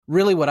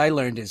really what I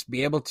learned is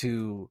be able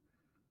to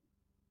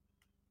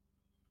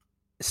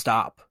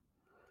stop.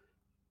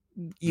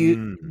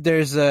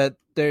 There's a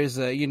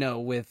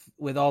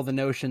with all the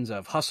notions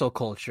of hustle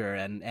culture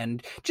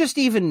and just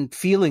even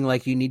feeling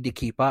like you need to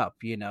keep up.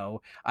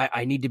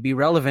 I need to be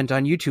relevant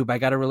on YouTube. I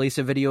got to release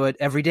a video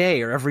every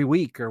day or every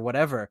week or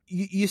whatever.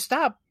 You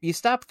stop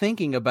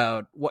thinking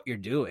about what you're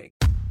doing.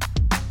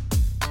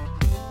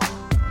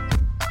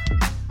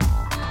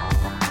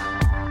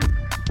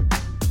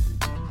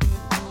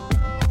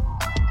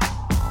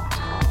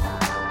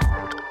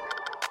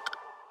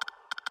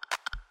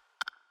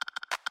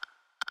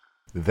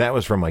 That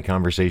was from my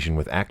conversation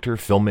with actor,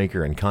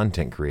 filmmaker, and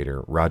content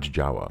creator Raj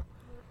Jawa.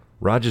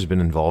 Raj has been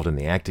involved in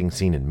the acting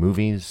scene in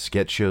movies,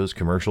 sketch shows,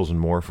 commercials, and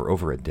more for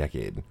over a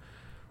decade.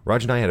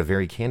 Raj and I had a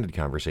very candid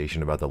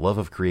conversation about the love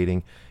of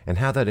creating and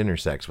how that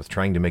intersects with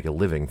trying to make a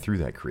living through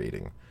that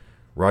creating.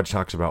 Raj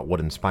talks about what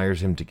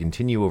inspires him to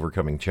continue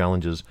overcoming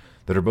challenges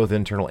that are both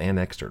internal and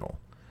external.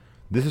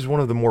 This is one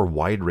of the more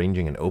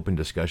wide-ranging and open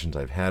discussions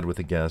I've had with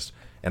a guest,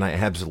 and I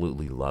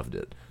absolutely loved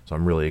it, so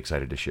I'm really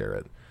excited to share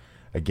it.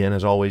 Again,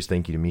 as always,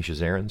 thank you to Misha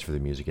Zarins for the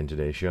music in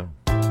today's show.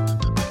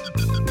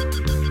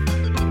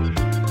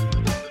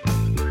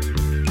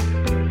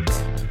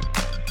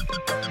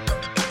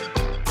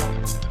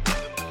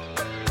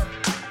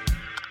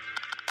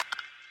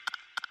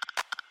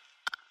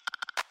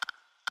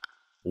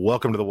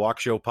 Welcome to the Walk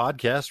Show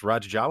podcast.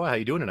 Raj Jawa, how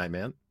you doing tonight,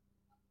 man?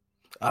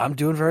 I'm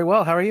doing very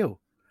well. How are you?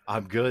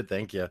 I'm good,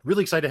 thank you.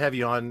 Really excited to have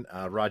you on,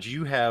 Raj.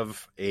 You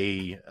have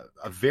a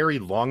very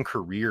long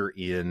career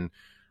in,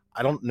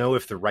 I don't know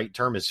if the right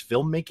term is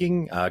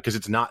filmmaking, because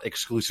it's not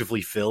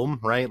exclusively film,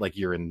 right? Like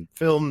you're in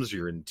films,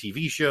 you're in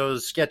TV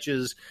shows,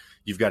 sketches.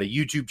 You've got a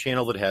YouTube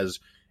channel that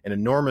has an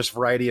enormous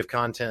variety of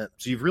content.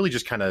 So you've really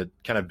just kind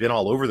of been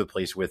all over the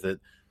place with it.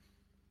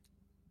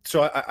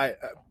 So I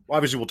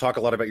obviously we'll talk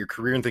a lot about your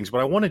career and things,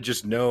 but I want to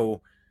just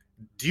know,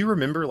 do you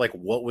remember like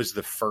what was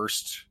the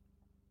first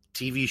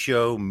TV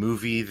show,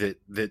 movie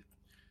that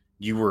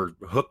you were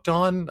hooked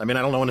on? I mean,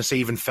 I don't want to say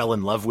even fell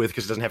in love with,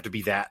 because it doesn't have to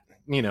be that,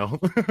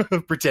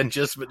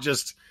 pretentious, but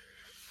just.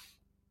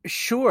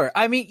 Sure.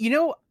 I mean,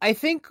 I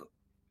think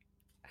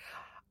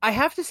I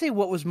have to say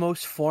what was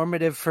most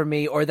formative for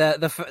me, or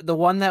the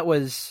one that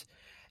was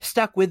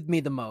stuck with me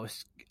the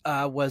most,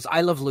 was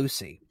I Love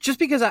Lucy. Just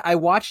because I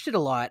watched it a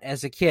lot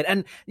as a kid,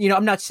 and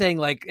I'm not saying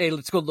like, hey,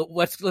 let's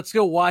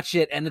go watch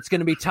it, and it's going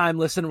to be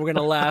timeless, and we're going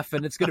to laugh,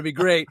 and it's going to be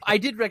great. I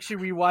did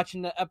actually rewatch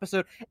an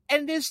episode,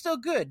 and it is still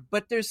good,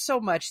 but there's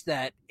so much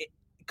that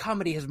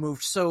comedy has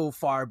moved so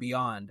far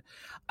beyond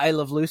I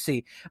Love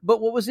Lucy. But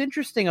what was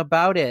interesting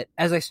about it,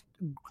 as I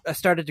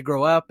started to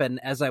grow up, and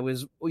as I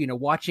was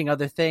watching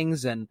other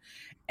things and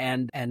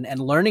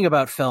learning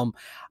about film,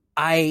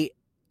 I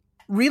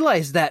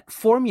realized that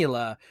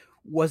formula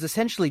was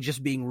essentially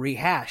just being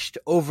rehashed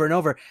over and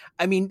over.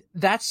 I mean,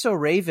 That's So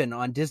Raven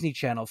on Disney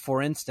Channel,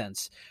 for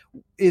instance,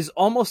 is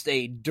almost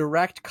a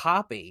direct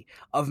copy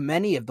of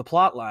many of the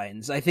plot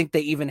lines. I think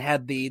they even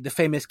had the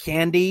famous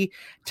candy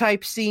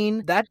type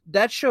scene.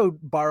 That show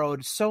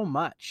borrowed so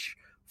much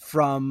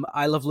from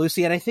I Love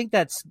Lucy, and I think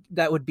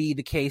that would be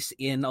the case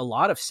in a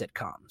lot of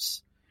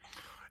sitcoms.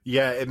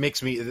 Yeah, it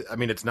makes me, I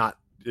mean, it's not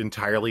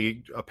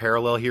entirely a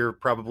parallel here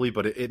probably,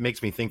 but it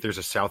makes me think there's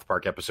a South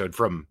Park episode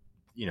from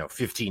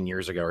 15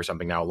 years ago or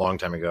something now, a long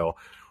time ago,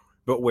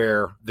 but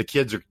where the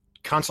kids are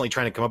constantly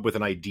trying to come up with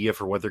an idea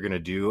for what they're going to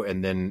do,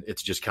 and then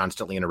it's just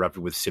constantly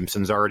interrupted with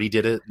Simpsons already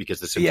did it, because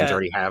the Simpsons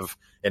already have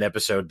an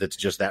episode that's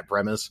just that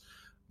premise.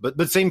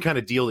 But same kind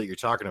of deal that you're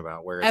talking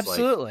about, where it's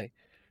absolutely,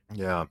 like,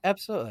 yeah,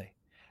 absolutely.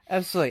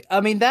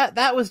 I mean,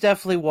 that was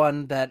definitely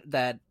one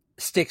that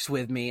sticks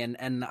with me,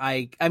 and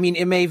I mean,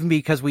 it may even be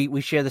because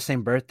we share the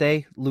same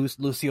birthday.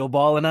 Lucille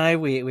Ball and I,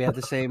 we have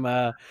the same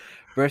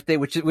birthday,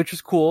 which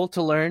was cool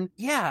to learn.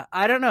 Yeah,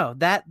 I don't know,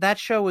 that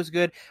show was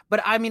good,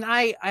 but I mean,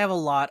 I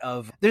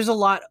have there's a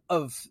lot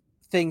of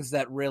things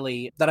that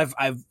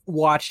I've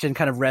watched and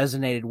kind of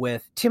resonated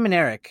with. Tim and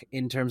Eric,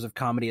 in terms of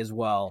comedy as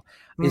well,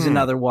 is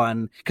another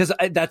one, because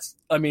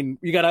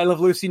you got I Love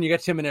Lucy and you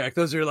got Tim and Eric.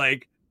 Those are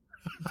like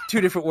two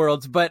different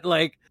worlds, but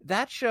like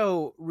that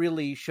show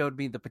really showed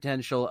me the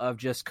potential of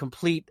just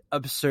complete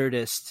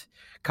absurdist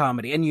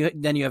comedy.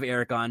 And then you have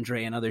Eric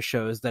Andre and other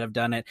shows that have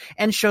done it,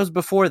 and shows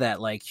before that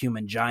like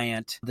Human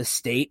Giant. The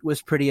State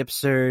was pretty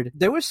absurd.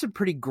 There was some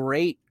pretty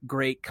great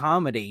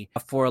comedy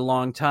for a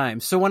long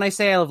time. So when I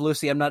say I Love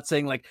Lucy, I'm not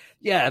saying like,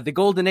 yeah, the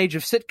golden age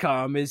of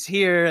sitcom is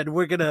here and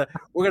we're gonna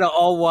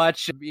all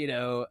watch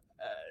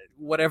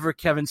whatever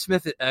Kevin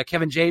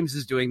James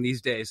is doing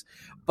these days.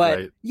 But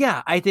right.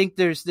 Yeah, I think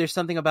there's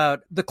something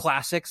about the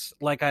classics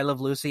like I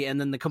Love Lucy,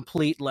 and then the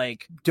complete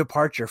like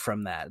departure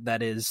from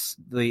that is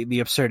the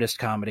absurdist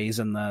comedies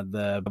and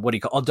the what do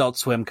you call Adult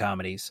Swim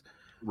comedies.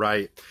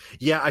 Right.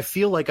 Yeah, I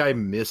feel like I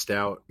missed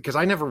out because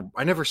I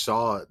never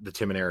saw the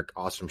Tim and Eric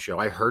Awesome Show.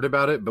 I heard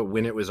about it, but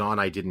when it was on,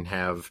 I didn't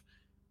have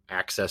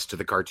access to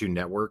the Cartoon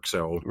Network.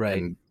 So right.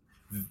 And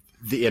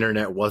the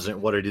internet wasn't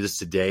what it is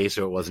today,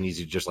 so it wasn't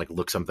easy to just like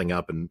look something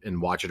up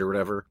and watch it or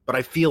whatever. But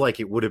I feel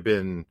like it would have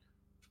been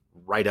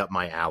right up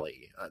my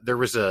alley. There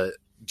was a.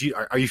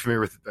 Are you familiar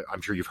with?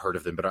 I'm sure you've heard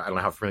of them, but I don't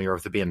know how familiar you are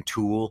with the band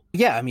Tool.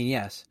 Yeah, I mean,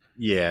 yes.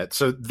 Yeah,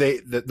 so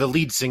the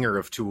lead singer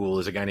of Tool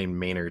is a guy named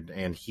Maynard,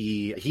 and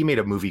he made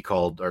a movie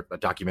called, or a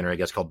documentary, I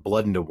guess, called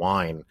Blood into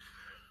Wine,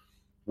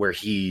 where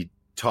he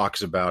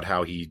talks about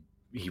how he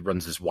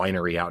runs this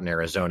winery out in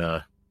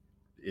Arizona,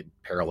 in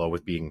parallel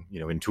with being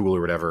in Tool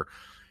or whatever.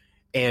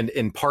 And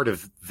in part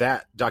of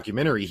that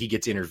documentary, he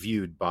gets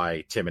interviewed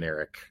by Tim and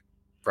Eric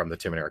from the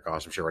Tim and Eric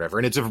Awesome Show or whatever,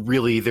 and it's a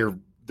really they're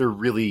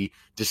really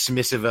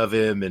dismissive of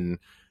him, and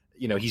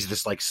he's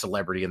this like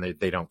celebrity and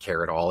they don't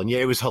care at all. And yeah,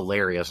 it was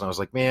hilarious. And I was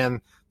like,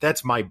 man,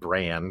 that's my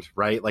brand,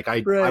 right? Like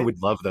I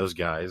would love those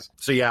guys.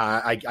 So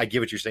yeah, I get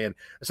what you're saying.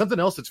 Something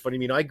else that's funny. I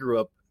mean, I grew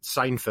up,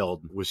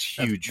 Seinfeld was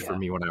huge for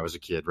me when I was a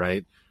kid.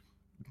 Right.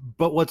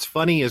 But what's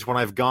funny is when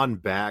I've gone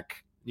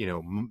back,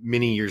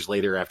 many years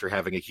later after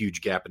having a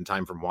huge gap in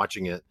time from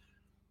watching it,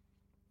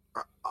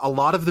 a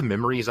lot of the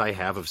memories I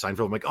have of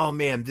Seinfeld, I'm like, oh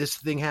man, this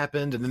thing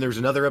happened. And then there's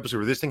another episode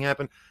where this thing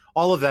happened.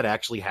 All of that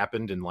actually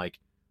happened in like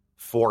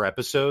 4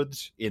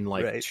 episodes in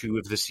like 2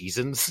 of the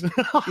seasons.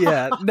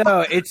 Yeah, no,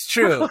 it's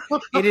true.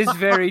 It is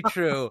very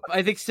true.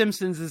 I think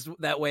Simpsons is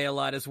that way a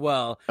lot as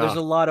well. There's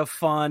a lot of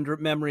fond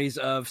memories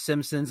of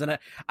Simpsons, and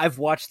I've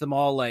watched them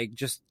all like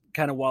just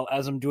kind of while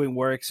as I'm doing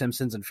work,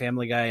 Simpsons and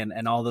Family Guy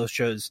and all those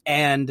shows.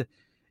 And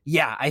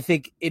yeah, I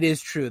think it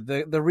is true.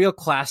 The real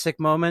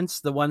classic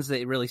moments, the ones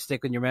that really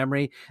stick in your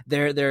memory,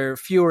 they're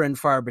fewer and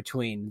far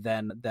between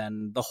than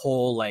the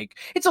whole, like,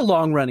 it's a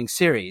long running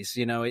series.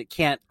 It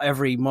can't,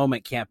 every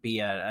moment can't be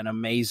an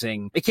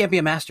amazing, it can't be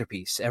a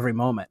masterpiece every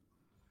moment.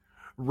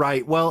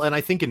 Right. Well, and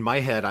I think in my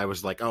head, I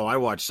was like, oh, I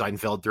watched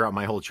Seinfeld throughout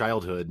my whole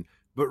childhood,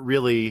 but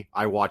really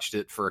I watched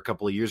it for a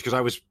couple of years because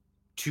I was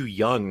too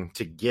young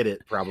to get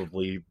it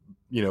probably,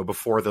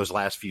 before those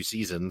last few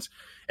seasons.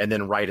 And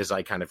then right as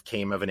I kind of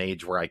came of an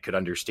age where I could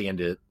understand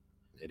it,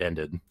 it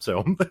ended.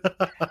 So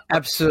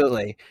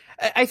absolutely.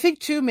 I think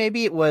too,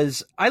 maybe it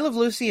was I Love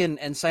Lucy and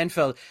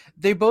Seinfeld.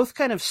 They both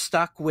kind of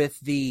stuck with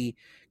the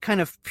kind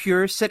of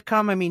pure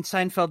sitcom. I mean,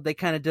 Seinfeld, they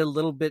kind of did a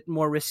little bit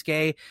more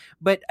risque,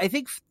 but I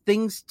think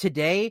things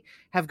today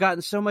have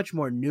gotten so much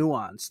more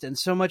nuanced and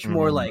so much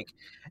more like,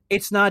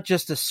 it's not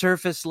just a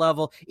surface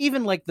level,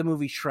 even like the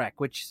movie Shrek,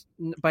 which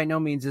by no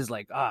means is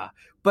like,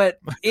 but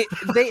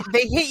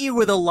they hit you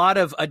with a lot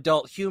of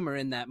adult humor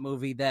in that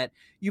movie that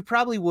you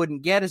probably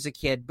wouldn't get as a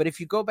kid. But if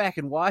you go back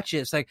and watch it,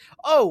 it's like,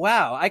 oh,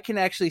 wow, I can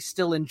actually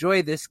still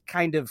enjoy this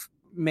kind of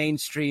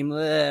mainstream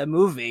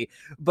movie.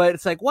 But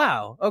it's like,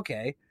 wow,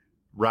 okay.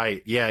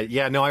 Right.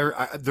 Yeah. No,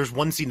 I there's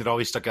one scene that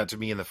always stuck out to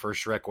me in the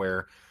first Shrek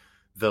where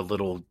the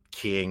little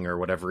king or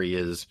whatever he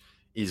is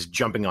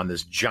jumping on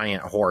this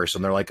giant horse,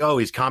 and they're like, oh,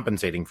 he's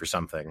compensating for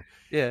something.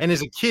 Yeah. And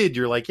as a kid,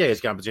 you're like, yeah,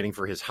 he's compensating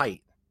for his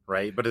height,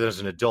 right? But as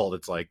an adult,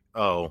 it's like,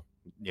 oh,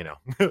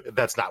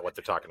 that's not what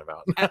they're talking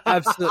about.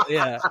 Absolutely.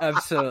 Yeah,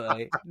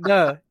 absolutely.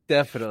 No,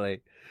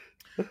 definitely.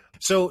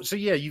 So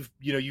yeah,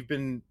 you've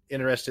been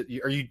interested.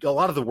 A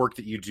lot of the work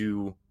that you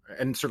do,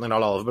 and certainly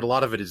not all of it, but a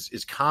lot of it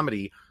is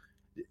comedy.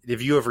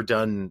 Have you ever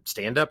done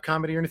stand-up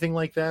comedy or anything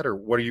like that? Or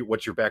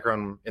what's your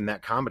background in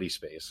that comedy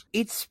space?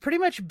 It's pretty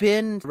much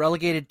been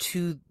relegated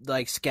to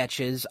like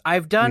sketches.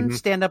 I've done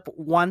stand-up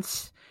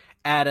once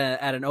at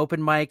an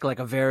open mic, like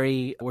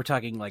we're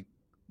talking like,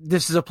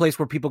 this is a place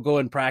where people go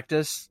and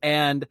practice.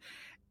 And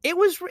it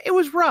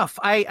was rough.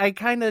 I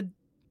kind of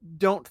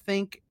don't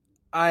think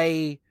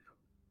I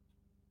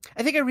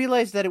think I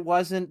realized that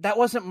that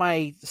wasn't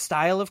my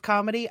style of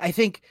comedy. I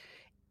think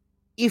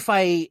if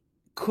I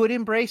could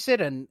embrace it,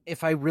 and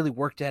if I really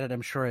worked at it,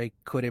 I'm sure I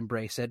could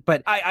embrace it.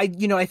 But I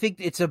think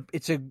it's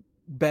a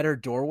better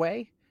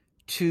doorway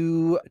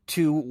to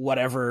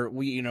whatever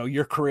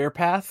your career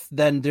path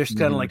than just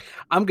kind of like,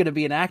 I'm going to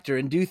be an actor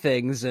and do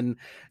things. And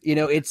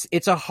it's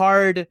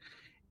kind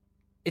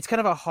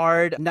of a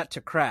hard nut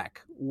to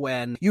crack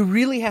when you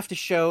really have to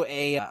show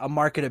a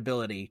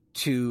marketability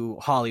to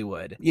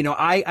Hollywood.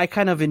 I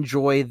kind of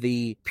enjoy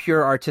the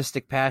pure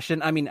artistic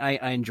passion. I mean,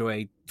 I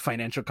enjoy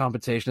financial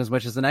compensation as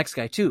much as the next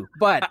guy too,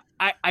 but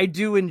I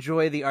do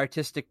enjoy the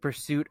artistic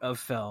pursuit of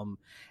film.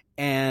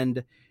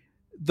 And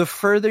the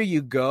further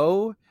you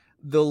go,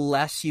 the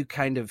less you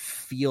kind of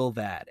feel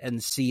that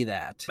and see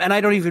that. And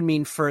I don't even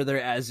mean further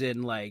as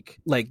in like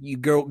you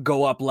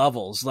go up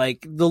levels.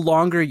 Like the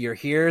longer you're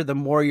here, the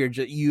more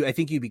I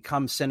think you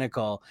become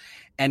cynical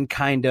and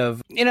kind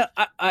of,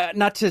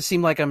 not to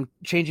seem like I'm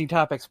changing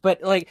topics,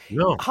 but like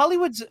no.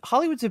 Hollywood's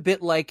a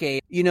bit like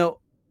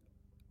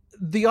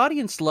the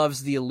audience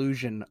loves the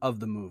illusion of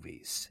the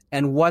movies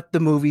and what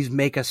the movies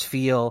make us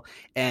feel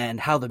and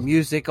how the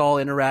music all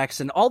interacts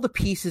and all the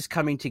pieces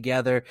coming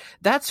together.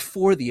 That's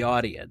for the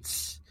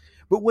audience.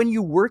 But when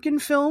you work in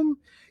film,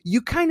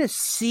 you kind of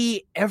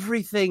see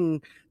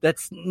everything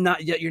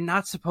you're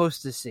not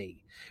supposed to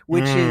see,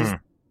 which is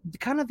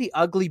kind of the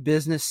ugly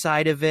business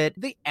side of it,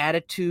 the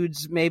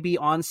attitudes, maybe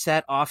on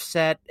set,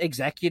 offset,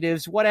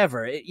 executives,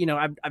 whatever.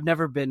 I've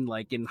never been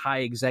like in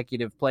high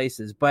executive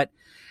places, but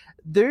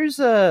there's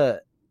a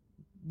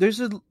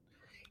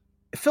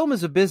film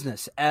as a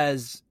business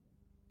as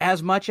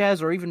as much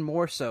as, or even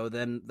more so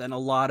than a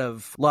lot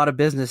of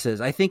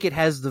businesses. I think it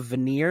has the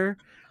veneer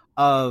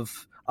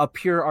of a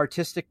pure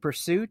artistic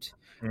pursuit,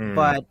 Mm.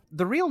 but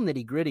the real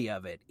nitty gritty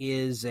of it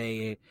is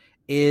a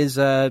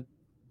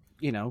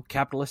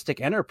capitalistic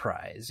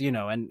enterprise,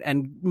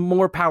 and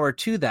more power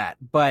to that.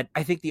 But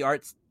I think the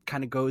art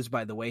kind of goes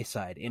by the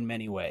wayside in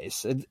many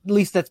ways. At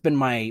least that's been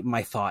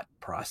my thought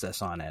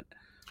process on it.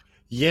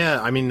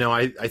 Yeah, I mean, no,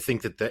 I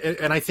think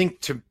and I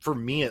think for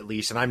me at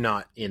least, and I'm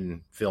not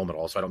in film at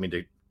all, so I don't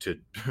mean to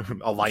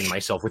align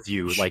myself with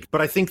you,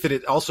 but I think that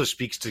it also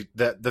speaks to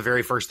the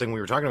very first thing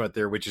we were talking about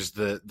there, which is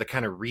the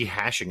kind of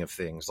rehashing of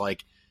things.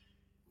 Like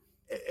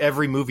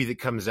every movie that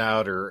comes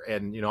out,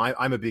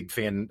 I'm a big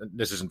fan.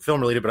 This isn't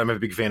film related, but I'm a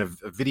big fan of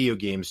video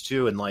games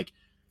too, and like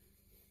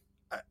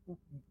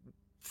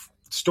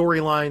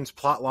storylines,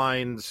 plot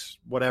lines,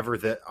 whatever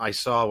that I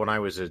saw when I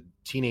was a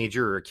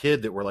teenager or a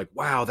kid that were like,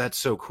 wow, that's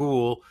so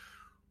cool.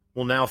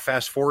 Well, now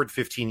fast forward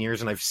 15 years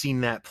and I've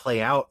seen that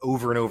play out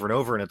over and over and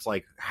over. And it's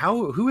like,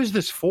 who is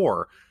this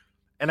for?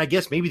 And I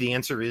guess maybe the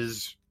answer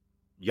is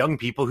young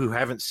people who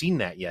haven't seen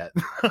that yet.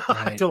 Right.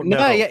 I don't know.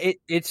 No, yeah,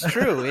 it's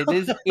true. It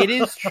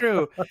is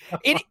true.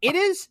 It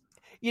is.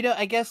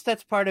 I guess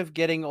that's part of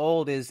getting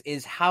old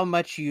is how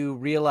much you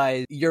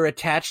realize you're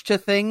attached to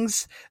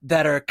things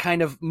that are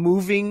kind of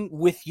moving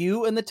with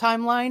you in the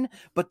timeline,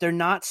 but they're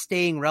not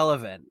staying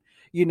relevant.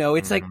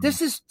 It's like,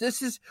 this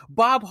is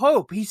Bob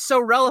Hope. He's so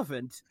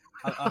relevant,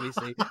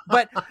 obviously,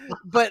 but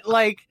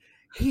like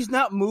he's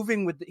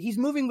moving with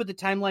the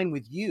timeline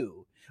with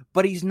you,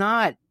 but he's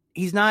not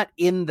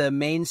in the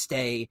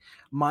mainstay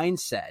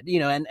mindset,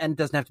 and it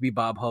doesn't have to be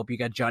Bob Hope. You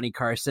got Johnny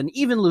Carson,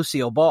 even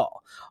Lucille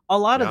Ball. A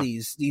lot of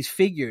these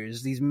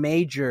figures, these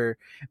major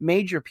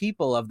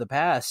people of the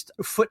past,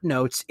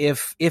 footnotes,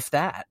 if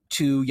that,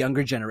 to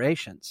younger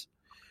generations.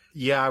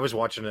 Yeah, I was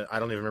watching it. I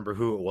don't even remember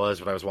who it was,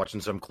 but I was watching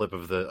some clip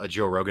of a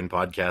Joe Rogan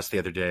podcast the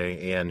other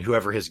day, and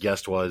whoever his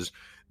guest was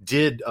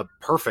did a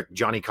perfect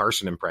Johnny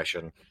Carson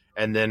impression.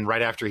 And then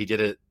right after he did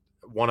it,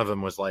 one of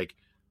them was like,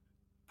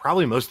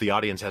 probably most of the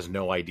audience has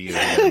no idea who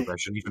that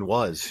impression even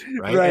was,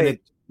 right? Right. And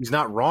he's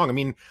not wrong. I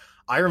mean,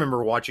 I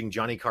remember watching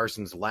Johnny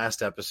Carson's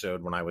last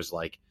episode when I was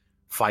like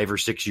 5 or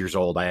 6 years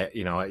old.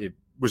 It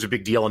was a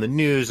big deal in the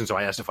news, and so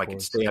I asked if I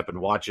could stay up and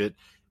watch it.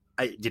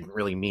 It didn't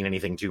really mean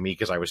anything to me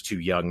because I was too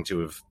young to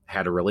have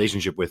had a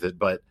relationship with it,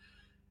 but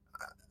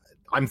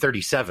I'm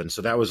 37,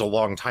 so that was a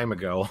long time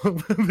ago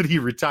that he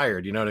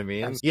retired. You know what I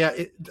mean? Yeah.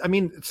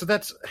 So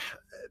that's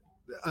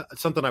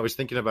something I was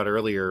thinking about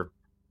earlier.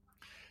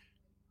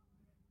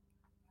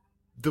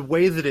 The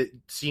way that it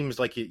seems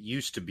like it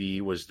used to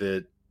be was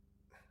that,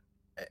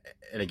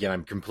 and again,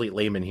 I'm complete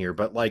layman here,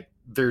 but like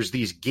there's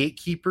these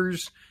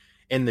gatekeepers,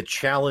 and the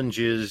challenge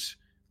is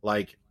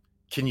like,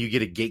 can you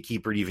get a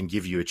gatekeeper to even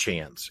give you a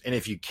chance? And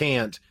if you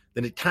can't,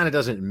 then it kind of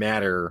doesn't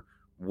matter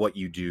what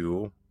you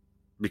do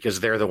because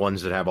they're the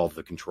ones that have all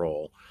the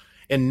control.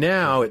 And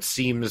now it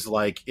seems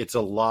like it's a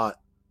lot,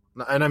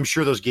 and I'm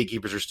sure those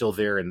gatekeepers are still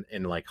there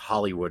in like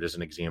Hollywood as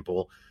an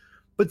example,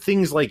 but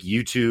things like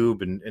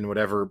YouTube and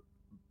whatever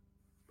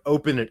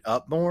open it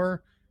up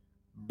more.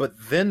 But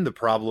then the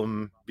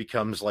problem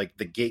becomes like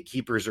the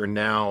gatekeepers are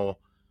now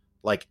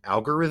like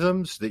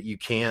algorithms that you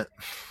can't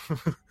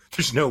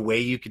there's no way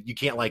you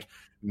can't like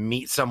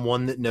meet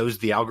someone that knows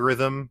the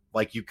algorithm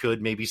like you could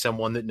maybe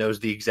someone that knows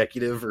the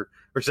executive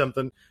or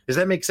something. Does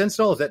that make sense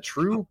at all? Is that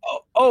true?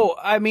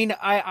 I mean,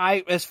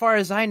 I as far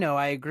as I know,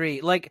 I agree.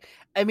 Like,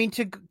 I mean,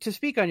 to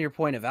speak on your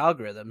point of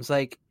algorithms,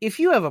 like if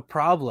you have a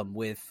problem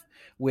with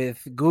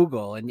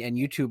Google and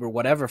YouTube or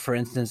whatever, for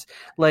instance,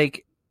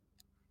 like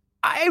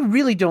I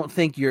really don't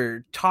think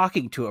you're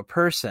talking to a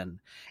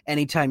person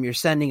anytime you're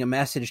sending a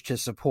message to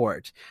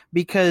support,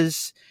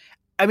 because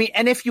I mean,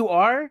 and if you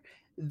are,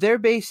 they're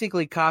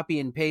basically copy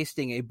and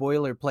pasting a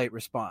boilerplate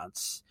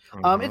response.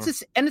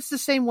 It's the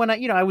same when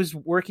I was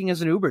working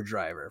as an Uber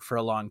driver for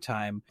a long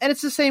time, and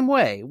it's the same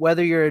way,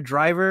 whether you're a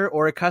driver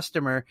or a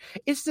customer,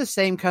 it's the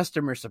same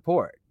customer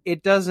support.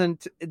 It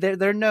doesn't,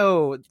 there's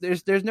no,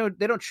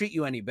 they don't treat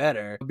you any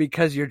better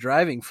because you're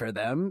driving for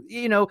them.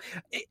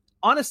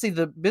 Honestly,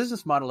 the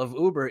business model of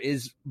Uber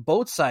is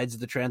both sides of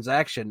the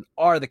transaction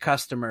are the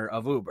customer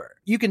of Uber.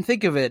 You can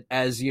think of it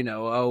as,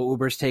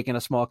 Uber's taking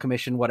a small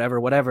commission,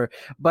 whatever.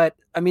 But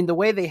I mean, the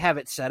way they have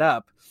it set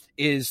up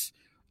is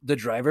the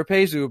driver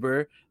pays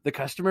Uber, the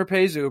customer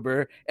pays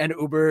Uber, and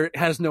Uber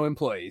has no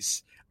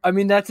employees. I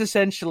mean, that's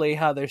essentially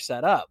how they're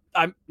set up.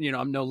 I'm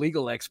no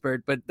legal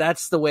expert, but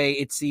that's the way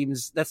it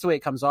seems. That's the way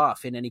it comes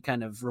off in any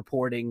kind of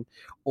reporting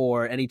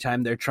or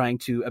anytime they're trying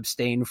to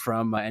abstain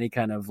from any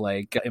kind of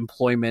like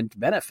employment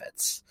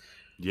benefits.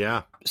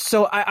 Yeah.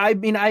 So I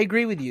mean, I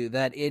agree with you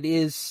that it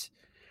is.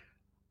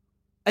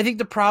 I think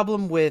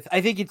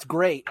it's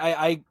great.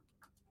 I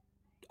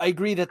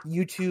agree that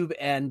YouTube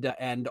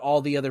and all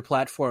the other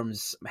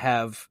platforms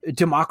have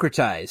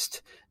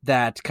democratized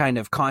that kind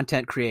of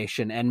content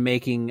creation and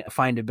making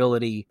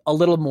findability a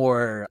little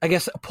more, I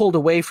guess, pulled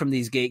away from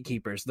these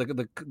gatekeepers,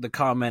 the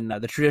common,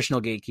 the traditional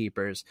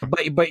gatekeepers.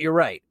 But you're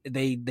right.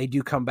 They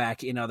do come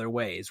back in other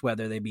ways,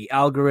 whether they be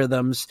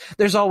algorithms.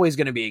 There's always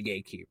going to be a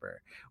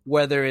gatekeeper,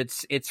 whether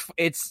it's,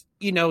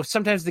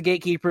 sometimes the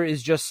gatekeeper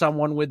is just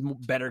someone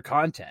with better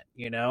content,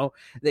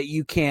 that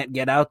you can't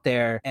get out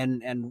there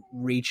and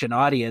reach an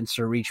audience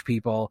or reach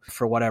people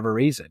for whatever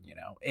reason.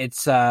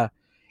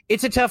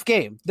 It's a tough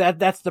game.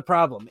 That's the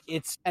problem.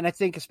 And I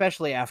think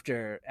especially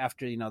after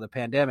the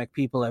pandemic,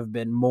 people have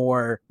been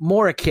more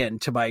akin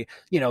to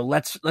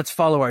let's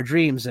follow our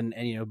dreams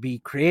and be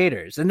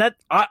creators. And that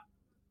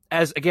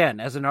as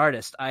an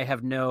artist, I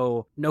have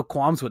no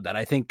qualms with that.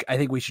 I think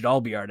we should all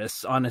be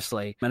artists,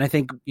 honestly. And I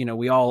think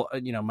we all,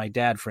 my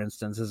dad, for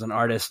instance, is an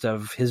artist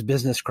of his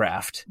business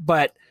craft.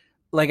 But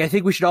I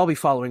think we should all be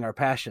following our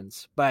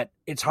passions. But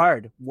it's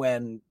hard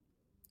when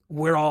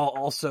we're all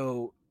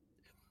also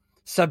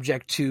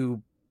subject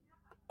to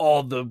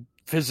all the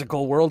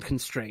physical world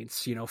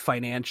constraints,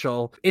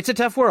 financial. It's a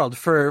tough world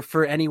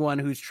for anyone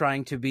who's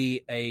trying to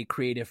be a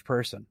creative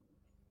person.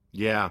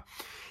 Yeah.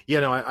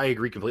 No, I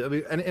agree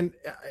completely. And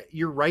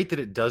you're right that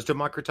it does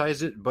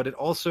democratize it, but it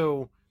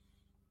also,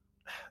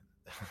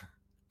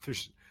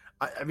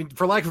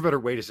 for lack of a better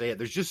way to say it,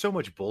 there's just so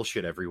much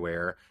bullshit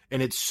everywhere,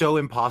 and it's so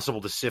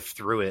impossible to sift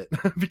through it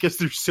because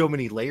there's so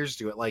many layers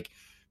to it. Like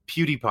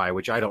PewDiePie,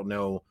 which I don't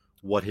know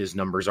what his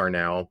numbers are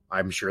now.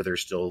 I'm sure they're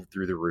still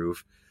through the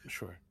roof.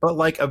 Sure.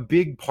 But a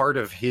big part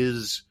of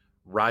his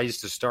rise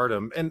to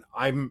stardom, and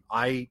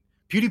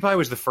PewDiePie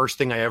was the first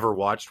thing I ever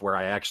watched where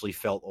I actually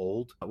felt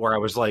old, where I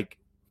was like,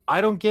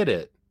 I don't get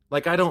it.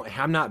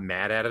 I'm not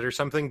mad at it or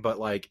something, but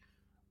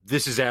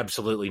this is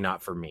absolutely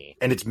not for me.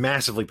 And it's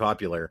massively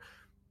popular.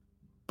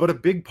 But a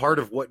big part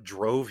of what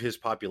drove his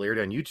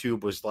popularity on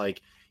YouTube was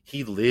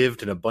he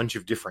lived in a bunch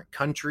of different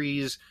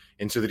countries,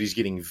 and so that he's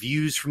getting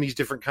views from these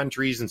different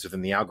countries, and so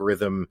then the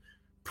algorithm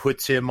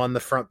puts him on the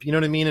front. You know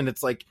what I mean? And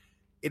it's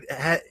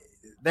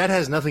that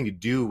has nothing to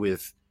do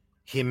with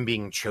him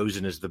being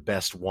chosen as the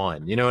best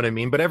one. You know what I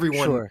mean? But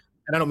everyone, sure.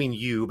 And I don't mean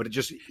you, but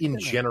just in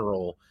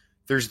general,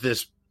 there's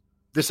this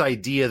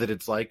idea that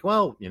it's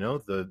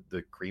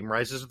the cream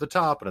rises at the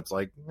top, and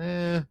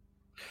it's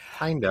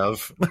kind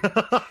of.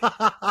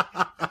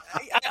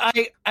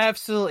 I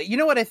absolutely. You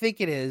know what I think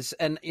it is,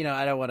 and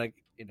I don't want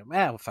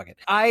to. Fuck it.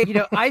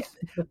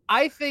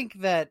 I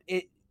think that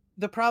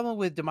the problem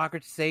with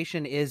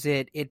democratization is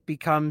it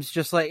becomes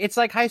just it's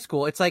like high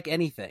school. It's like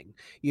anything.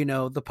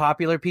 The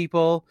popular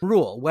people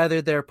rule,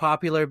 whether they're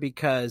popular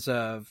because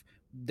of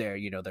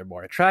they're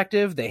more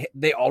attractive.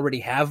 They already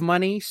have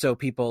money, so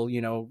people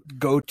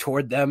go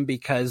toward them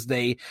because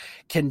they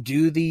can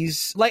do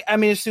these.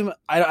 Assume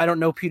I don't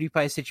know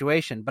PewDiePie's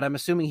situation, but I'm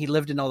assuming he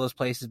lived in all those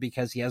places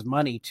because he has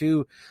money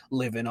to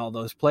live in all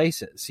those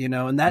places.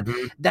 And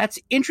that's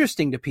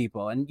interesting to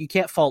people, and you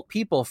can't fault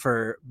people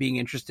for being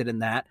interested in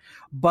that,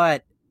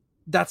 but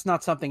that's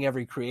not something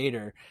every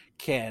creator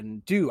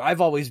can do.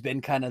 I've always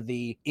been kind of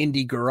the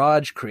indie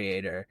garage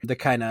creator, the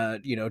kind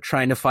of,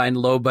 trying to find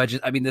low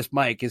budget. This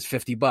mic is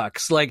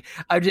 $50.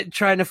 I'm just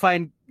trying to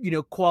find,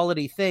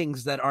 quality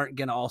things that aren't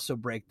going to also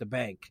break the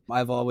bank.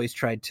 I've always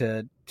tried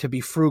to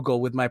be frugal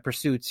with my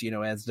pursuits,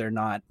 as they're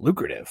not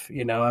lucrative.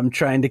 I'm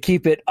trying to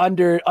keep it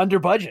under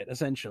budget,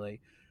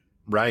 essentially.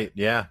 Right.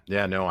 Yeah.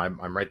 No,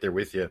 I'm right there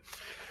with you.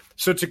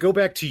 So to go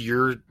back to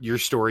your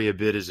story a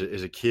bit as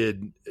a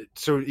kid,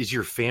 so is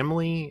your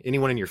family,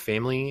 anyone in your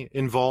family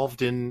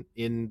involved in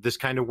this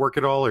kind of work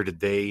at all, or did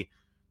they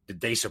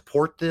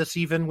support this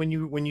even when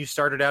you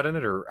started out in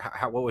it, or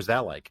what was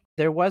that like?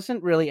 There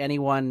wasn't really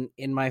anyone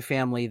in my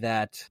family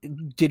that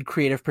did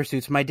creative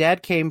pursuits. My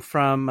dad came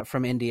from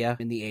India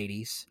in the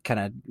 80s, kind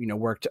of,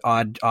 worked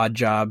odd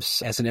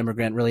jobs as an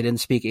immigrant, really didn't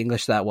speak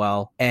English that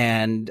well,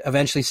 and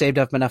eventually saved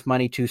up enough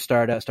money to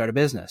start a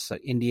business, an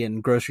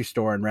Indian grocery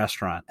store and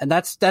restaurant. And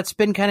that's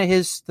been kind of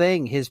his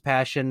thing, his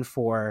passion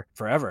for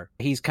forever.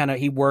 He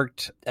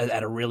worked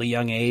at a really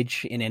young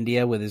age in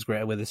India with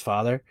his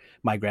father,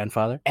 my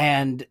grandfather.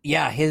 And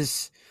yeah,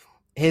 his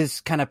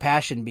kind of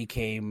passion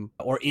became,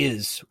 or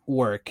is,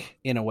 work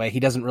in a way.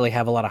 He doesn't really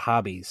have a lot of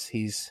hobbies.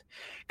 He's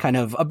kind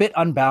of a bit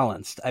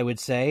unbalanced, I would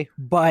say,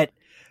 but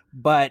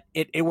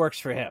it works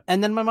for him.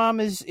 And then my mom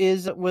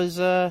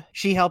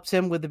she helps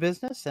him with the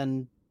business,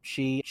 and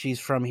she's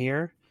from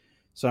here.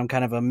 So I'm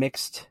kind of a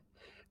mixed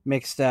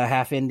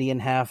half Indian,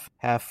 half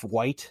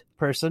white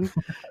person.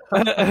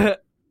 I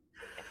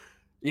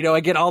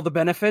get all the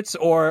benefits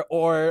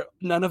or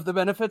none of the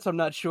benefits. I'm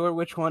not sure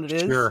which one it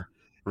is. Sure.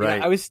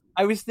 Right. Yeah,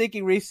 I was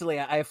thinking recently,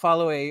 I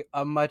follow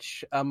a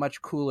much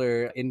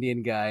cooler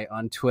Indian guy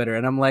on Twitter,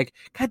 and I'm like,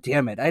 God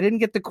damn it, I didn't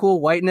get the cool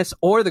whiteness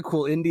or the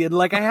cool Indian.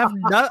 I have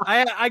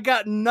I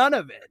got none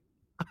of it.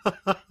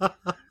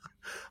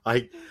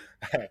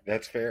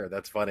 That's fair.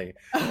 That's funny.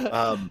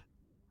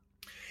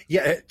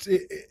 Yeah.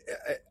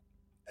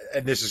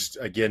 And this is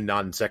again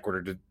non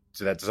sequitur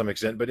to that to some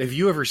extent. But have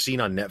you ever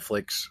seen on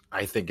Netflix?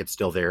 I think it's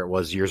still there. It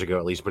was years ago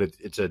at least, but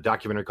it's a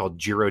documentary called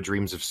Jiro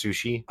Dreams of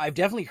Sushi. I've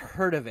definitely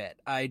heard of it.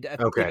 I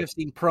think Okay. I've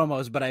seen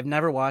promos, but I've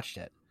never watched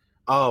it.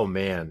 Oh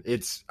man,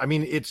 it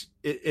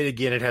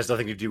again. It has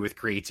nothing to do with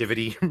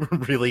creativity,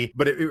 really.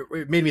 But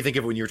it made me think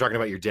of when you were talking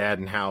about your dad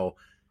and how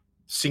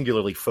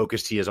singularly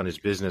focused he is on his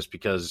business.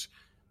 Because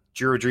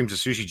Jiro Dreams of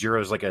Sushi,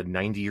 Jiro is like a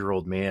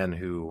 90-year-old man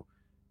who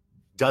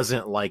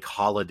doesn't like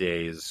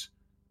holidays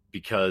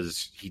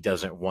because he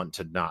doesn't want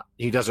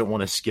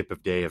to skip a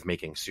day of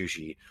making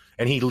sushi,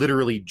 and he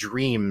literally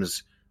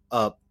dreams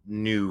up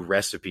new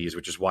recipes,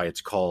 which is why it's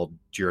called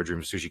Jiro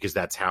Dreams of Sushi, because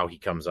that's how he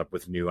comes up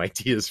with new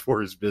ideas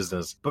for his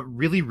business. But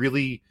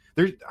really,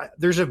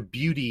 there's a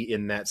beauty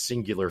in that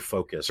singular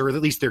focus, or at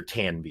least there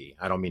can be.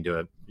 I don't mean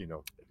to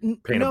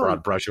paint a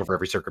broad brush over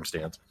every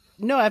circumstance.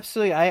 No,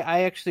 absolutely.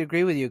 I actually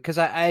agree with you, because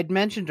I had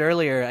mentioned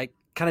earlier, I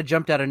kind of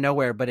jumped out of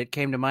nowhere, but it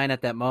came to mind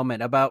at that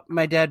moment about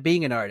my dad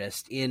being an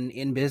artist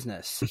in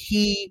business.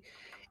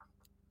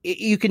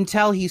 You can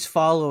tell he's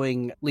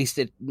following, at least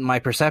my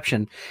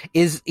perception,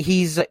 is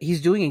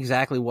he's doing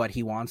exactly what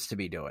he wants to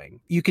be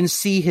doing. You can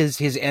see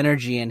his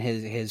energy and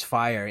his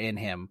fire in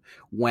him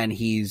when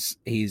he's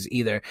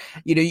either,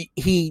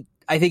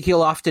 I think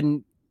he'll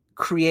often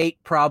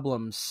create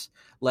problems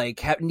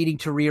like needing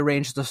to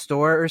rearrange the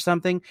store or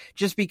something,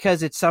 just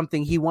because it's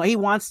something he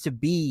wants to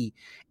be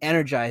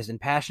energized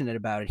and passionate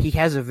about it. He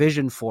has a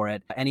vision for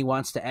it and he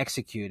wants to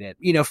execute it.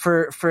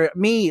 For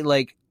me,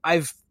 like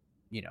I've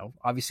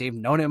obviously I've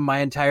known him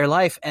my entire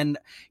life. And,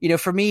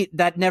 for me,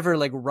 that never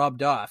like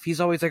rubbed off. He's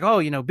always like,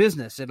 oh,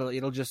 business,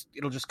 it'll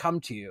just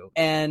come to you.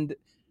 And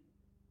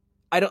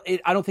I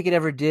don't think it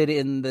ever did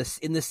in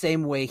the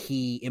same way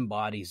he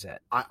embodies it.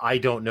 I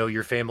don't know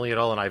your family at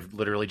all, and I've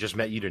literally just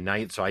met you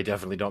tonight, so I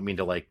definitely don't mean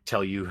to like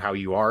tell you how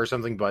you are or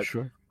something, but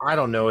sure. I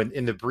don't know.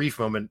 In the brief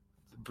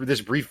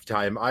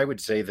time, I would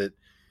say that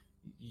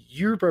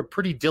you're a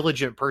pretty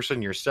diligent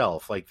person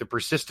yourself. Like the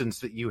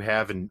persistence that you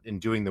have in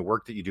doing the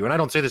work that you do. And I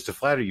don't say this to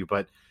flatter you,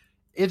 but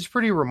it's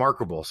pretty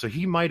remarkable. So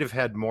he might have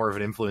had more of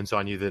an influence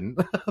on you than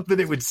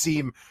it would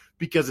seem,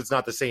 because it's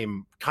not the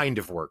same kind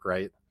of work,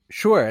 right?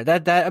 Sure.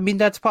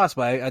 That's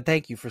possible. I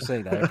thank you for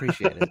saying that. I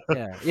appreciate it.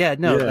 Yeah. Yeah.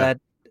 No,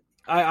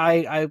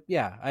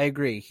 yeah. I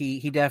agree.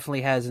 He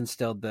definitely has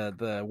instilled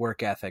the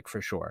work ethic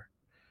for sure.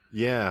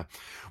 Yeah.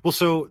 Well,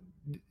 so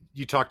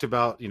you talked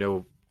about,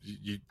 you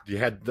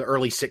had the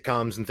early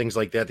sitcoms and things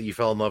like that you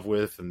fell in love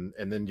with,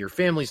 and then your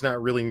family's not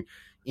really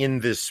in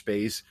this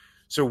space.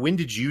 So when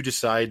did you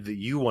decide that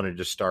you wanted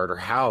to start, or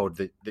how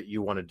that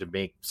you wanted to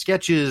make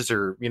sketches,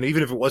 or,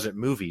 even if it wasn't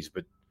movies,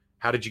 but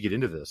how did you get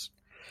into this?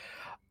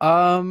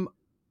 I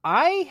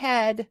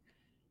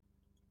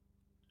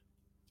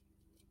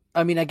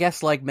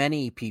guess like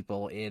many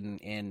people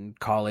in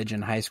college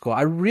and high school,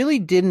 I really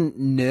didn't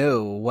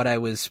know what I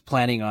was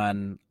planning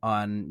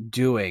on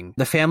doing.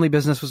 The family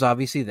business was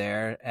obviously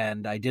there,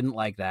 and I didn't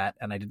like that,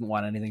 and I didn't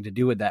want anything to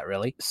do with that,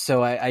 really.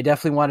 So I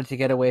definitely wanted to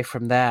get away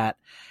from that.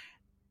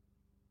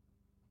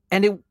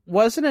 And it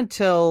wasn't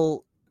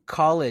until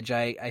college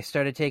I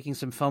started taking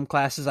some film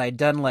classes. I'd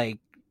done like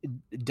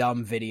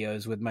dumb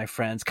videos with my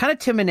friends, kind of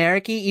Tim and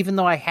Eric-y, even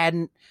though I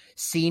hadn't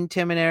seen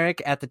Tim and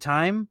Eric at the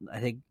time. I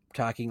think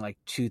talking like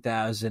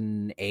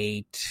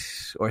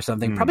 2008 or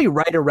something, probably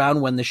right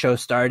around when the show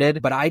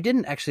started, but I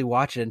didn't actually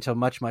watch it until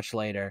much, much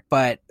later.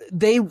 But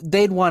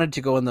they'd wanted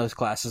to go in those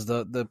classes,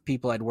 the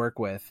people I'd work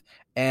with,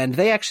 and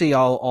they actually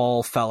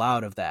all fell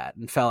out of that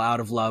and fell out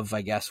of love,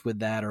 I guess, with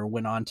that, or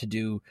went on to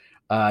do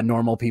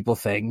normal people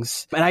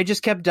things. And I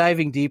just kept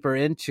diving deeper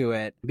into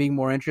it, being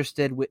more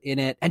interested in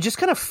it, and just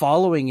kind of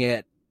following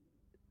it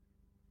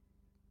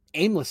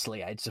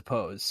aimlessly, I'd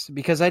suppose,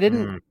 because I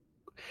didn't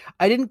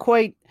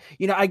quite,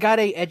 I got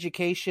a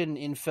education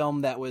in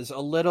film that was a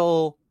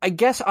little, I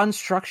guess,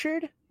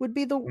 unstructured would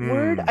be the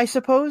word, I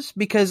suppose,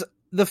 because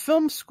the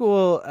film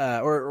school,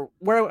 or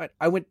where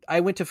I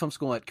went to film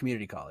school at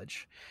community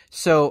college.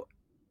 So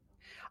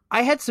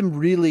I had some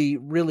really,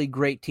 really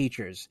great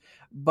teachers,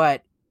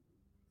 but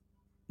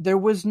there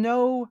was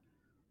no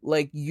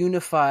like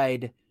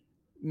unified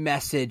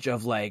message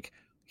of like,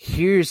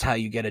 here's how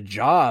you get a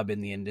job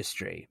in the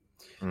industry.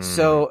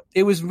 So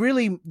it was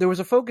really, there was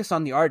a focus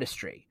on the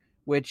artistry,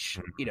 which,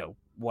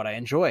 what I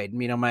enjoyed.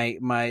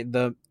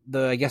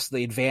 I guess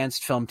the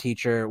advanced film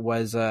teacher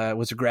was a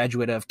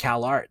graduate of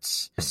Cal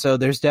Arts. So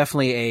there's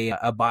definitely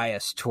a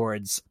bias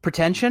towards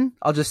pretension.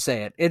 I'll just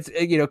say it. It's,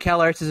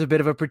 Cal Arts is a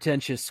bit of a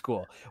pretentious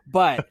school,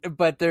 but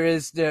there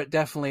is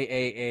definitely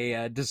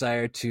a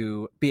desire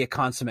to be a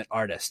consummate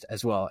artist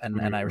as well.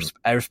 And I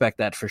respect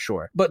that for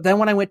sure. But then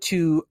when I went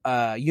to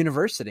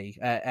university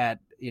at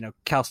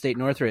Cal State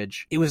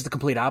Northridge, it was the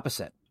complete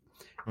opposite.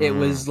 It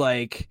was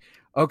like,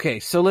 okay,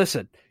 so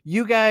listen,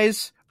 you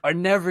guys are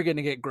never going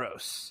to get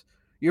gross.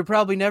 You're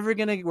probably never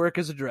going to work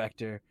as a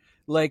director.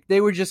 Like, they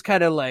were just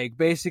kind of like,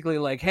 basically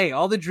like, hey,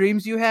 all the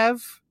dreams you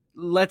have,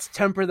 let's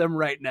temper them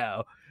right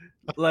now.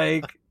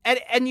 Like,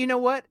 and you know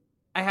what?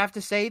 I have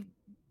to say,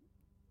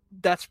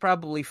 that's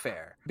probably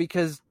fair,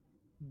 because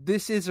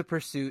this is a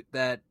pursuit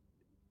that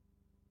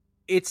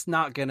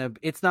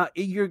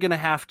you're gonna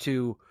have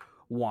to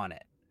want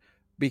it,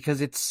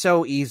 because it's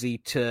so easy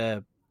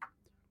to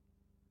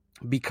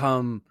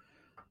become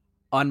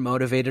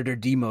unmotivated or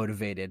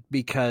demotivated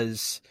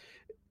because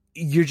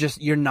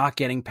you're not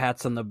getting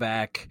pats on the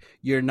back.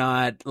 You're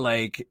not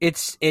like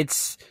it's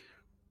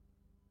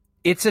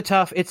a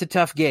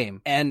tough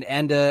game, and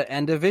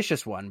a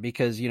vicious one,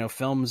 because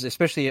films,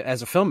 especially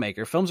as a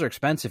filmmaker, films are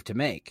expensive to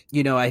make.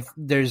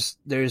 There's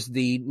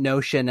the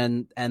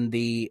notion and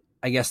the,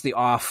 I guess, the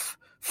off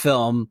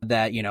film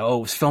that it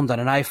was filmed on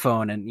an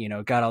iPhone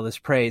and got all this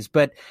praise,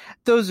 but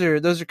those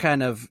are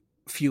kind of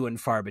few and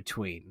far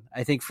between.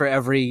 I think for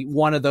every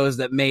one of those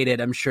that made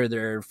it, I'm sure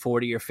there are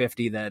 40 or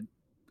 50 that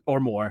or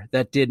more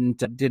that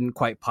didn't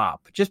quite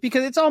pop, just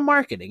because it's all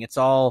marketing. It's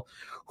all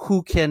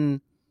who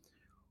can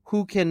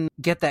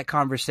get that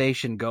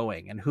conversation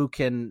going and who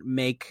can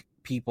make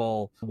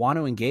people want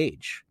to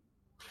engage.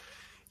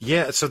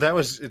 Yeah, so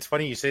it's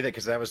funny you say that,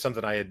 because that was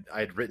something I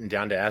had written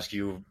down to ask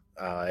you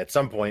at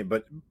some point.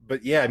 But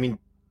yeah, I mean,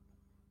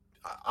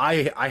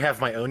 I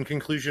have my own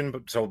conclusion.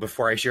 But so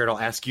before I share it, I'll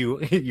ask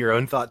you your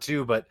own thought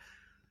too. But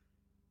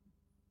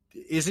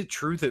is it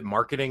true that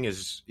marketing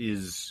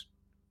is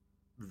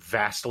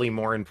vastly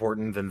more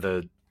important than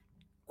the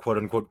quote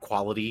unquote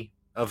quality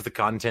of the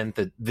content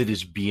that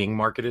is being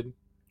marketed?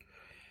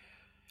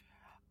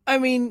 I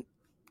mean,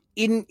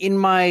 in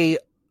my,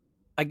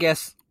 I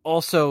guess,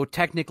 also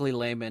technically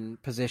layman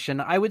position,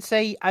 I would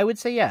say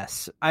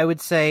yes. I would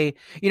say,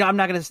 I'm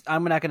not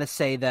gonna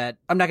say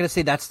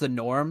that's the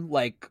norm.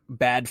 Like,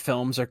 bad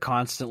films are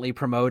constantly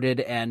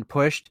promoted and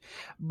pushed,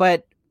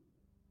 but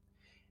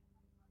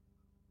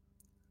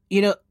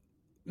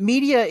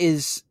media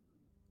is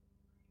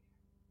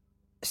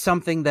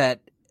something that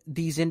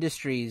these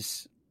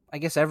industries, I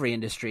guess every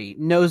industry,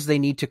 knows they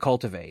need to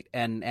cultivate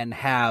and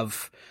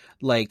have,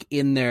 like,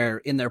 in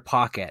their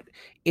pocket.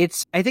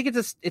 I think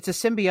it's a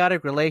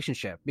symbiotic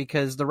relationship,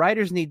 because the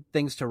writers need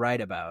things to write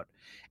about,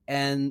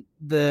 and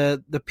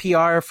the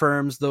PR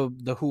firms,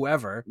 the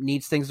whoever,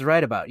 needs things to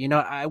write about.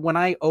 When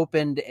I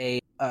opened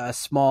a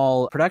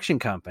small production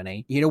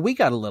company, we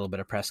got a little bit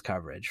of press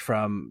coverage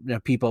from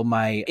people.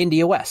 My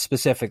India West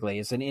specifically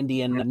is an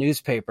Indian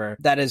newspaper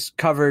that has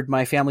covered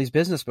my family's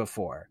business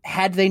before.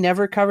 Had they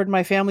never covered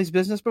my family's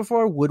business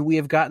before, would we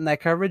have gotten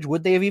that coverage?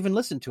 Would they have even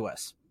listened to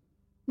us?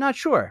 Not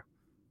sure.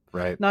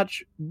 Right.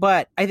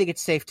 But I think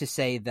it's safe to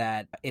say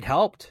that it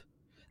helped,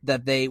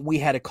 that we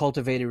had a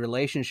cultivated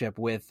relationship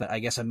with, I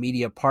guess, a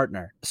media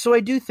partner. So I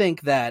do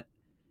think that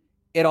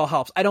it all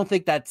helps. I don't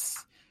think that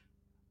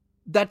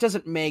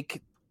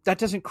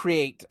doesn't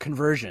create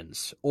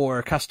conversions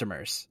or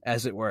customers,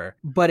 as it were,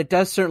 but it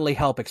does certainly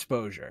help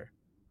exposure.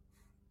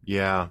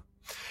 Yeah.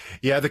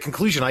 Yeah. The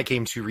conclusion I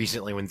came to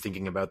recently when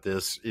thinking about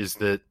this is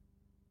that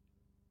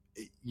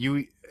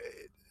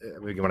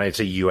when I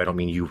say you, I don't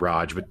mean you,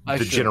 Raj, but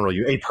general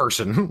you, a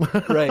person.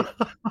 Right.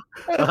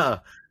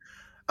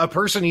 A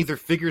person either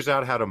figures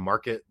out how to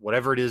market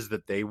whatever it is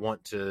that they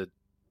want to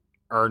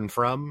earn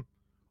from,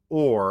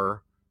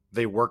 or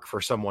they work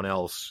for someone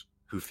else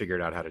who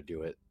figured out how to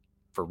do it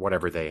for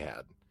whatever they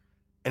had.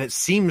 And it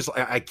seems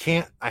I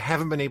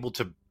haven't been able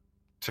to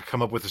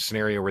come up with a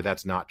scenario where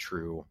that's not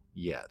true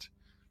yet.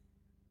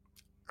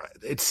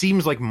 It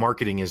seems like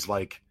marketing is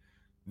like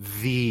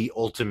the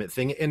ultimate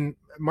thing, and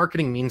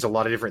marketing means a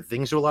lot of different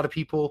things to a lot of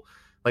people.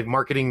 Like,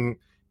 marketing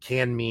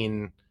can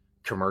mean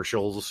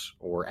commercials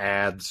or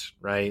ads,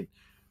 right?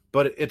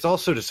 But it's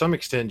also, to some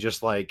extent,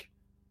 just like,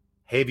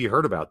 hey, have you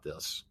heard about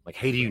this? Like,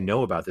 hey, do you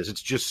know about this?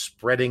 It's just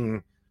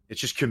spreading,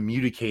 it's just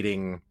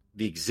communicating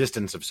the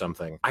existence of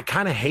something. I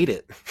kind of hate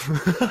it.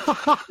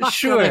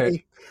 Sure.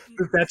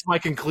 That's my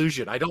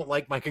conclusion. I don't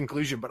like my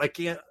conclusion, but I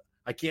can't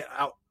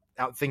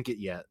outthink it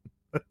yet.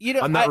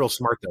 I'm not real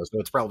smart though, so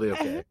it's probably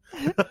okay.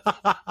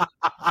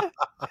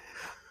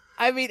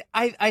 I mean,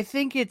 I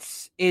think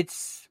it's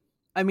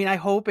I mean, I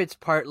hope it's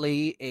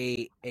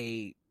partly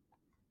a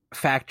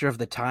factor of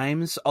the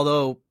times,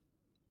 although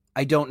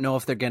I don't know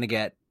if they're going to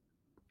get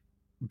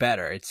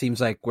better. It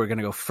seems like we're going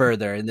to go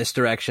further in this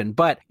direction.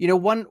 But,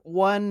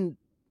 one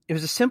it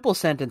was a simple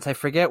sentence. I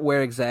forget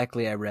where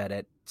exactly I read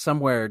it.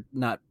 Somewhere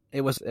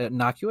it was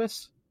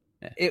innocuous.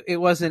 It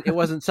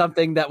wasn't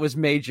something that was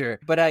major,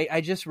 but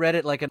I just read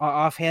it like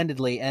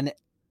offhandedly, and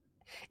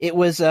it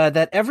was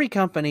that every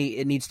company,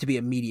 it needs to be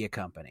a media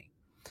company.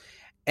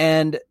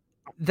 And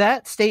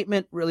that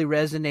statement really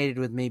resonated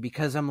with me,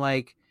 because I'm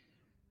like,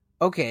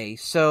 okay,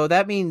 so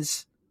that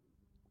means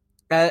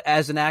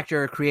as an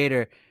actor or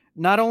creator,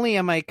 not only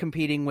am I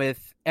competing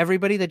with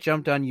everybody that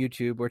jumped on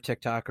YouTube or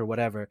TikTok or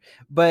whatever,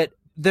 but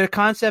the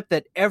concept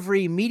that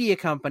every media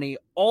company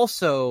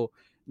also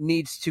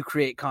needs to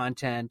create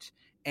content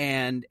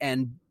and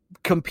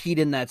compete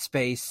in that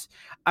space.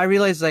 I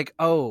realized, like,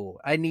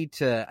 I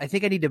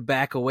think I need to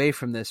back away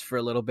from this for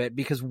a little bit,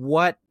 because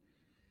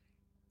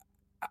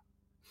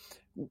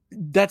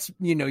that's,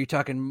 you're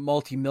talking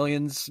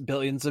multi-millions,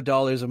 billions of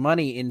dollars of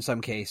money in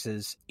some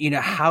cases.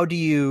 How do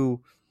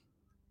you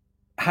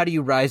how do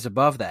you rise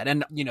above that?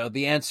 And,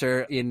 the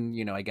answer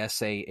in, I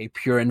guess a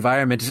pure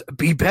environment is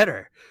be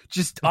better.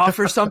 Just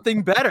offer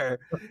something better.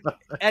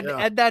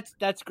 And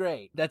that's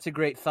great. That's a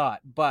great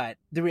thought. But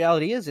the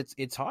reality is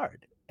it's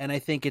hard. And I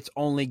think it's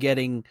only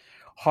getting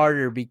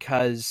harder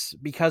because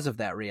of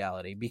that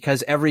reality,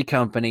 because every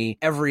company,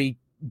 every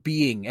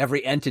being,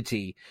 every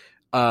entity,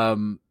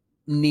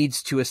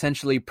 needs to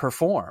essentially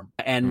perform.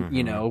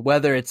 And,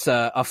 whether it's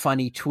a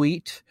funny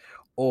tweet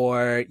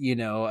or,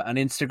 an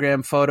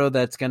Instagram photo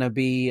that's going to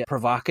be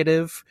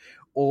provocative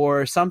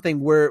or something,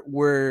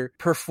 we're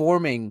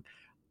performing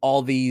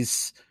all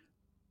these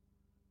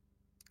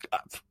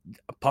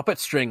puppet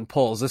string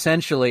pulls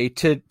essentially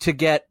to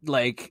get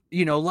like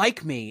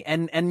me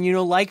and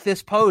like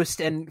this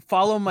post and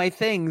follow my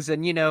things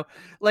and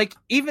like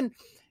even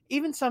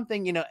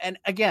something and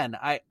again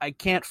I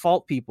can't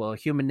fault people,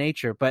 human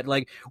nature, but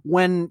like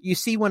when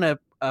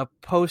a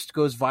post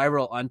goes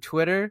viral on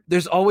Twitter,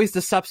 there's always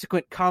the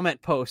subsequent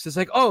comment post. It's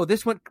like, oh,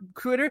 this went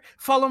Twitter,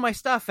 follow my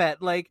stuff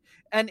at like,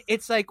 and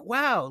it's like,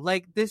 wow,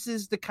 like this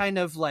is the kind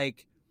of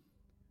like,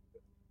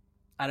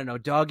 I don't know,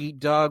 dog eat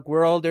dog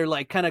world, or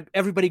like kind of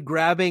everybody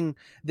grabbing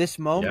this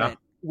moment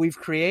we've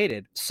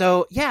created.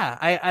 So yeah,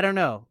 I don't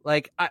know.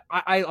 Like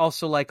I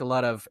also like a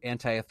lot of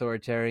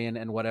anti-authoritarian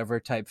and whatever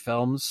type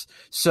films.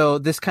 So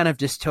this kind of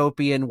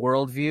dystopian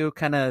worldview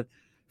kind of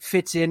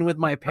fits in with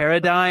my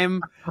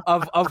paradigm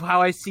of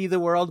how I see the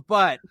world.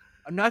 But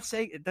I'm not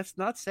saying it's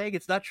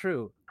not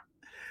true.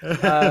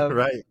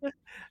 Right.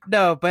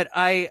 No, but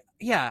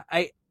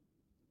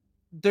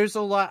there's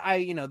a lot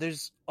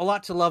there's a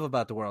lot to love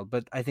about the world,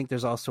 but I think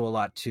there's also a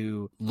lot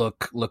to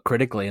look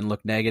critically and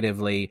look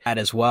negatively at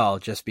as well,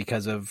 just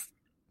because of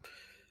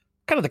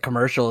kind of the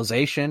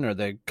commercialization or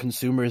the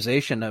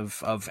consumerization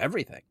of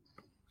everything.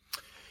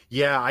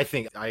 Yeah, I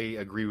think I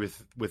agree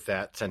with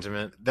that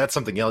sentiment. That's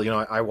something else.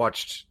 I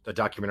watched a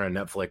documentary on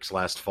Netflix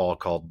last fall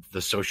called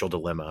The Social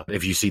Dilemma.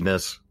 Have you seen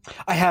this?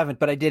 I haven't,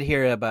 but I did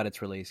hear about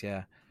its release.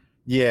 Yeah.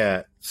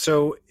 Yeah.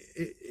 So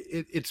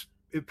it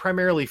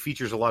primarily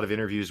features a lot of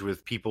interviews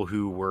with people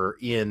who were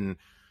in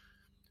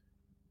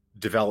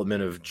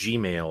development of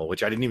Gmail,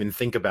 which I didn't even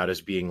think about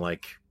as being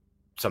like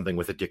something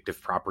with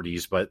addictive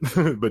properties, but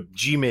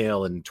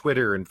Gmail and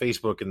Twitter and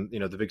Facebook and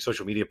the big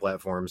social media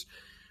platforms,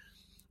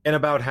 and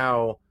about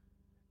how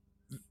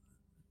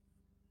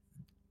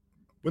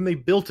when they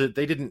built it,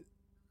 they didn't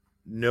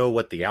know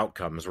what the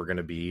outcomes were going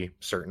to be.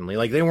 Certainly,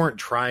 like they weren't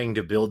trying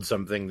to build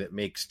something that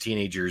makes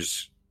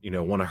teenagers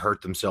want to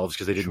hurt themselves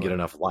because they didn't get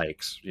enough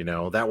likes.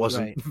 That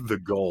wasn't the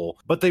goal.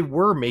 But they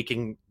were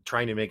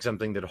trying to make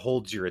something that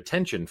holds your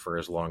attention for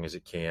as long as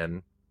it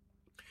can.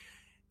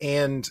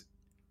 But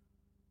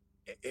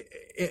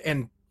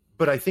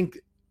I think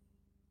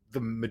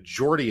the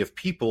majority of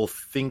people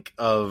think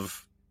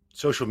of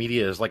social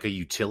media as like a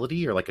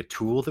utility or like a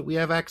tool that we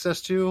have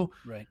access to.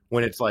 Right.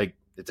 When it's like,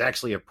 it's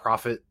actually a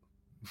profit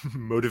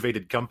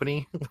motivated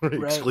company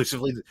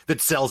exclusively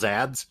that sells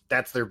ads.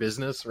 That's their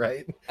business,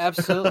 right?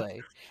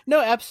 Absolutely.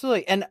 No,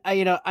 absolutely. And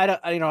I don't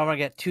want to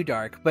get too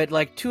dark, but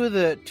like two of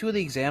the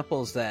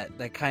examples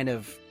that kind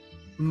of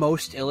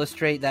most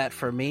illustrate that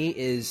for me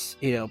is,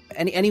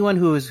 anyone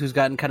who's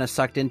gotten kind of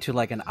sucked into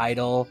like an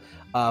idle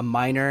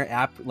minor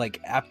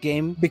app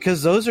game,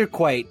 because those are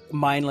quite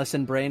mindless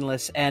and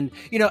brainless. And,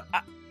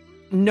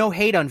 no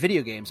hate on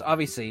video games,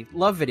 obviously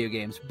love video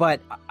games, but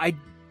I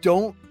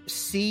don't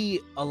see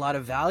a lot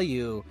of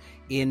value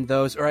in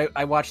those. Or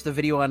I watched the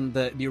video on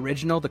the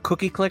original, the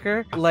cookie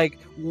clicker. Like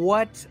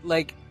what,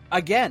 like,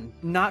 again,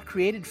 not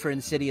created for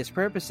insidious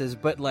purposes,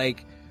 but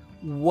like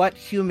what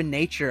human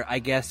nature, I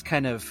guess,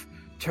 kind of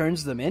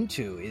turns them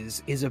into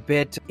is a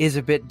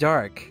bit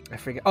dark. I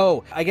forget.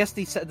 Oh, I guess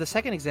the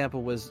second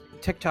example was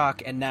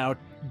TikTok, and now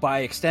by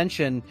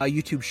extension,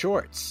 YouTube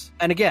Shorts.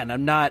 And again,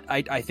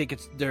 I think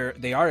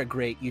they are a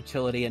great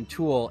utility and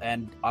tool,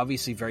 and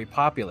obviously very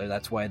popular.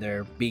 That's why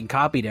they're being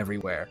copied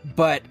everywhere.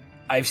 But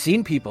I've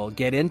seen people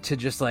get into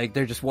just like,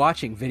 they're just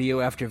watching video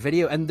after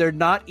video, and they're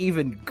not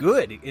even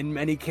good in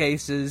many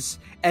cases.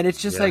 And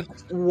it's just like,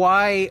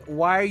 why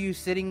are you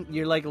sitting,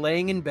 you're like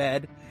laying in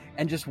bed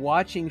and just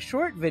watching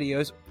short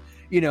videos,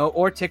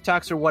 or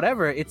TikToks or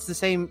whatever. It's the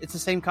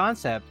same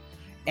concept.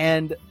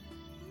 And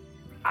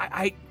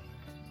I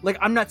like,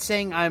 I'm not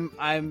saying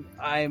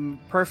I'm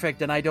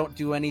perfect and I don't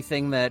do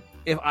anything that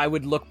if I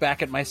would look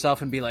back at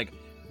myself and be like,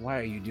 why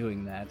are you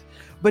doing that?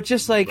 But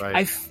just like,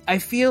 I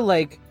feel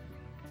like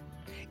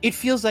it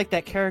feels like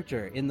that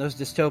character in those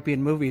dystopian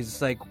movies.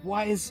 It's like,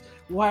 why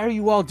are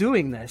you all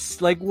doing this?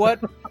 Like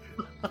what,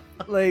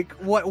 like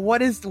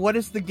what is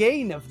the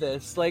gain of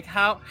this? Like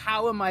how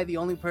am I the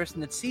only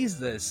person that sees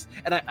this?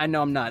 And I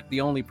know I'm not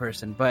the only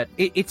person, but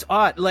it's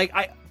odd. Like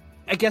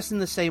I guess in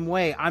the same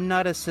way, I'm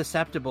not as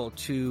susceptible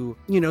to,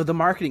 the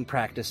marketing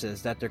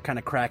practices that they're kind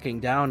of cracking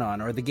down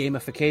on, or the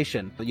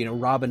gamification,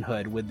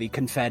 Robinhood with the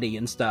confetti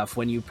and stuff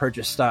when you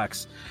purchase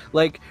stocks.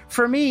 Like,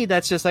 for me,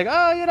 that's just like,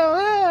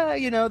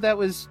 that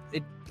was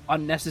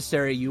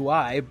unnecessary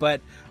UI.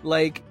 But,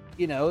 like,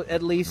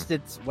 at least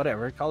it's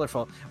whatever,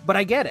 colorful. But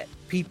I get it.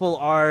 People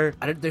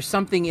there's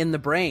something in the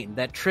brain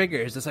that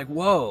triggers. It's like,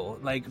 whoa,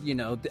 like,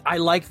 I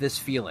like this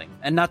feeling.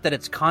 And not that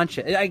it's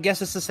conscious. I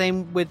guess it's the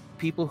same with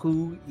people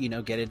who,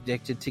 get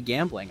addicted to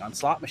gambling on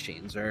slot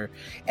machines or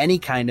any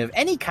kind of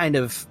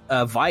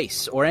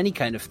vice or any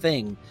kind of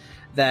thing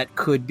that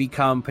could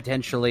become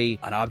potentially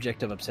an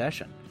object of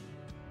obsession.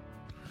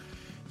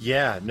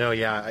 Yeah, no,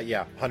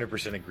 yeah,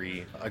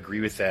 100% agree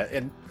with that.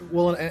 And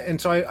well, and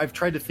so I've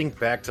tried to think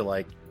back to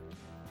like,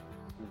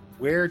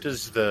 where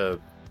does the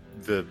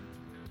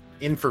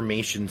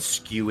information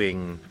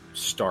skewing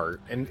start?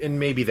 And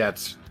maybe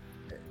that's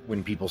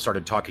when people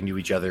started talking to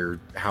each other,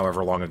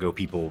 however long ago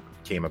people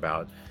came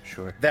about.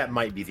 Sure, that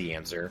might be the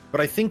answer. But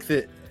I think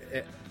that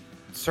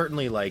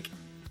certainly, like,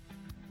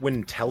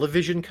 when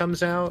television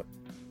comes out,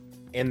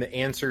 and the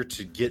answer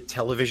to get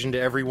television to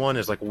everyone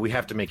is like, well, we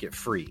have to make it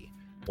free.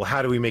 Well,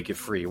 how do we make it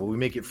free? Well, we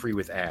make it free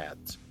with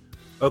ads.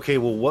 Okay,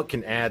 well, what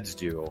can ads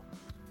do?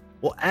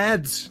 Well,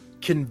 ads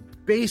can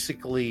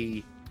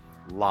basically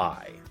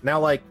lie. Now,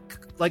 like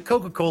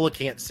Coca-Cola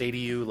can't say to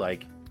you,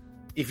 like,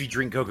 if you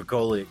drink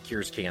Coca-Cola, it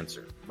cures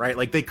cancer, right?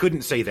 Like, they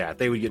couldn't say that.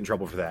 They would get in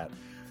trouble for that.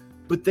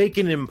 But they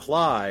can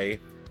imply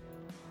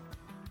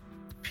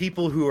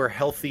people who are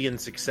healthy and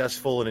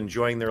successful and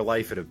enjoying their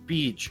life at a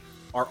beach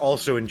are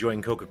also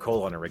enjoying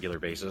Coca-Cola on a regular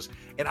basis.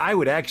 And I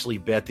would actually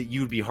bet that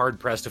you'd be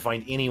hard-pressed to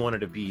find anyone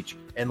at a beach,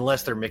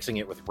 unless they're mixing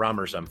it with rum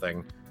or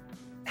something,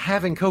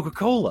 having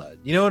Coca-Cola.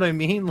 You know what I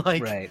mean?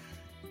 Like, right.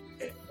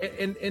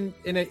 And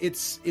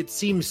it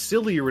seems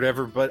silly or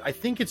whatever, but I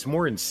think it's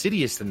more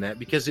insidious than that,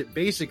 because it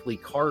basically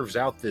carves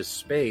out this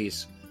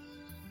space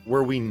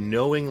where we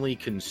knowingly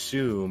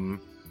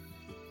consume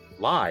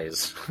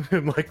lies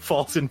and like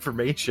false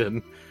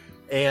information,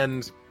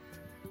 and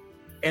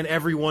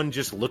everyone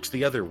just looks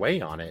the other way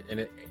on it.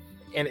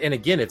 And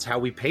again, it's how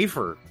we pay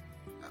for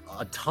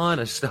a ton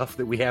of stuff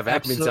that we have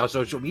happening. It's how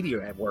social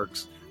media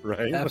works,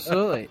 right?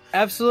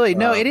 Absolutely.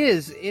 No, it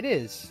is. It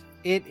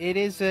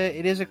is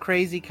a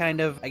crazy kind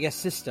of, I guess,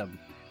 system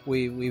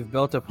we've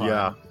built upon.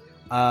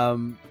 Yeah.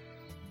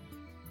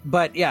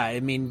 But yeah, I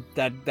mean,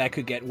 that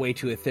could get way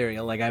too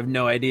ethereal. Like, I have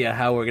no idea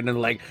how we're gonna,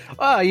 like,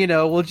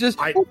 we'll just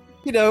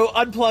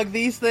unplug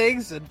these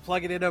things and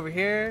plug it in over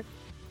here.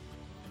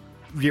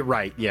 You're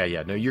right.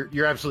 Yeah. No,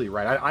 you're absolutely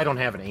right. I don't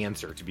have an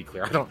answer, to be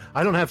clear.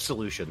 I don't have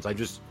solutions. I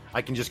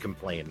can just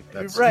complain.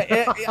 That's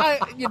right.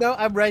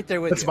 I'm right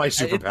there with that's you. My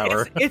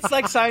superpower. It's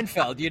like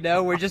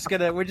Seinfeld.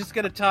 We're just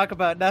gonna talk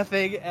about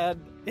nothing, and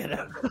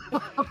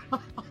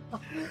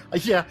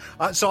Yeah.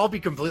 So I'll be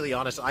completely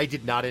honest. I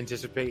did not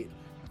anticipate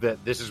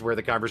that this is where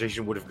the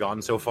conversation would have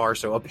gone so far.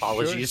 So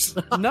apologies.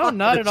 Sure. No,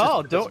 not at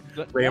all. Don't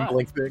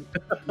rambling thing.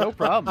 No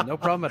problem. No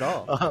problem at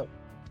all.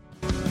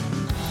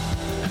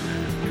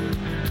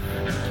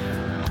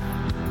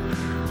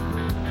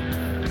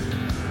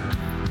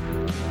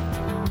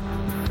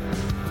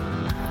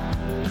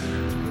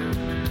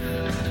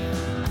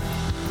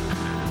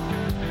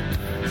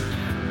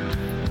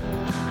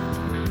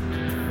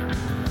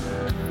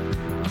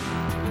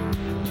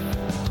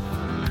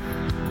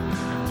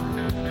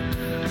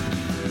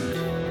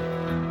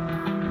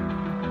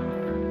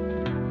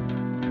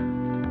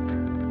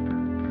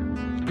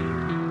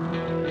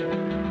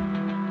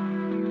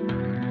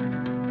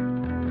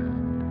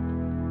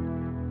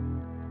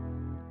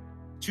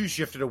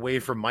 Shifted away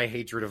from my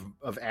hatred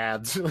of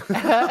ads and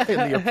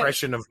the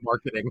oppression of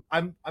marketing.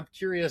 I'm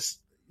curious,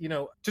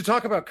 to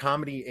talk about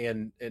comedy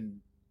and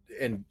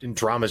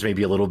dramas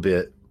maybe a little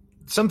bit.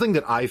 Something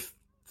that I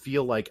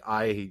feel like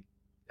I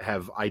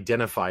have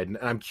identified, and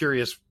I'm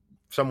curious,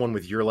 someone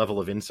with your level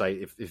of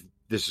insight, if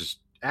this is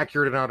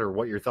accurate or not, or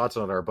what your thoughts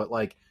on it are. But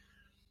like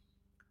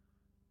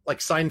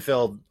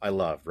Seinfeld, I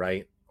love,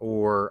 right?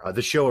 Or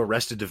the show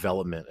Arrested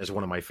Development is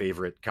one of my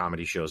favorite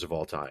comedy shows of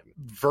all time,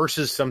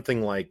 versus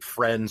something like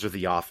Friends or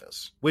The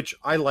Office, which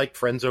I like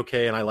Friends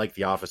okay, and I like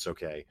The Office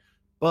okay.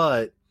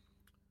 But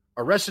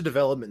Arrested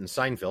Development and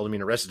Seinfeld, I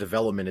mean, Arrested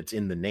Development, it's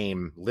in the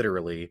name,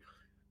 literally,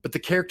 but the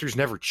characters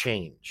never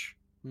change,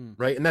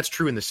 right? And that's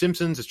true in The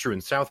Simpsons, it's true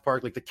in South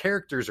Park. Like, the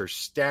characters are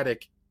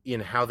static in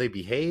how they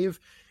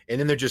behave, and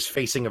then they're just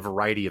facing a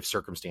variety of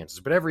circumstances.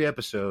 But every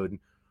episode,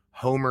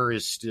 Homer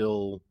is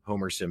still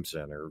Homer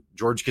Simpson, or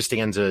George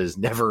Costanza is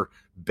never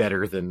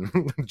better than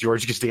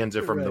George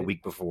Costanza from the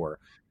week before.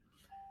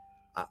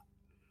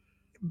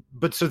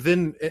 But so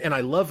then, and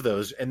I love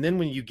those. And then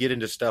when you get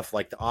into stuff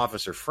like The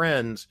Office or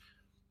Friends,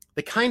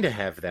 they kind of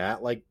have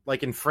that. Like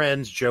in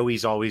Friends,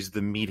 Joey's always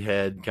the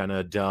meathead, kind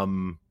of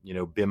dumb,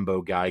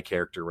 bimbo guy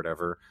character, or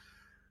whatever.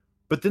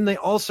 But then they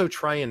also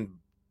try and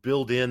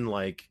build in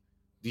like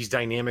these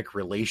dynamic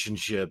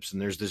relationships,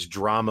 and there's this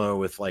drama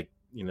with like,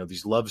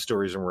 these love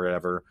stories or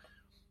whatever.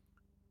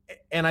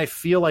 And I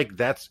feel like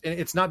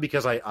it's not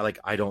because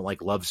I don't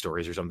like love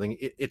stories or something.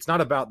 It's not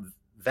about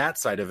that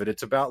side of it.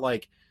 It's about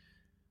like,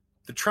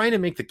 they're trying to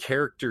make the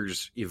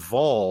characters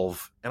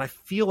evolve. And I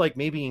feel like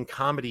maybe in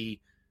comedy,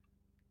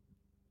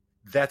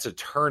 that's a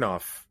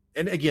turnoff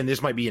and again,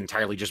 this might be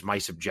entirely just my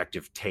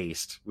subjective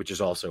taste, which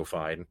is also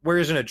fine.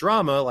 Whereas in a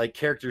drama, like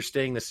characters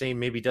staying the same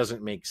maybe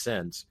doesn't make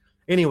sense.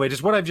 Anyway,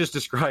 does what I've just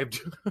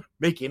described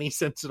make any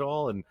sense at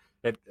all? And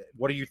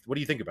what do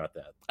you think about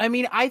that? I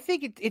mean, I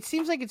think it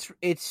seems like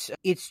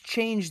it's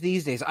changed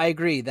these days. I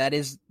agree. That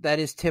is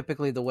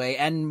typically the way,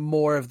 and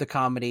more of the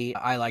comedy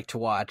I like to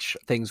watch,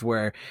 things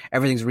where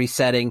everything's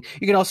resetting.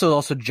 You can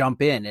also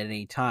jump in at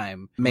any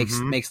time.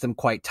 Makes them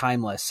quite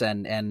timeless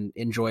and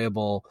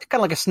enjoyable. Kind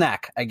of like a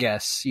snack, I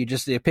guess. You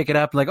pick it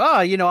up like, oh,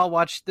 I'll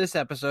watch this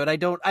episode. I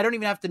don't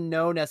even have to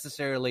know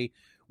necessarily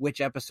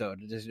which episode.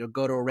 Just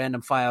go to a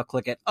random file,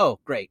 click it. Oh,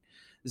 great.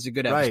 This is a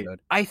good episode. Right.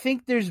 I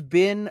think there's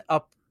been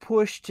a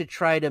push to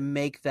try to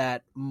make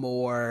that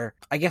more,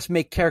 I guess,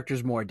 make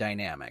characters more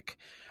dynamic.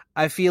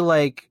 I feel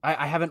like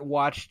I haven't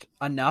watched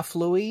enough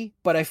Louis,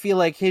 but I feel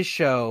like his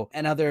show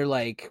and other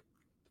like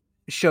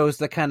shows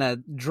that kind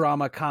of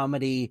drama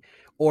comedy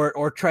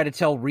or try to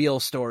tell real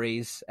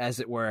stories,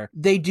 as it were,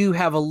 they do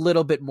have a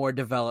little bit more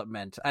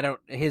development.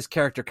 His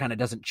character kind of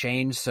doesn't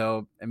change.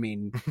 So, I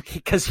mean,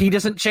 because he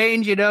doesn't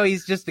change,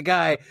 he's just a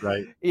guy,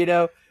 right?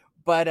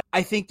 But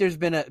I think there's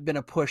been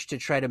a push to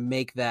try to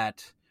make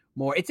that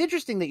more. It's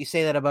interesting that you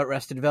say that about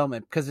Arrested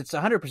Development, because it's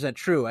 100%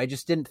 true. I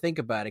just didn't think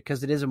about it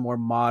because it is a more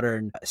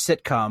modern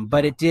sitcom,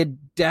 but it did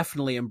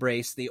definitely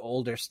embrace the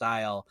older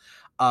style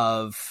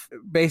of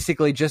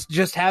basically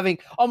just having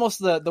almost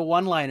the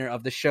one-liner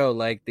of the show,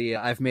 like the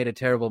I've made a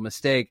terrible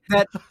mistake.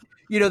 That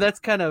that's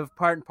kind of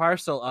part and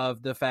parcel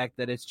of the fact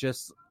that it's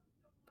just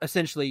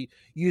essentially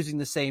using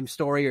the same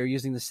story or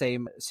using the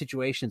same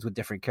situations with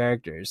different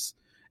characters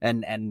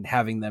and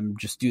having them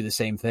just do the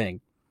same thing.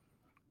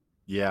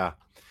 Yeah.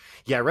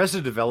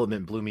 Arrested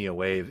Development blew me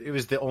away.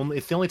 It's the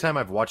only time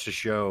I've watched a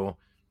show.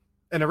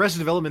 And Arrested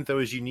Development, though,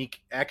 is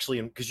unique,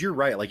 actually, because you're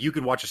right. Like, you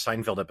could watch a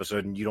Seinfeld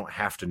episode and you don't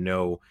have to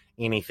know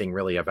anything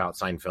really about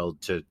Seinfeld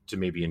to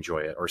maybe enjoy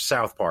it, or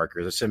South Park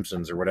or The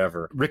Simpsons or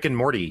whatever. Rick and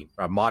Morty,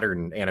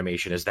 modern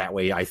animation, is that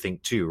way, I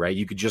think, too, right?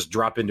 You could just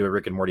drop into a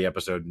Rick and Morty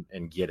episode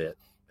and get it,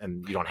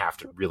 and you don't have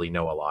to really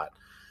know a lot.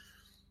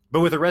 But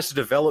with Arrested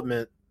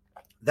Development,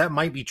 that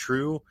might be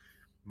true,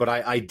 but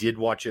I did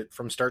watch it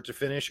from start to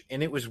finish,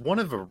 and it was one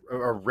of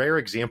a rare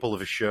example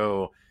of a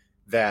show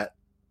that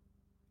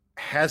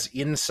has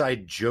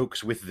inside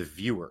jokes with the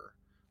viewer.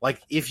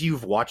 Like, if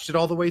you've watched it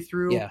all the way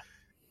through,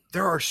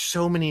 there are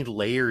so many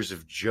layers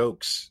of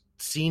jokes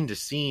scene to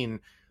scene,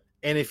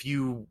 and if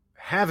you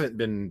haven't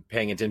been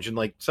paying attention,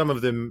 like, some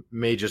of them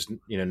may just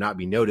not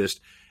be noticed,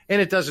 and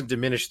it doesn't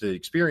diminish the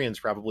experience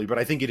probably, but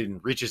I think it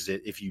enriches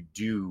it if you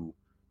do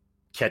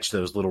catch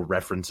those little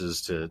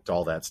references to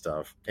all that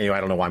stuff. Anyway, I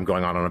don't know why I'm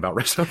going on about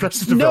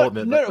Arrested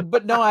Development.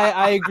 No,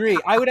 I agree.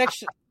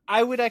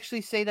 I would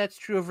actually say that's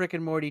true of Rick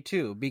and Morty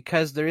too,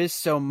 because there is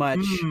so much.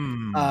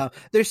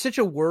 There's such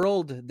a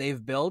world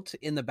they've built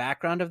in the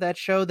background of that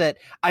show that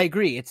I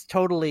agree, it's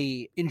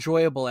totally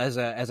enjoyable as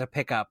a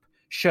pickup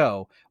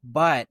show.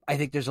 But I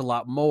think there's a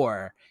lot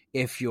more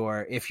if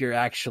you're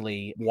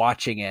actually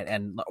watching it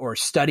or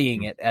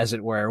studying it, as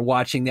it were,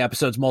 watching the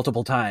episodes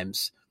multiple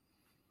times.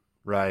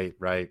 Right.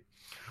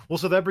 Well,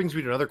 so that brings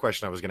me to another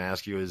question I was going to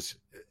ask you is,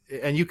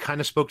 and you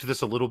kind of spoke to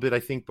this a little bit, I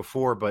think,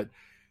 before, but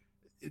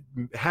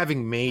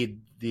having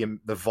made the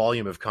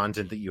volume of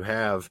content that you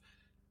have,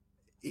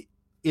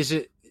 is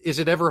it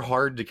ever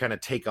hard to kind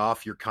of take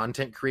off your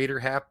content creator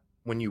hat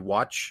when you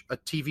watch a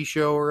TV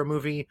show or a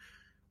movie?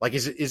 Like,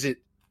 is it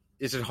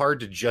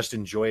hard to just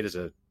enjoy it as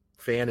a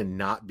fan and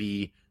not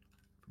be,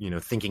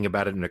 thinking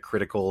about it in a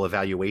critical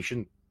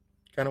evaluation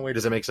kind of way?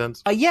 Does that make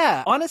sense?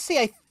 Yeah, honestly,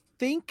 I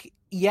think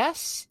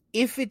yes,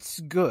 if it's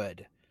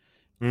good.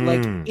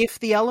 Like,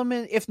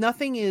 if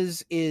nothing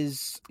is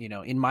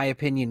in my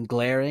opinion,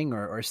 glaring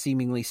or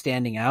seemingly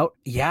standing out,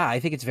 I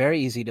think it's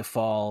very easy to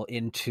fall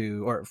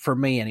into, or for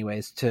me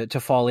anyways, to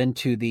fall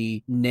into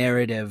the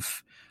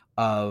narrative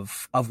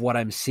of what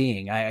I'm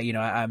seeing.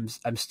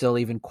 I'm still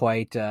even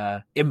quite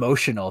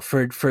emotional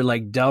for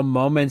like dumb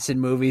moments in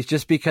movies,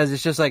 just because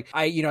it's just like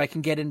I can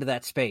get into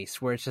that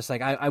space where it's just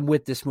like I'm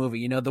with this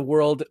movie. The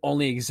world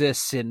only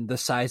exists in the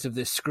size of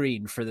this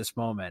screen for this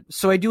moment.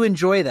 So I do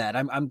enjoy that.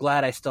 I'm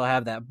glad I still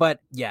have that.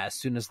 But yeah, as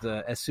soon as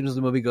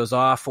the movie goes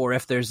off, or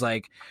if there's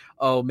like,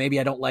 oh, maybe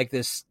I don't like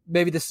this,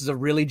 maybe this is a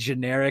really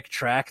generic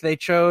track they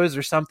chose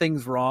or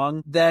something's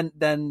wrong, then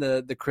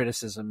the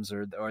criticisms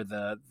or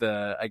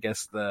the I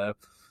guess the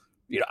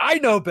I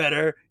know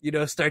better,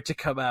 start to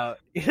come out.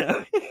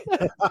 Yeah,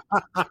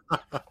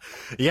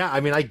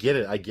 I mean, I get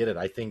it.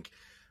 I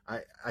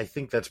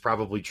think that's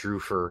probably true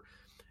for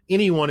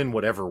anyone in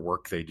whatever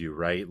work they do,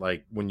 right?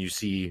 Like, when you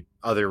see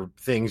other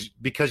things,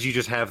 because you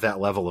just have that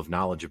level of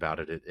knowledge about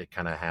it, it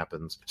kind of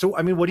happens. So,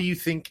 I mean, what do you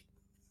think?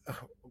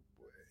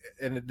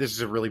 And this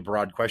is a really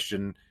broad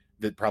question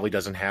that probably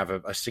doesn't have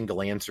a single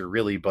answer,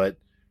 really, but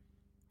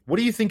what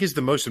do you think is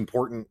the most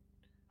important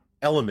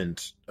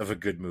element of a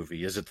good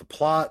movie? Is it the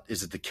plot?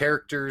 Is it the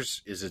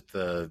characters? Is it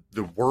the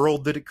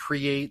world that it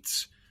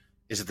creates?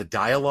 Is it the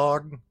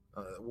dialogue?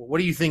 What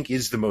do you think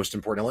is the most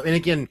important element? And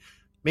again,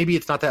 maybe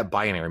it's not that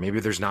binary.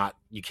 Maybe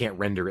you can't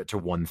render it to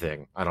one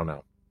thing. I don't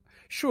know.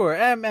 Sure,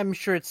 I'm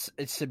sure it's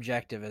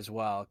subjective as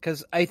well.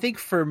 Because I think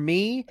for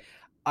me,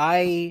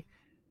 I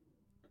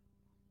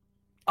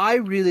I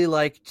really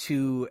like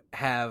to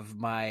have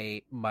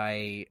my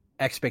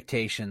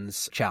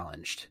expectations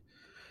challenged.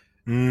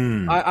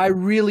 Mm. I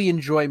really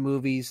enjoy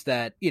movies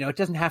that, it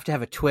doesn't have to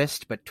have a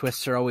twist, but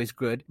twists are always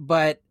good.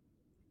 But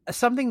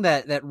something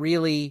that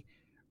really,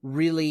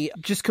 really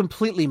just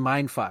completely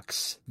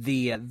mindfucks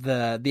the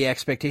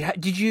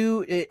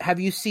expectation. Have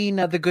you seen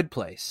The Good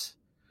Place?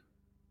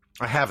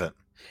 I haven't.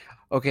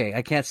 Okay,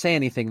 I can't say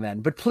anything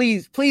then, but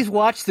please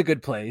watch The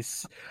Good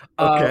Place,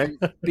 Okay.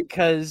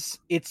 because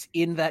it's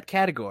in that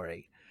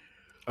category.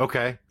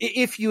 Okay.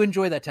 If you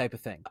enjoy that type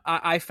of thing,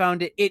 I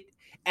found it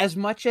as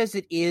much as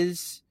it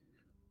is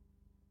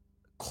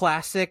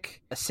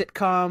classic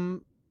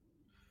sitcom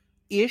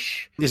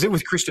ish. Is it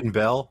with Kristen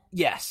Bell?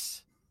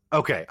 Yes,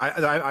 Okay.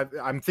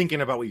 I'm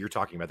thinking about what you're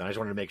talking about. Then I just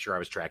wanted to make sure I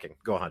was tracking.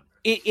 Go on.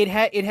 it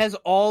has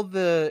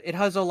it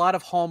has a lot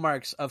of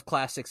hallmarks of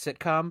classic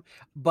sitcom,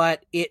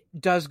 but it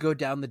does go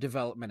down the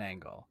development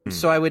angle.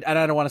 So I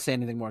don't want to say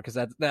anything more because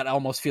that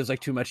almost feels like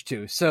too much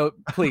too. So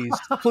please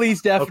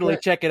definitely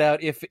Okay. check it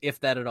out if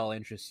that at all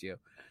interests you.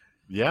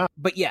 Yeah.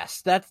 But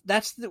yes,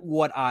 that's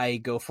what I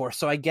go for.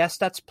 So I guess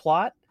that's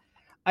plot,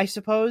 I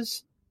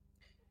suppose.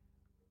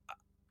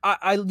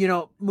 I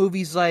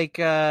movies like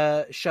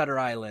Shutter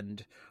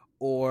Island,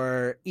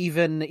 or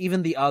even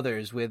the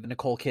others with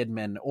Nicole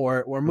Kidman,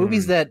 or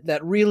movies Mm.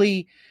 that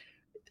really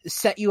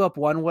set you up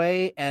one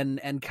way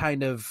and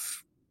kind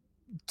of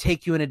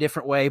take you in a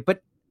different way,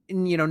 but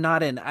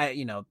not in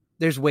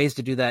there's ways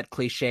to do that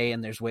cliche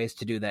and there's ways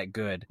to do that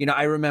good.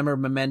 I remember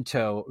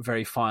Memento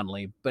very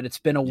fondly, but it's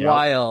been a Yep.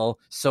 while,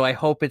 so I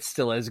hope it's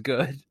still as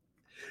good.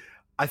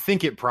 I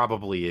think it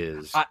probably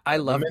is. I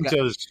love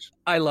Mementos.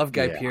 I love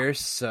Guy Yeah.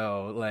 Pearce,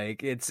 so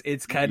like it's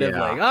kind of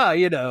Yeah.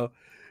 like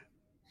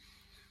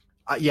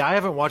Yeah, I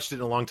haven't watched it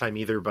in a long time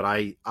either, but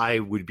I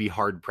would be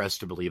hard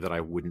pressed to believe that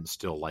I wouldn't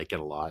still like it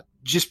a lot.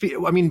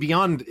 I mean,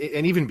 beyond,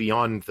 and even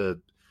beyond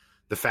the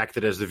fact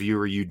that as the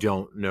viewer you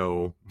don't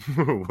know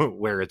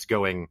where it's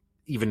going,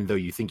 even though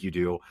you think you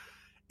do.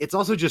 It's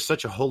also just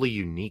such a wholly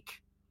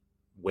unique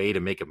way to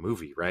make a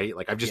movie, right?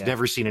 Like I've just Yeah.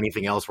 never seen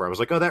anything else where I was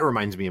like, oh, that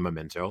reminds me of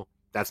Memento.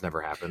 That's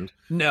never happened.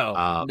 No.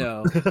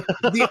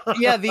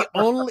 The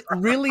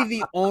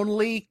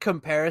only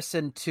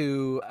comparison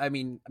to, I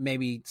mean,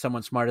 maybe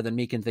someone smarter than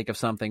me can think of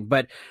something,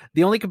 but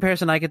the only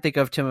comparison I can think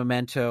of to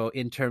Memento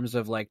in terms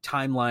of like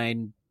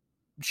timeline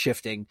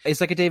shifting is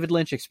like a David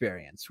Lynch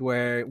experience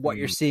where what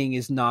you're seeing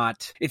is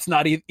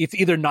it's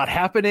either not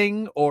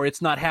happening or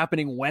it's not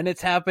happening when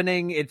it's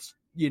happening. It's,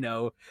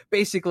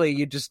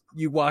 basically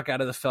you walk out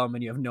of the film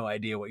and you have no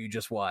idea what you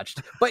just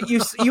watched, but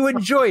you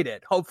enjoyed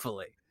it,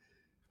 hopefully.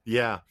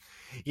 Yeah.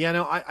 Yeah,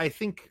 no, I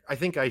think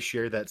I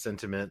share that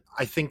sentiment.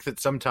 I think that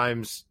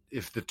sometimes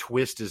if the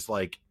twist is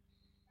like,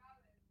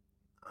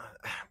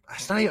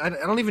 it's not, I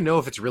don't even know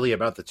if it's really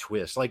about the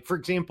twist. Like, for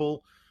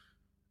example,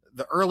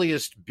 the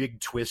earliest big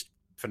twist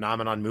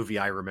phenomenon movie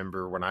I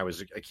remember when I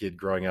was a kid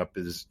growing up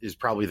is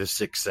probably The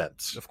Sixth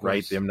Sense,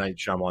 right? The M. Night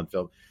Shyamalan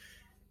film.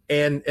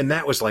 And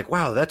that was like,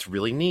 wow, that's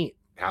really neat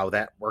how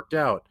that worked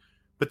out.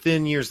 But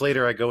then years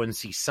later, I go and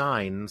see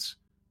Signs,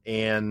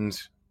 and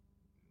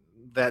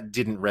that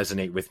didn't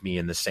resonate with me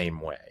in the same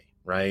way,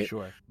 right?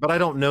 Sure. But I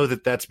don't know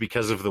that that's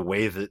because of the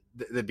way that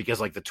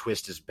because like the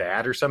twist is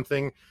bad or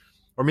something,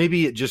 or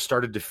maybe it just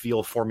started to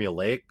feel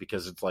formulaic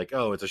because it's like,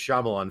 oh, it's a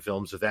Shyamalan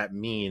film, so that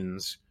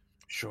means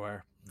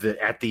sure that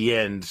at the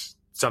end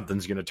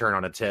something's going to turn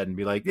on its head and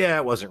be like, yeah,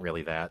 it wasn't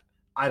really that.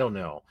 I don't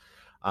know.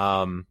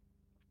 And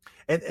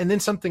then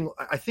something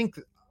I think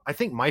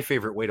my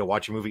favorite way to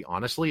watch a movie,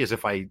 honestly, is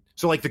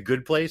so like The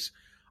Good Place.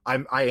 I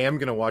am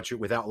going to watch it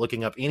without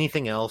looking up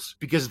anything else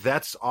because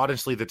that's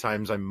honestly the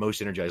times I'm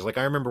most energized. Like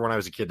I remember when I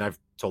was a kid, and I've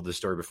told this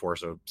story before,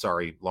 so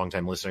sorry,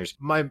 longtime listeners.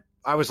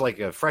 I was like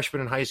a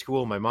freshman in high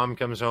school. My mom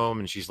comes home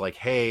and she's like,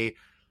 hey,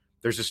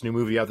 there's this new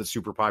movie out that's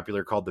super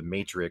popular called The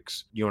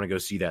Matrix. You want to go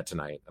see that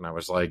tonight? And I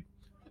was like,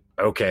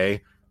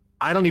 okay.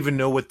 I don't even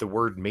know what the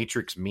word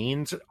Matrix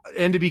means.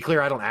 And to be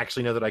clear, I don't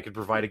actually know that I could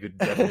provide a good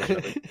definition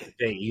of it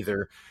today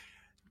either.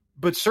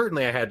 But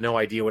certainly I had no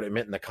idea what it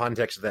meant in the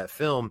context of that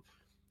film.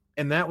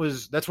 And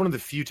that's one of the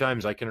few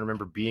times I can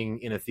remember being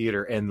in a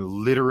theater and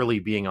literally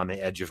being on the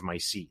edge of my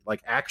seat,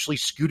 like actually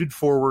scooted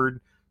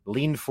forward,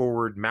 leaned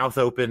forward, mouth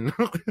open,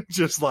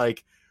 just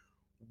like,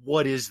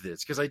 what is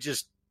this?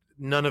 Because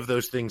none of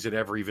those things had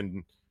ever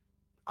even,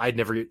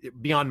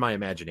 beyond my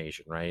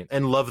imagination, right?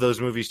 And love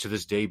those movies to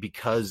this day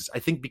because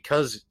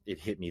it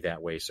hit me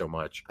that way so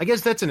much. I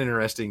guess that's an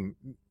interesting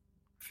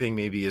thing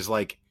maybe is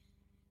like,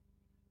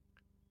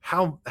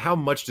 how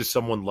much does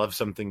someone love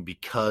something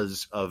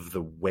because of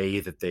the way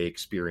that they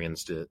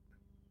experienced it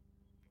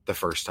the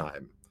first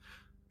time?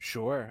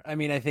 Sure. I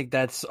mean, I think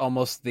that's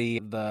almost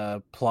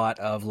the plot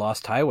of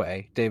Lost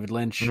Highway, David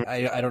Lynch.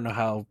 I don't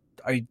know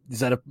is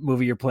that a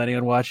movie you're planning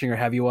on watching or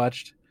have you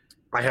watched?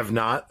 I have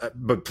not,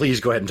 but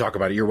please go ahead and talk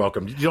about it. You're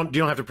welcome. You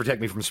don't have to protect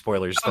me from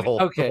spoilers. The whole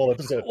the Okay. whole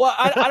episode. Well,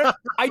 I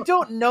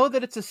don't know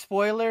that it's a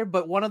spoiler,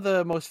 but one of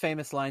the most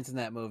famous lines in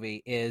that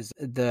movie is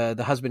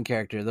the husband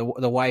character.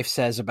 The wife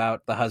says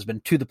about the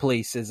husband to the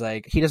police is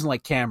like, he doesn't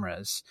like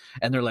cameras,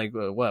 and they're like,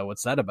 well,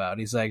 what's that about?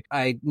 He's like,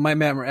 my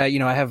memory,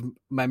 I have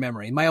my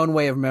memory, my own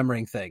way of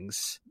remembering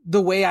things,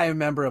 the way I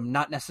remember them,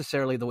 not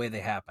necessarily the way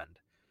they happened.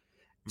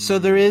 So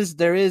there is,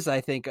 I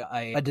think,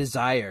 a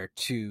desire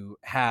to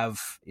have,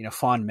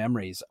 fond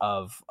memories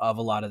of a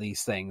lot of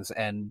these things.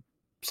 And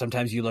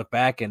sometimes you look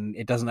back and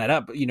it doesn't add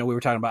up. We were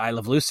talking about I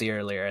Love Lucy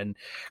earlier, and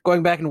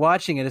going back and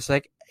watching it, it's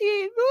like,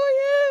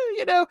 oh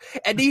yeah,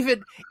 and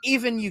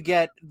even you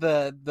get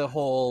the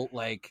whole,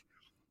 like,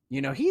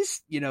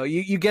 he's,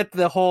 you get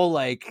the whole,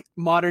 like,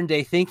 modern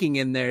day thinking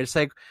in there. It's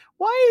like,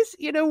 why is,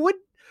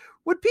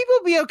 would people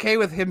be okay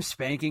with him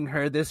spanking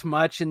her this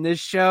much in this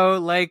show?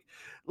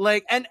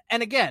 And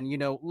again,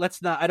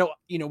 let's not, I don't,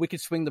 we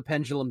could swing the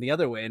pendulum the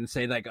other way and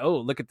say, like, oh,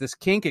 look at this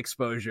kink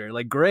exposure.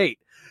 Like, great.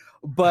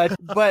 But,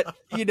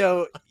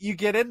 you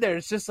get in there,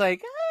 it's just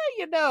like,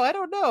 I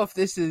don't know if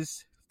this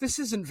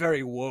isn't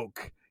very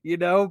woke,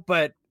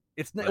 but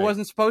it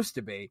wasn't supposed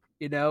to be,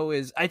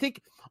 I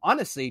think,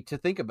 honestly, to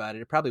think about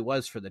it, it probably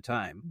was for the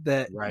time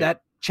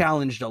that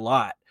challenged a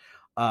lot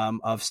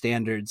of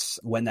standards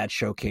when that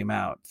show came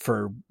out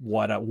for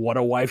what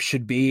a wife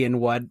should be and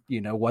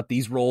what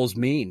these roles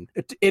mean.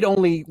 It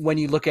only, when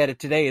you look at it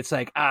today, it's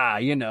like,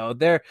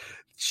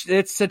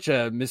 it's such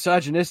a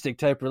misogynistic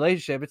type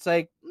relationship. It's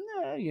like,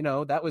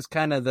 that was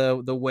kind of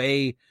the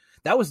way,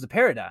 that was the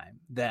paradigm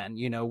then,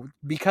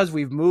 because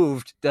we've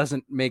moved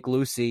doesn't make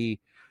Lucy,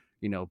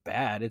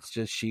 bad. It's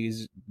just,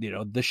 she's,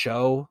 the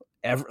show,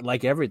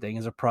 like everything,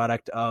 is a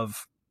product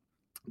of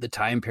the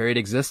time period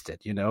existed,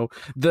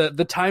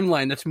 the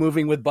timeline that's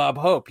moving with Bob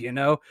Hope,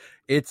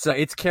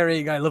 it's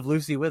carrying I Love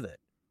Lucy with it.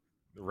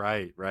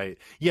 Right.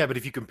 Yeah, but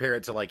if you compare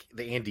it to, like,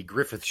 the Andy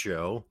Griffith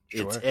show,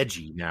 sure, it's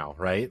edgy now,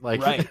 right?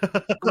 Like,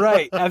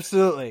 right,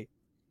 absolutely.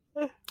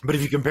 But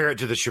if you compare it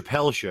to the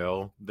Chappelle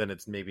show, then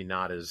it's maybe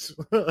not as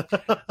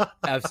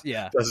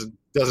yeah,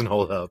 doesn't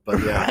hold up. But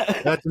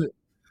yeah,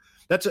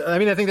 that's I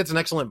mean, I think that's an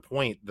excellent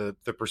point. The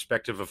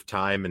perspective of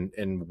time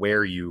and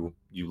where you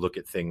look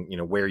at things,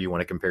 where you want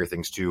to compare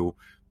things to,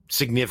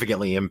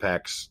 significantly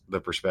impacts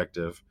the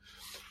perspective.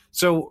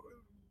 So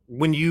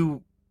when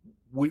you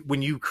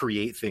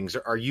create things,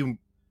 do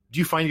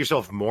you find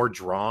yourself more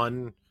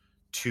drawn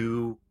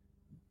to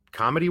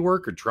comedy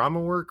work or drama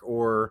work,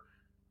 or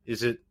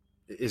is it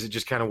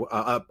just kind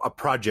of a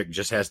project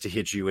just has to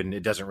hit you and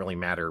it doesn't really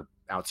matter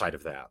outside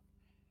of that?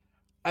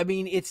 I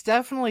mean, it's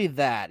definitely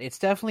that. It's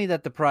definitely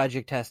that the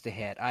project has to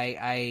hit.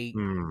 I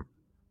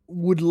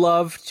would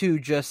love to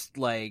just,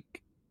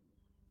 like,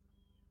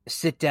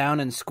 sit down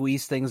and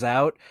squeeze things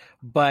out,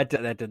 but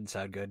that didn't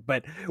sound good.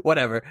 But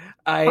whatever.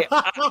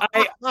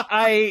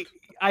 I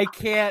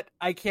can't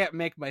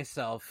make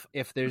myself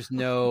if there's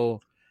no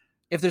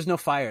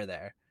fire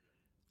there.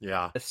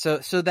 Yeah.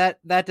 So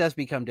that does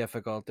become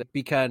difficult.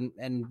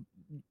 And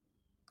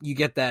you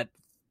get that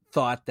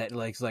thought that,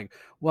 like,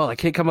 well, I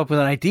can't come up with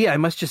an idea, I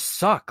must just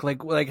suck.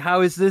 Like how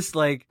is this,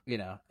 like,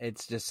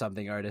 it's just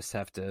something artists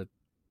have to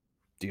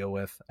deal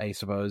with, I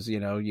suppose.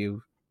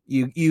 You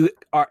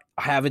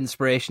have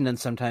inspiration, and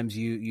sometimes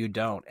you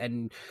don't,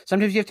 and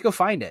sometimes you have to go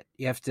find it.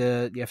 You have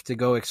to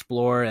go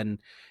explore and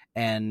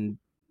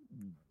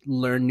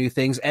learn new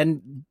things.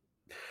 And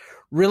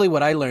really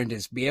what I learned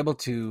is be able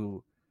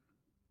to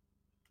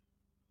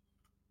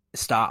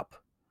stop.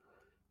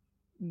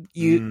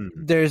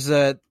 There's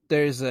a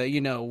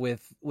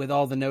with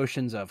all the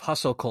notions of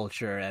hustle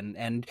culture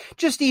and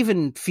just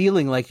even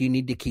feeling like you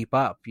need to keep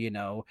up,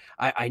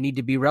 I need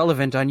to be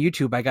relevant on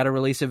YouTube, I got to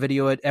release a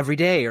video every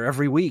day or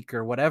every week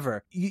or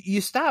whatever. You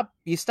stop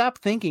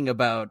thinking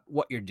about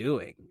what you're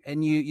doing,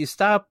 and you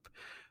stop,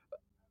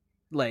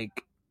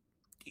 like,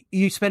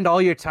 you spend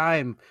all your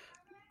time,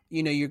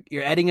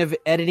 you're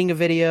editing a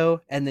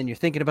video, and then you're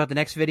thinking about the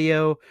next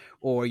video,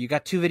 or you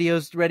got 2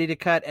 videos ready to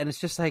cut, and it's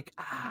just like,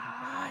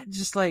 I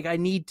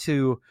need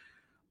to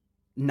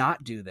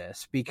not do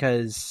this,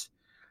 because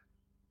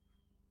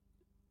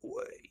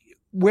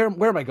where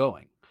am I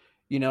going?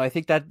 I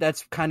think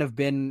that's kind of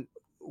been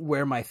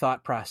where my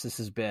thought process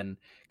has been,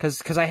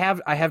 because I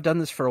have done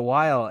this for a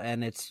while,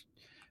 and it's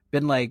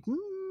been like,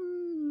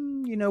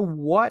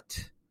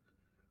 what,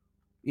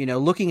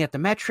 looking at the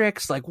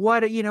metrics, like,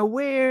 what,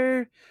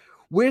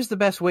 where's the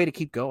best way to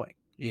keep going,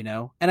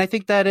 and I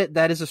think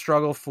that is a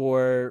struggle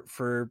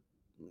for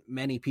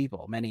many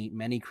people,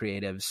 many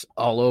creatives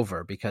all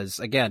over, because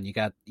again,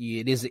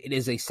 it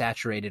is a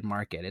saturated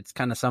market. It's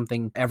kind of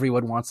something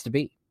everyone wants to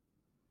be.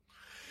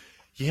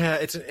 Yeah,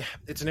 it's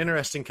an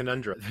interesting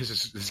conundrum. This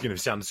is going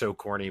to sound so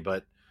corny,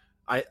 but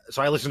I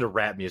listen to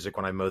rap music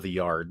when I mow the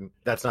yard.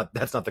 That's not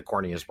the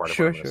corniest part of it.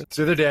 Sure.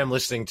 So the other day I'm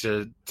listening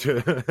to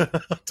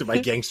to my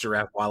gangster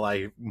rap while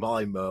I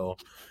mow.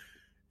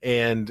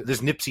 And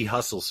this Nipsey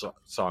Hussle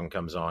song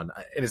comes on,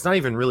 and it's not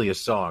even really a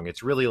song.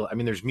 It's really, I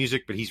mean, there's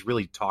music, but he's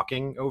really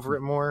talking over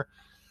it more.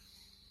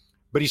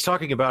 But he's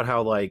talking about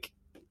how, like,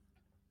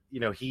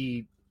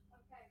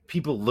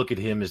 people look at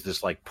him as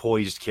this like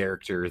poised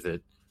character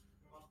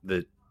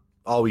that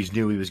always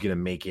knew he was going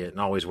to make it and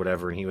always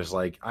whatever. And he was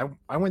like,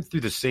 I went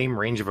through the same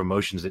range of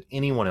emotions that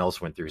anyone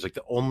else went through. He's like,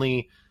 the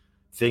only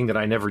thing that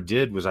I never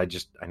did was I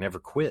never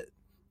quit.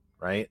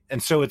 Right.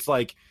 And so it's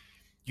like,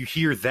 you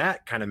hear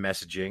that kind of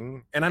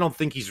messaging, and I don't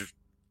think he's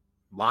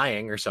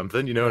lying or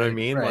something, you know what I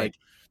mean? Right. Like,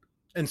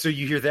 and so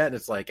you hear that and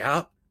it's like,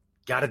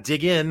 gotta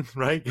dig in,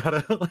 right?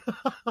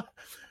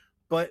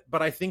 But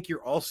I think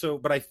you're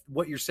also,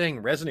 what you're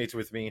saying resonates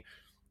with me.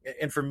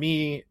 And for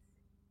me,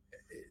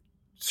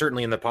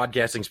 certainly in the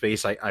podcasting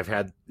space, I've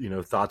had,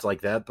 thoughts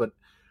like that, but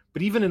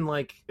even in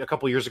like a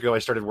couple years ago, I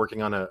started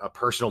working on a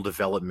personal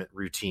development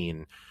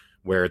routine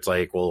where it's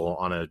like,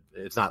 well,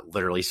 it's not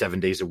literally 7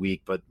 days a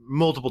week, but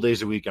multiple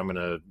days a week, I'm going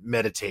to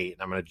meditate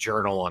and I'm going to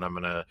journal and I'm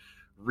going to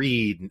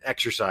read and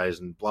exercise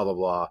and blah, blah,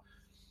 blah.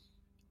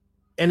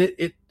 And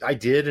I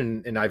did.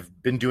 And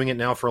I've been doing it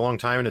now for a long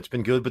time and it's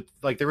been good. But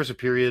like, there was a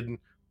period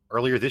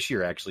earlier this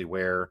year, actually,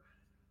 where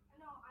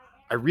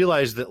I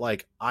realized that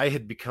like I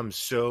had become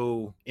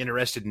so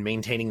interested in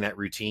maintaining that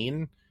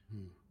routine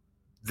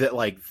that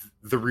like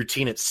the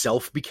routine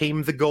itself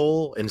became the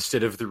goal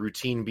instead of the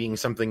routine being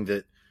something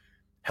that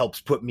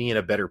helps put me in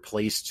a better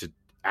place to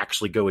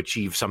actually go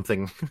achieve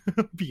something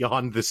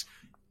beyond this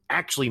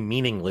actually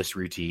meaningless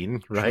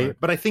routine. Right. Sure.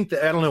 But I think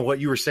that, I don't know,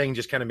 what you were saying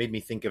just kind of made me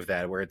think of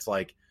that, where it's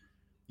like,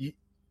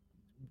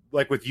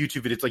 like with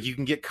YouTube, it's like you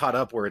can get caught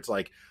up where it's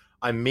like,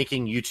 I'm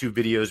making YouTube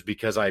videos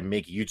because I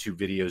make YouTube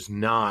videos,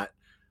 not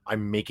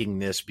I'm making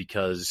this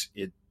because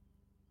it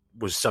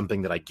was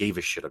something that I gave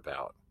a shit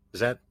about.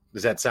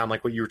 Does that sound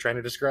like what you were trying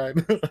to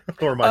describe?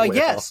 Or am I way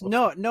yes.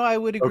 off? No, I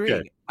would agree.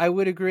 Okay. I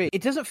would agree.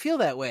 It doesn't feel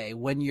that way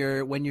when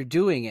you're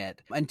doing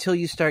it until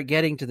you start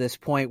getting to this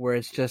point where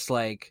it's just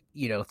like,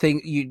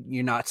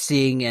 you're not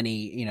seeing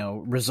any,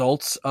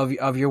 results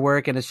of your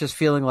work, and it's just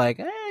feeling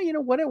like,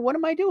 what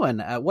am I doing?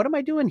 What am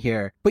I doing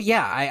here? But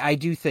yeah, I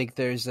do think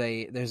there's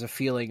a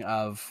feeling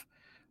of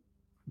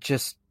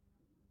just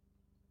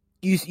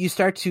you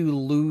start to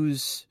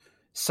lose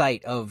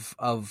sight of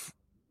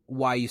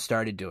why you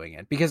started doing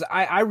it, because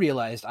I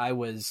realized I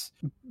was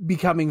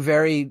becoming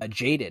very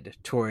jaded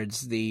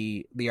towards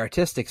the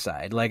artistic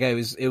side. Like it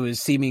was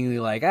seemingly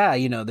like,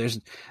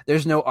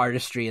 there's no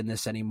artistry in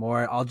this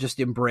anymore. I'll just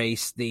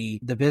embrace the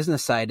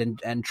business side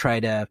and try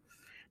to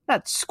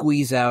not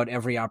squeeze out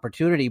every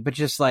opportunity, but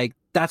just like,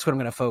 that's what I'm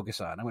going to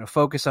focus on. I'm going to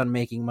focus on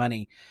making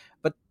money.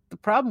 But the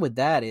problem with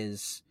that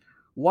is,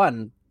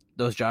 one,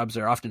 those jobs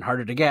are often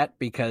harder to get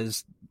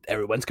because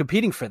everyone's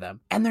competing for them,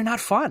 and they're not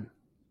fun.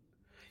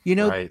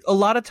 Right. A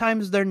lot of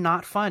times they're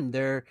not fun.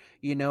 They're,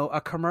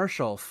 a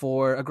commercial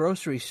for a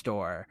grocery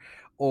store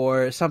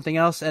or something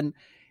else. And,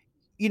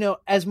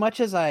 as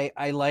much as I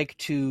as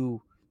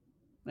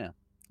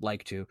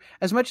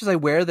much as I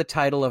wear the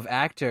title of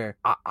actor,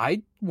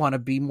 I want to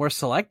be more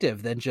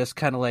selective than just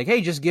kind of like,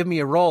 hey, just give me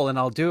a role and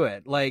I'll do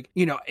it. Like,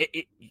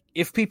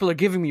 if people are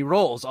giving me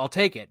roles, I'll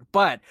take it.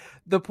 But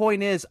the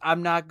point is,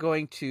 I'm not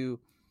going to,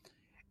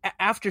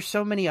 after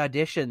so many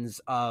auditions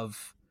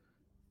of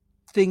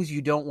things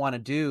you don't want to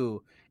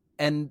do,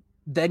 and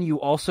then you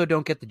also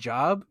don't get the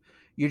job,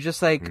 you're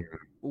just like,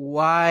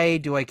 why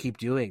do I keep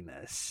doing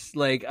this?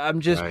 Like,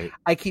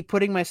 I keep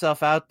putting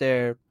myself out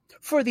there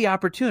for the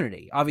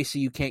opportunity.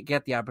 Obviously you can't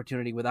get the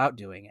opportunity without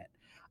doing it,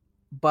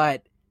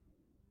 but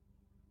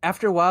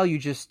after a while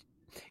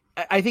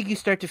I think you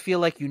start to feel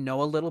like a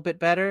little bit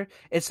better.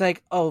 It's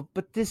like, oh,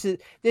 but this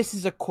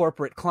is a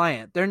corporate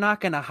client. They're not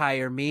going to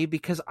hire me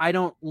because I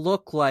don't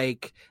look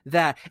like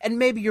that. And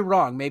maybe you're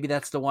wrong. Maybe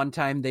that's the one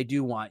time they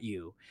do want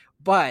you.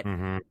 But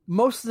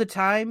most of the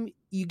time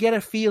you get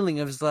a feeling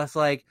of just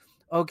like,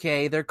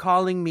 okay, they're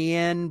calling me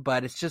in,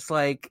 but it's just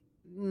like,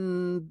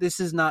 this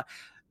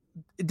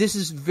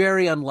is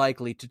very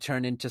unlikely to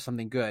turn into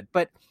something good.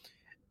 But,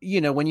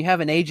 when you have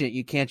an agent,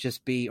 you can't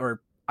just be,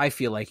 or I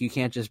feel like you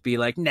can't just be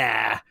like,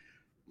 nah,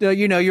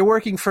 you're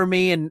working for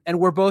me and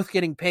we're both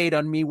getting paid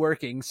on me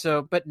working.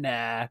 So, but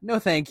nah, no,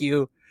 thank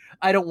you.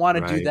 I don't want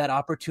to do that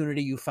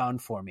opportunity you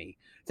found for me.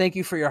 Thank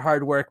you for your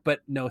hard work, but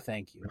no,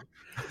 thank you.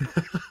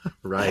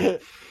 Right.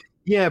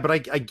 Yeah. But I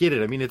get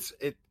it. I mean,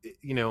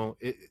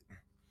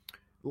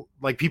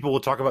 like people will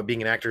talk about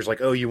being an actor is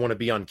like, oh, you want to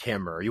be on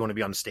camera or you want to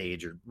be on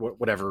stage or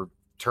whatever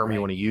term you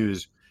want to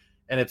use.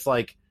 And it's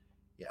like,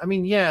 I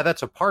mean, yeah,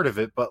 that's a part of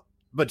it. But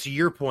to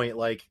your point,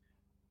 like,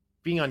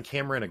 being on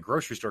camera in a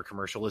grocery store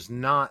commercial is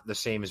not the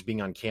same as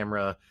being on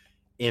camera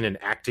in an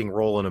acting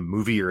role in a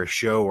movie or a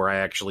show where I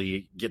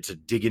actually get to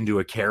dig into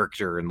a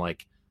character and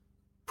like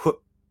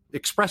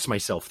express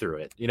myself through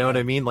it. You know what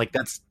I mean? Like,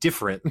 that's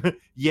different.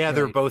 Yeah,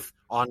 they're both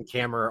on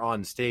camera,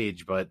 on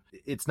stage, but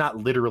it's not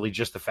literally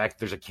just the fact that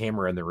there's a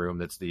camera in the room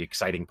that's the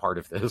exciting part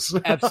of this.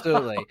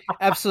 Absolutely.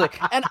 And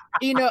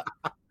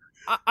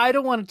I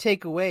don't want to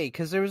take away,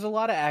 because there was a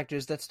lot of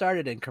actors that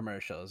started in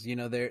commercials.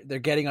 They're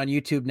getting on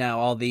YouTube now,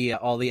 all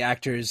the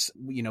actors,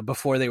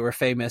 before they were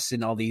famous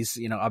in all these,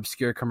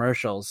 obscure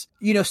commercials.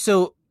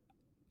 So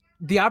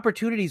the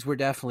opportunities were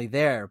definitely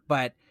there,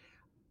 but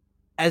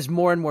as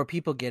more and more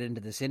people get into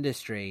this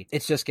industry,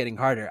 it's just getting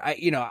harder.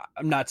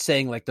 I'm not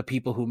saying like the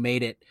people who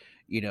made it,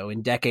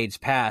 in decades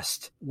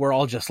past were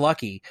all just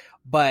lucky,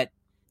 but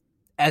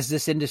as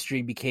this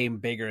industry became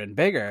bigger and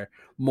bigger,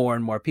 more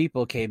and more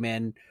people came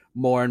in,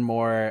 more and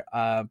more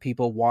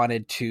people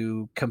wanted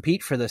to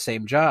compete for the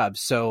same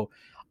jobs. So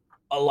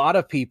a lot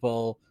of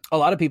people,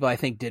 I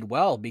think, did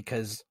well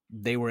because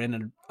they were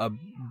in a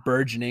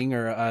burgeoning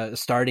or a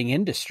starting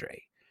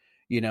industry.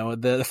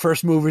 The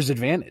first mover's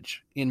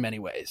advantage in many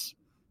ways.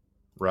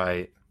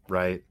 Right.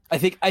 I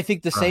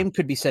think the same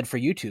could be said for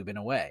YouTube in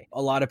a way.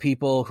 A lot of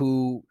people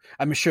who,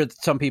 I'm sure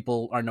that some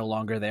people are no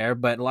longer there,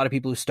 but a lot of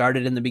people who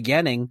started in the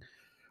beginning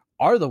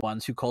are the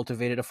ones who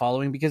cultivated a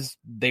following because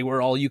they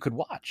were all you could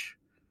watch.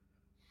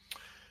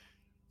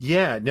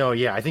 Yeah, no,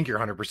 yeah, I think you're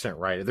 100%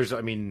 right.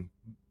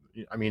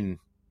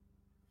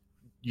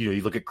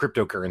 You look at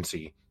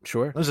cryptocurrency.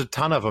 Sure. There's a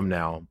ton of them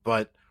now,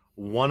 but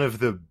one of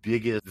the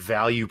biggest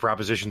value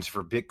propositions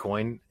for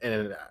Bitcoin,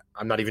 and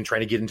I'm not even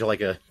trying to get into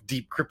like a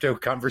deep crypto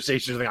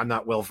conversation, I'm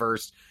not well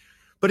versed,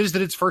 but is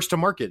that it's first to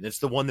market. And it's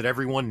the one that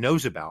everyone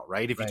knows about,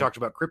 right? If you talked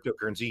about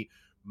cryptocurrency,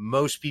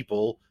 most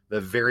people, the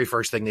very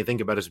first thing they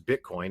think about is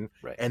Bitcoin,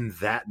 and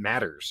that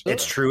matters.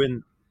 It's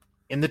true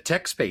in the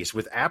tech space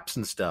with apps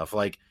and stuff.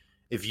 Like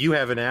if you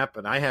have an app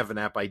and I have an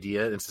app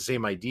idea, and it's the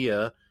same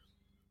idea,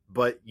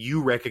 but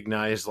you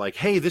recognize like,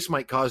 hey, this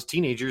might cause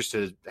teenagers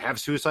to have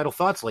suicidal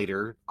thoughts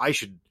later. I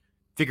should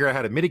figure out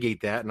how to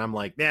mitigate that. And I'm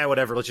like, nah,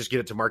 whatever. Let's just get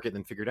it to market and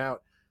then figure it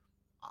out.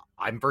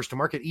 I'm first to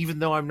market, even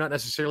though I'm not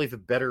necessarily the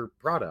better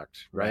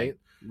product. Right.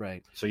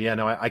 So yeah,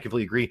 no, I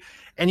completely agree.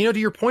 And, to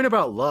your point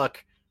about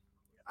luck,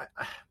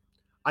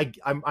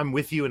 I'm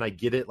with you and I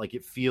get it. Like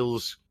it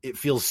feels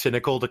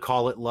cynical to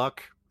call it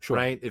luck. Sure.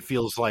 Right. It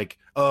feels like,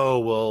 oh,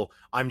 well,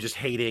 I'm just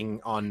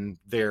hating on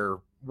their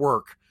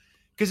work.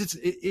 Because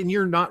and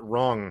you're not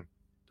wrong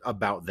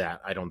about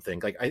that. I don't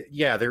think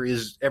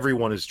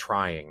everyone is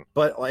trying,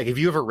 but like, have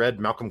you ever read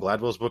Malcolm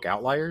Gladwell's book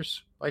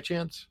Outliers by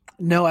chance?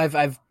 No,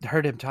 I've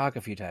heard him talk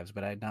a few times,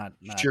 but I'm not.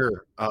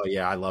 Sure. Oh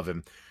yeah. I love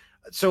him.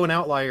 So in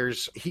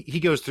Outliers, he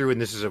goes through,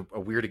 and this is a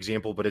weird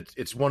example, but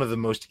it's one of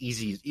the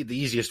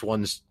easiest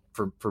ones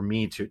for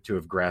me to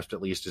have grasped,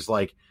 at least, is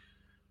like,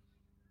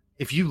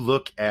 if you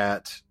look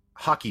at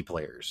hockey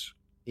players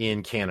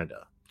in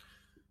Canada,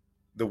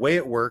 the way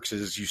it works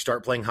is you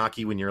start playing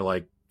hockey when you're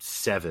like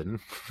 7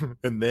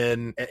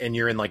 and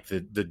you're in like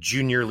the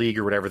junior league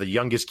or whatever, the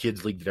youngest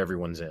kids league that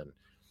everyone's in.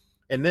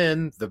 And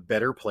then the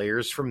better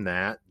players from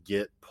that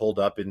get pulled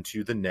up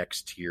into the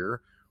next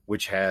tier,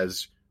 which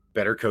has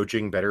better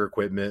coaching, better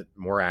equipment,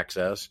 more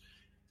access.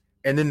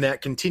 And then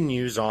that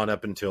continues on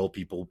up until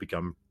people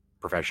become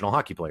professional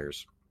hockey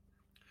players.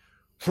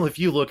 Well, if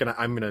you look, and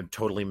I'm going to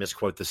totally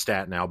misquote the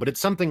stat now, but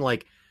it's something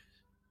like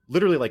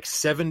literally like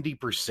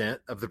 70%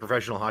 of the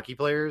professional hockey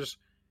players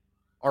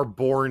are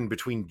born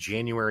between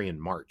January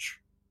and March.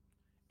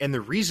 And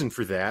the reason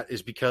for that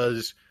is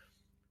because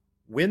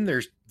when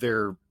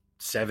they're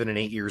 7 and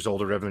 8 years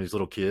old or whatever, these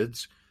little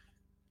kids,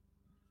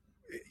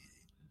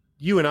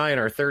 you and I in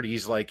our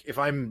 30s, like if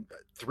I'm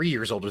 3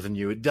 years older than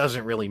you, it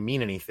doesn't really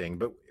mean anything.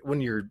 But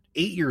when you're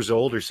 8 years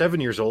old or 7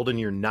 years old and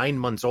you're 9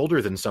 months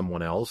older than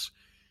someone else,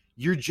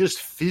 you're just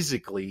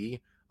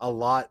physically a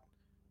lot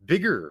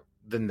bigger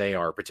than they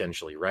are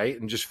potentially, right?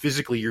 And just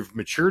physically you've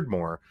matured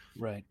more.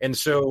 Right. And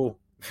so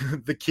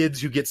the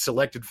kids who get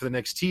selected for the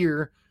next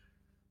tier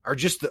are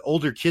just the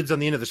older kids on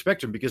the end of the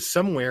spectrum, because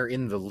somewhere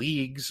in the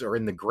leagues or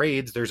in the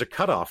grades, there's a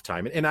cutoff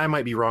time. And I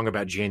might be wrong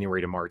about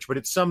January to March, but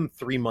it's some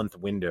 3-month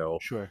window.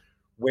 Sure.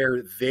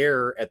 Where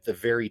they're at the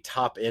very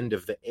top end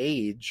of the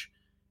age,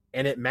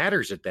 and it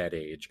matters at that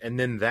age. And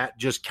then that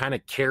just kind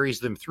of carries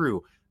them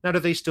through. Now, do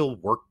they still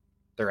work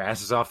their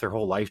asses off their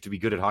whole life to be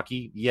good at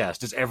hockey? Yes.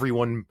 Does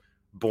everyone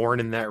born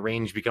in that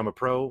range become a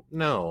pro?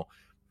 No.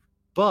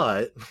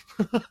 But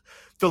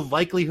the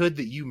likelihood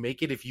that you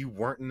make it if you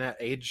weren't in that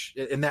age,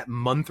 in that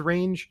month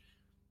range,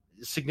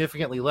 is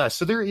significantly less.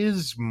 So there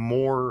is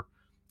more.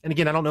 And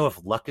again, I don't know if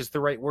luck is the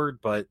right word,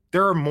 but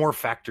there are more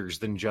factors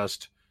than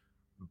just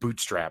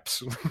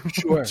bootstraps.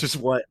 Sure. Which is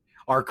what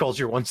our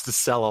culture wants to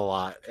sell a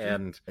lot,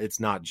 and it's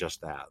not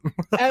just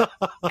that.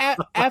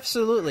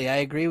 Absolutely, I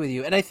agree with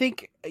you. And I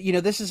think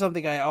this is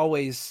something I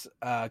always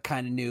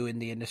kind of knew in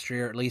the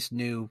industry, or at least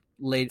knew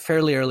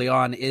fairly early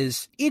on,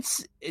 is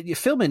the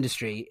film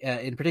industry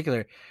in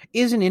particular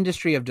is an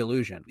industry of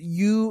delusion.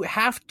 You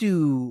have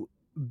to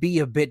be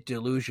a bit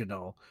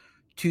delusional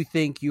to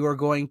think you are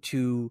going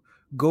to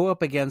go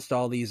up against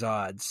all these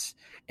odds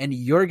and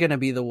you're going to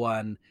be the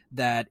one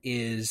that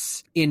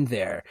is in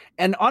there.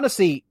 And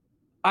honestly,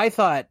 I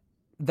thought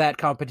that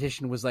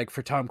competition was like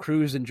for Tom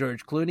Cruise and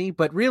George Clooney,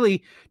 but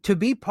really, to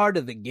be part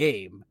of the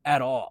game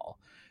at all,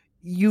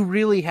 you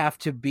really have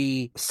to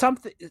be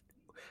something.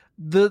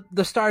 The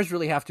stars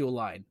really have to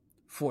align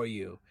for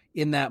you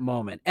in that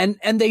moment. And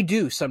they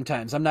do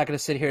sometimes. I'm not going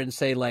to sit here and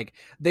say like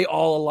they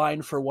all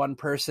align for one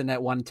person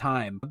at one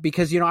time,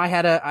 because, I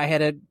had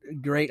a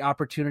great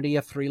opportunity,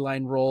 a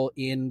 3-line role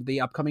in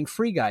the upcoming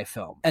Free Guy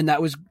film. And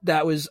that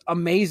was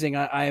amazing.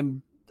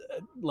 I'm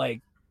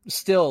like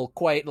still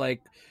quite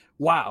like,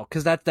 wow,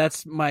 because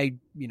that's my,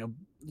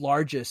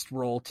 largest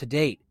role to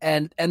date,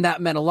 and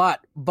that meant a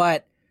lot,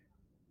 but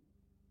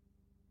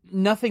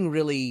nothing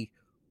really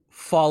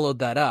followed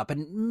that up,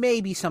 and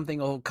maybe something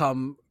will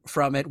come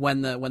from it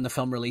when the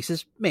film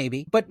releases,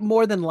 maybe, but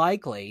more than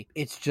likely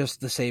it's just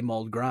the same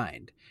old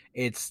grind.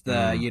 It's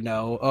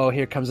the oh,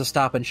 here comes a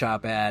Stop and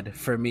Shop ad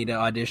for me to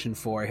audition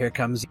for, here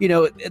comes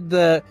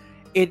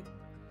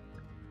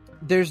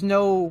there's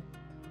no,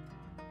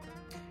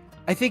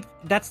 I think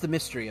that's the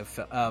mystery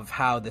of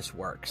how this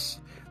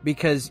works,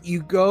 because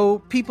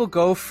people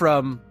go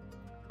from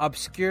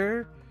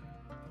obscure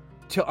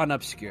to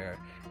unobscure,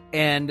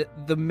 and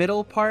the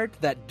middle part,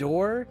 that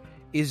door,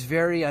 is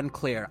very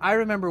unclear. I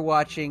remember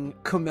watching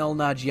Kumail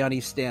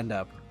Nanjiani's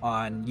stand-up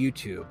on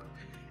YouTube,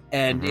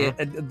 and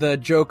the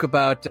joke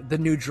about the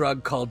new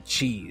drug called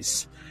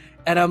cheese.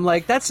 And I'm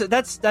like, that's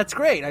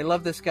great. I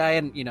love this guy,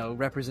 and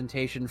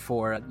representation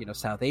for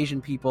South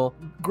Asian people,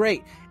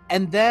 great.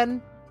 And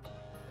then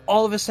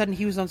all of a sudden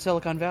he was on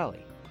Silicon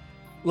Valley,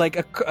 like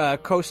a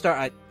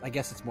co-star. I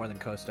guess it's more than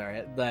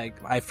co-star. Like,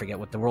 I forget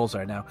what the roles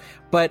are now,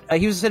 but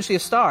he was essentially a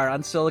star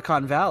on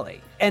Silicon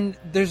Valley. And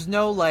there's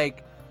no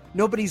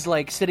nobody's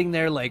like sitting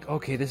there like,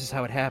 okay, this is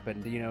how it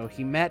happened.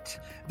 He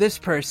met this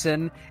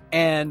person,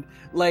 and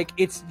like,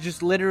 it's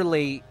just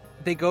literally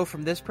they go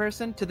from this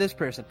person to this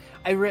person.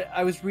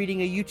 I was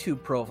reading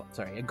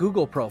a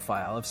Google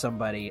profile of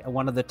somebody,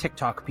 one of the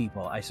TikTok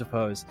people, I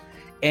suppose,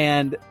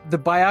 and the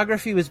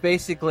biography was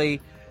basically,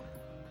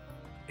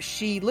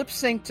 she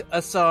lip-synced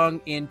a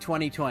song in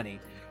 2020.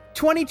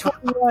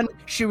 2021,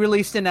 she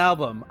released an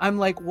album. I'm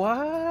like,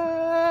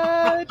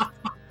 what?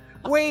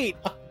 Wait,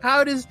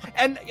 how does...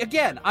 And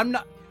again,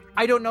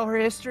 I don't know her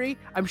history.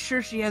 I'm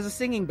sure she has a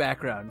singing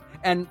background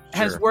and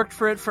has worked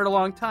for it for a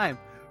long time.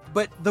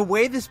 But the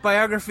way this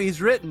biography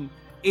is written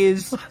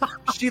is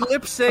she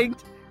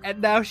lip-synced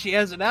and now she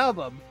has an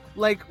album.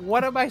 Like,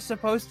 what am I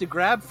supposed to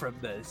grab from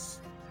this?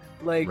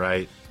 Like,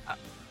 right.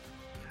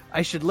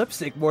 I should lip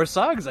sync more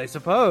songs, I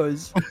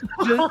suppose.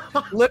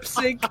 Just lip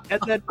sync,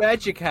 and then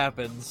magic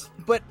happens.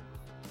 But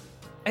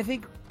I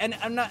think, and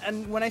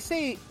when I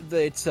say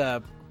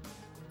that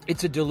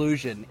it's a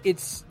delusion,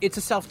 it's a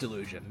self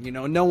delusion.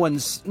 No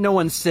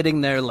one's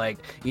sitting there like,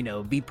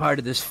 be part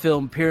of this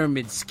film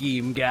pyramid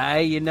scheme,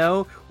 guy.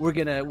 We're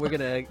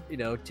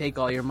gonna take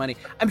all your money.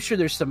 I'm sure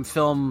there's some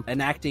film and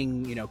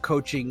acting,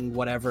 coaching,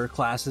 whatever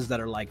classes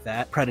that are like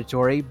that,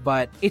 predatory,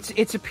 but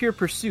it's a pure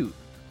pursuit.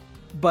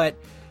 But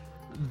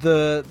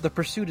the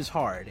pursuit is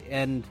hard,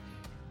 and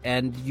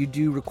you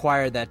do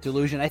require that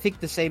delusion. I think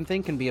the same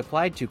thing can be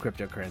applied to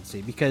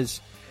cryptocurrency, because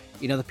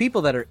the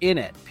people that are in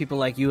it, people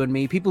like you and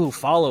me, people who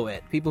follow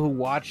it, people who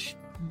watch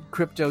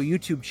crypto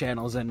YouTube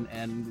channels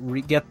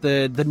and get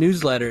the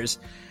newsletters,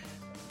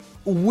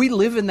 we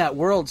live in that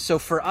world. So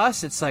for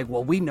us, it's like,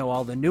 well, we know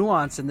all the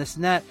nuance and this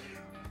and that.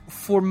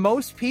 For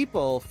most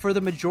people, for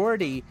the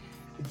majority,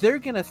 they're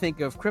gonna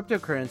think of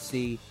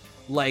cryptocurrency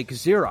like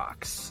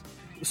Xerox.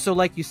 So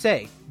like you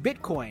say,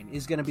 Bitcoin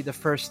is going to be the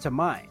first to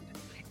mind.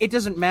 It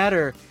doesn't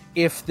matter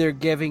if they're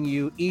giving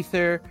you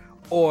Ether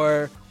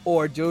or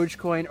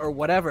Dogecoin or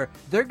whatever.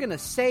 They're going to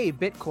say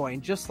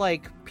Bitcoin, just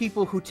like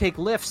people who take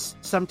lifts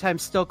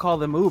sometimes still call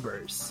them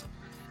Ubers.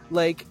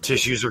 Like,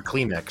 tissues or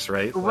Kleenex,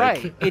 right?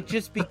 Right. Like... It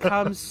just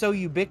becomes so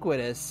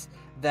ubiquitous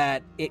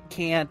that it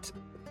can't...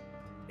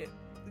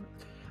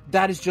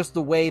 that is just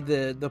the way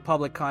the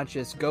public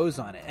conscious goes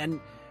on it.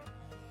 And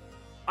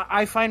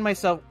I find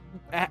myself,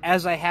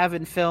 as I have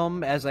in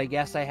film, as I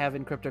guess I have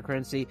in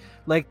cryptocurrency,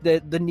 like the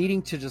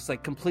needing to just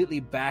like completely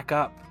back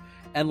up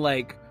and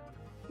like,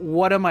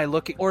 what am I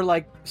looking, or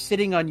like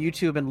sitting on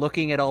YouTube and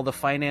looking at all the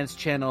finance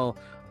channel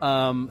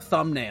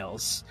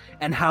thumbnails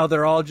and how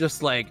they're all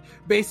just like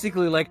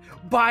basically like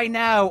buy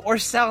now or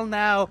sell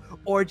now,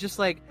 or just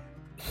like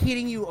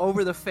hitting you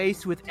over the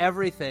face with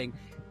everything.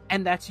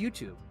 And that's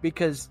YouTube,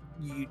 because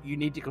you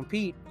need to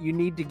compete. You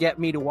need to get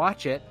me to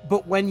watch it.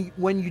 But when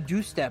you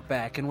do step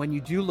back and when you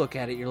do look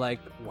at it, you're like,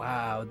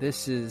 wow,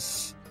 this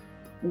is...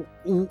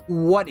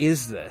 what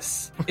is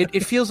this?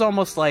 It feels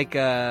almost like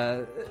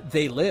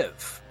They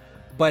Live,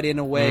 but in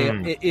a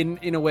way,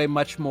 in a way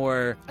much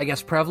more, I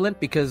guess, prevalent,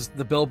 because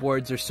the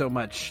billboards are so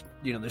much,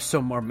 there's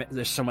so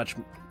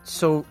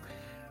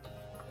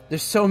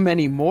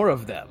many more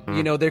of them.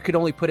 There could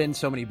only put in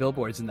so many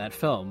billboards in that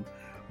film.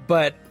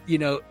 But,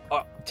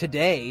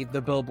 today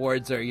the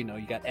billboards are, you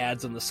got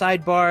ads on the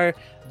sidebar.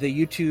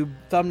 The YouTube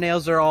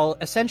thumbnails are all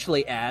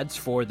essentially ads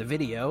for the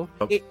video.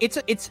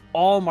 It's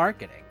all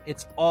marketing.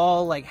 It's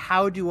all like,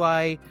 how do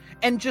I...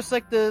 And just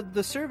like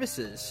the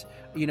services,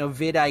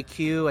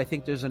 vidIQ, I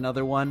think there's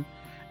another one.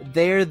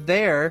 They're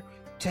there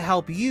to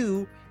help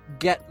you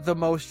get the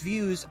most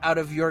views out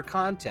of your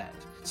content.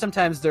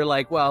 Sometimes they're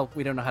like, well,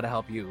 we don't know how to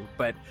help you.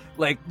 But,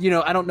 like,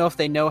 I don't know if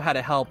they know how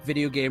to help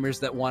video gamers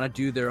that want to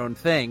do their own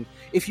thing.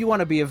 If you want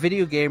to be a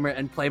video gamer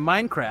and play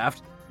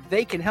Minecraft,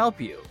 they can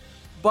help you.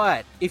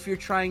 But if you're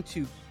trying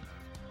to,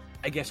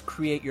 I guess,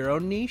 create your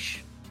own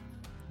niche,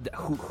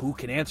 who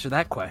can answer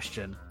that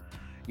question?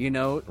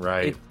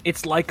 Right.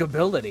 It's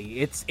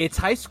likability, it's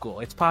high school,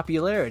 it's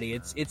popularity,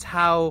 it's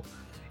how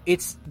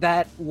it's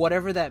that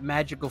whatever that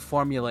magical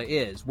formula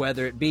is,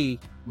 whether it be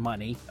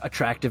money,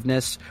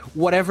 attractiveness,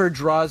 whatever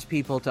draws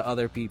people to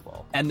other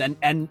people,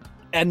 and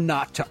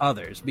not to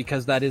others,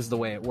 because that is the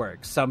way it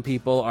works. Some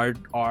people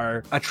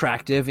are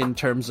attractive in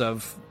terms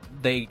of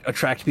they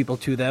attract people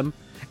to them,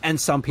 and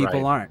some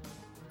people aren't.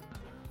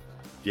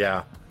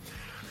 Yeah.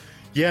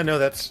 Yeah, no,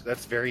 that's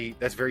very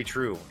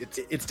true.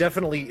 It's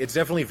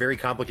definitely very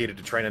complicated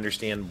to try and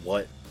understand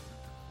what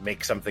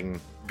makes something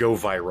go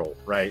viral,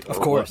 right? Of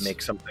course. What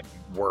makes something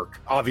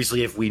work.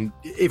 Obviously, if we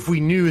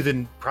knew,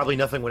 then probably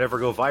nothing would ever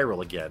go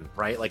viral again,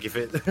 right? Like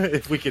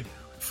if we could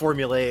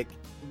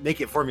make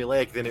it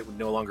formulaic, then it would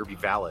no longer be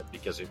valid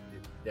because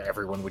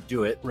everyone would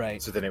do it,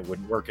 right? So then it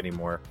wouldn't work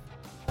anymore.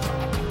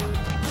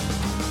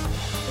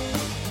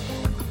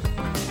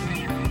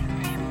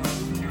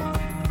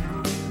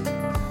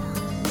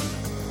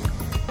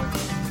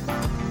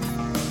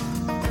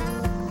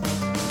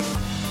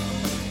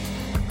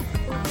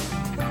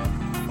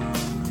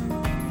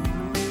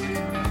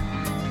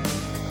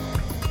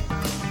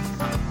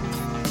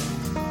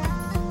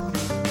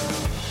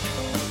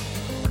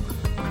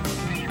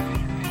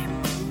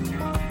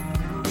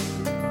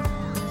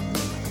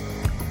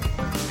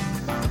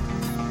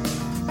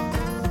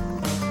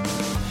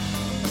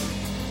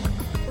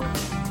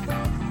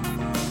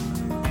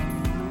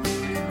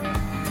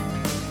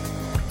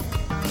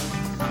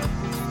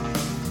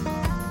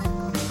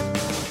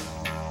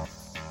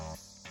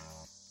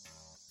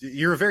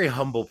 You're a very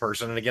humble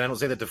person, and again, I don't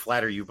say that to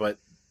flatter you, but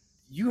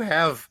you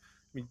have,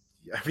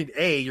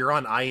 you're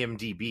on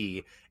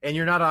IMDb, and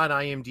you're not on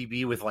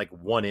IMDb with like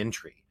one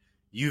entry.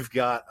 You've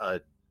got a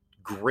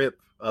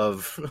grip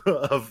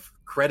of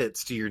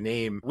credits to your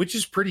name, which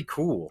is pretty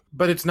cool.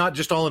 But it's not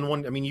just all in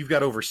one. I mean, you've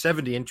got over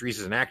 70 entries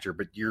as an actor,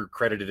 but you're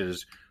credited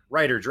as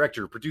writer,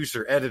 director,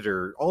 producer,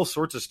 editor, all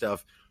sorts of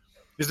stuff.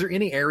 Is there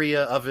any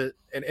area of it,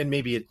 and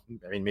maybe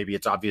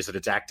it's obvious that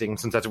it's acting,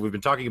 since that's what we've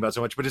been talking about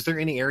so much, but is there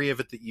any area of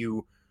it that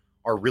you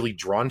are really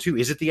drawn to?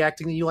 Is it the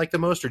acting that you like the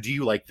most, or do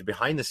you like the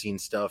behind the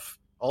scenes stuff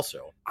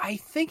also? I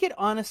think it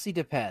honestly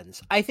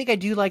depends. I think I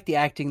do like the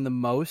acting the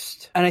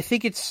most, and I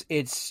think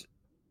it's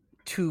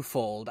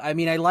twofold. I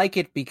mean, I like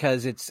it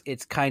because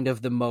it's kind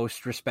of the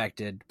most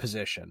respected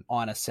position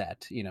on a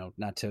set,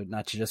 not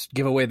to just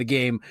give away the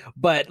game,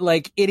 but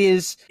like it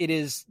is,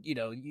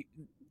 the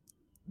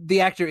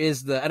actor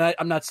is and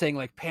I'm not saying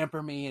like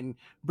pamper me and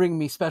bring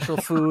me special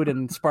food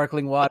and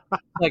sparkling water.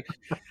 Like,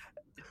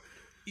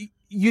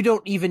 you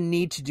don't even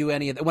need to do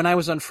any of that. When I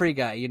was on Free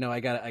Guy, I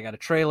got a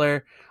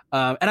trailer,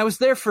 and I was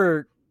there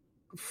for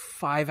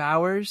 5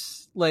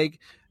 hours. Like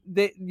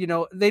they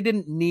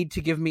didn't need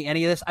to give me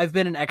any of this. I've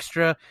been an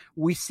extra.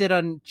 We sit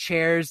on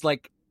chairs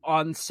like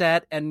on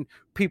set, and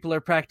people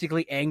are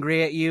practically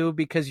angry at you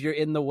because you're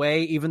in the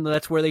way, even though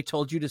that's where they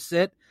told you to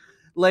sit.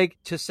 Like,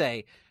 to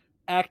say,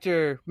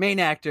 main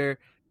actor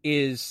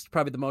is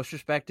probably the most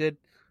respected,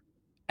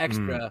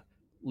 extra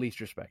least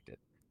respected.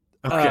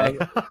 Okay.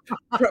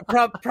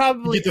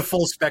 Probably you get the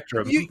full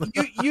spectrum. You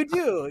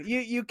do.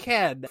 You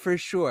can, for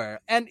sure.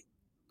 And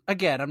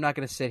again, I'm not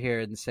going to sit here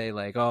and say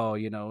like,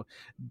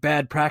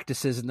 bad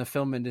practices in the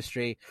film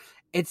industry.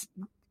 It's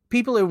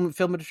people in the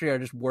film industry are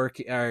just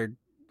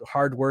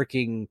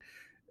hardworking,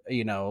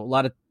 a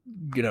lot of,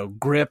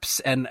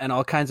 grips and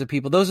all kinds of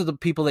people. Those are the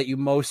people that you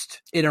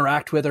most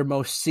interact with or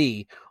most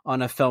see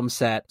on a film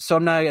set. So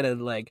I'm not going to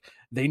like,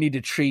 they need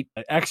to treat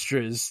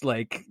extras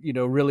like,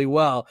 really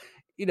well.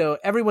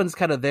 Everyone's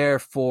kind of there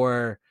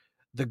for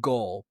the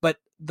goal, but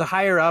the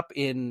higher up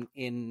in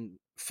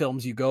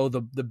films you go,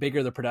 the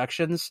bigger the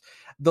productions,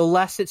 the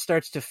less it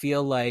starts to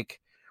feel like,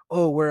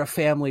 oh, we're a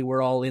family,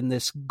 we're all in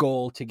this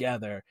goal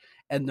together.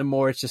 And the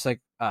more it's just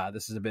like,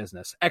 this is a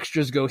business.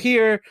 Extras go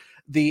here,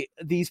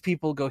 these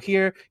people go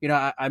here.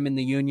 I'm in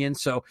the union,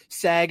 so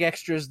SAG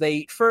extras, they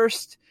eat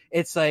first.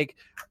 It's like,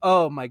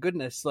 oh my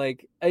goodness,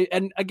 like,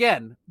 and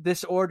again,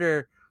 this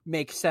order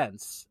makes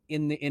sense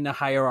in a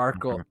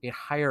hierarchical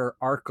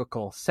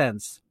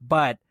sense,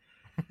 but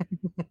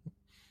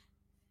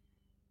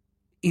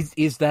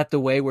is that the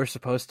way we're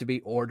supposed to be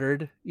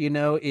ordered, in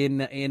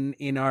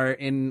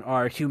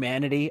our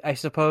humanity, I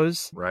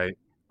suppose? Right.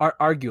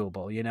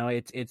 Arguable,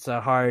 it's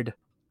a hard.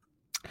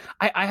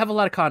 I have a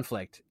lot of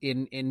conflict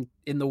in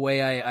the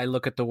way I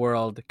look at the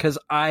world, because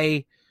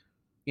I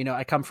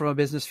come from a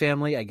business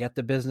family. I get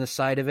the business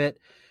side of it,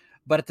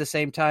 but at the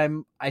same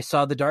time, I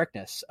saw the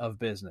darkness of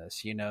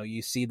business.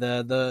 You see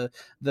the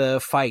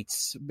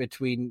fights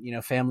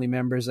between family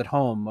members at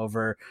home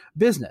over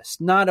business,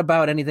 not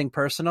about anything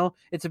personal.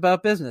 It's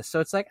about business. So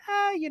it's like,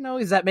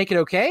 does that make it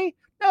okay?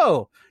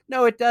 No,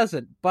 it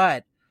doesn't.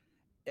 But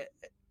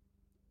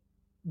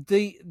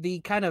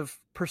the kind of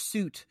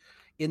pursuit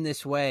in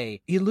this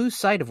way, you lose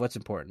sight of what's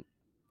important.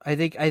 I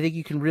think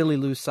you can really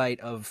lose sight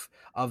of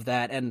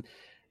that, and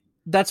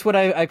that's what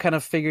I kind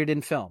of figured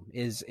in film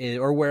is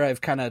or where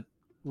I've kind of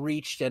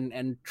reached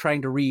and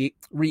trying to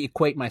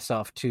re-equate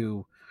myself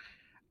to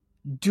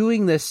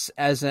doing this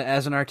as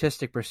an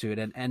artistic pursuit,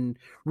 and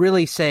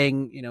really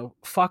saying,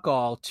 fuck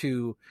all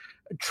to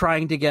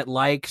trying to get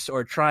likes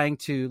or trying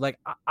to, like,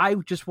 I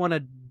just want to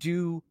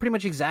do pretty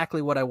much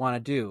exactly what I want to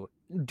do.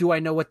 Do I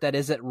know what that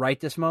is at right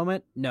this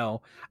moment?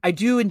 No. I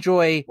do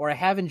enjoy, or I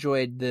have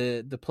enjoyed,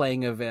 the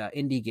playing of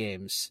indie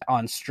games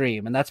on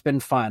stream, and that's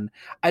been fun.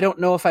 I don't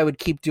know if I would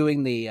keep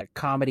doing the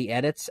comedy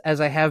edits as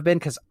I have been,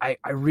 because I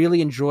really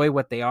enjoy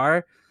what they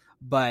are,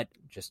 but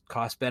just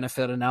cost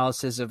benefit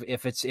analysis of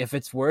if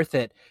it's worth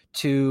it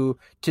to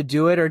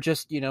do it, or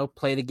just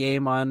play the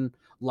game on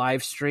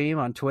live stream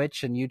on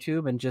Twitch and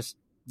YouTube and just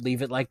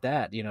leave it like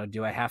that.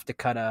 Do I have to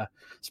cut a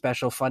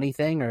special funny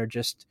thing, or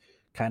just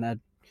kind of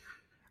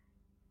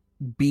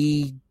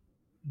be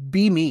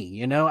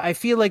me? I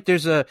feel like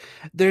there's a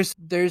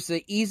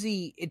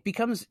easy, it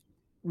becomes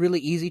really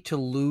easy to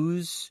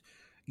lose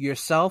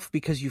yourself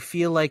because you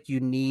feel like you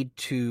need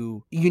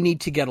to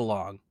get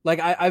along. Like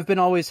I've been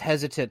always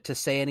hesitant to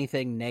say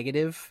anything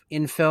negative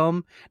in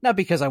film, not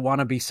because I want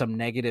to be some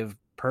negative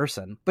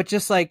person, but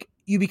just like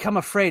you become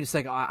afraid. It's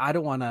like, I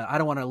don't want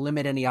to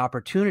limit any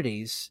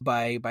opportunities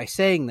by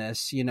saying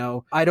this.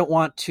 I don't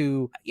want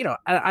to,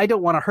 I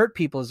don't want to hurt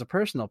people as a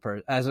personal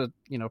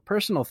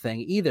personal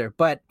thing either.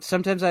 But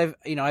sometimes I've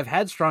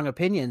had strong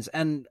opinions,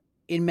 and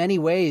in many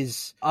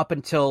ways up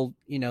until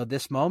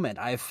this moment,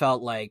 I've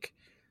felt like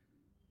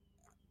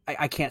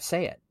I can't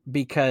say it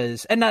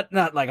because, and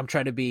not like I'm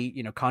trying to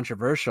be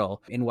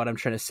controversial in what I'm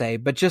trying to say,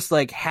 but just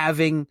like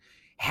having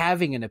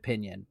an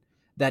opinion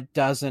that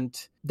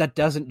doesn't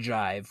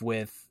jive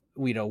with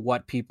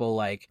what people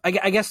like.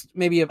 I guess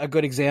maybe a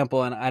good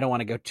example, and I don't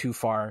want to go too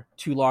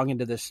long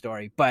into this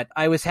story, but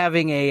I was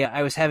having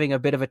a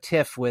bit of a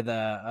tiff with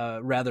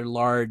a rather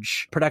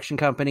large production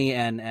company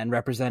and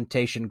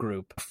representation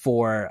group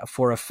for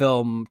a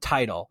film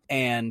title,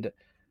 and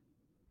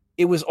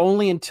it was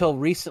only until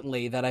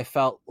recently that I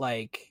felt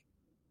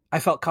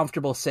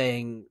comfortable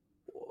saying,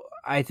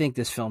 I think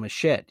this film is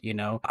shit.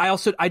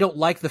 I don't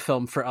like the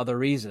film for other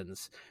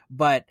reasons,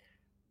 but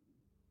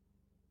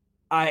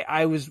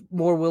I was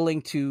more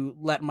willing to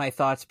let my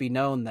thoughts be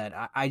known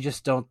that I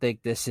just don't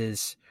think this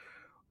is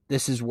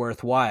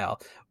worthwhile.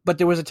 But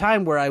there was a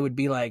time where I would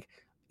be like,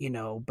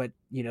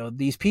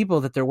 these people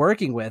that they're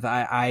working with,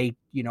 I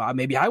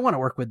maybe I want to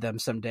work with them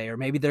someday, or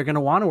maybe they're going to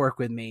want to work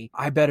with me.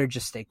 I better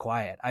just stay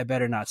quiet. I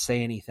better not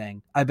say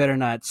anything. I better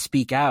not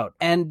speak out.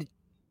 And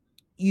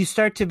you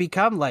start to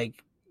become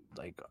like,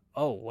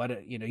 oh, what,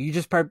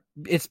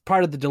 it's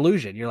part of the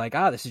delusion. You're like,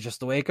 this is just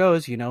the way it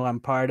goes.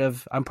 I'm part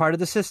of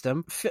the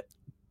system.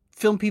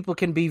 Film people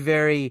can be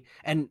very,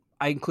 and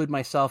I include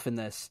myself in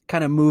this,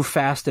 kind of move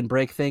fast and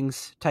break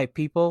things type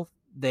people.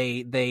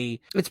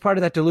 It's part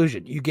of that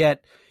delusion. You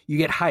get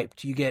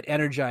hyped, you get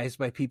energized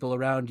by people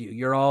around you.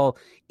 You're all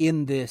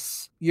in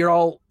this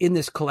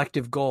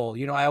collective goal.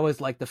 I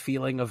always like the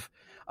feeling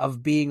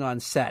of being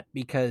on set,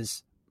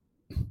 because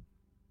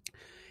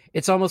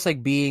it's almost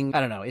like being,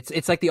 I don't know,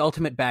 it's like the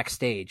ultimate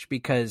backstage,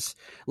 because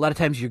a lot of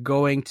times you're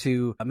going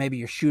to, maybe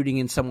you're shooting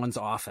in someone's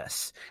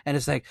office, and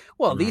it's like,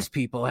 well, these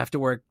people have to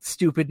work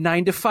stupid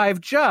 9-to-5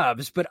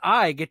 jobs, but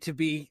I get to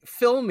be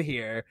film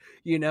here.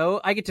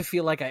 I get to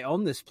feel like I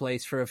own this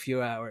place for a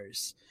few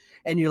hours.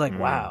 And you're like,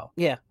 wow.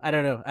 Yeah, I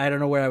don't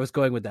know where I was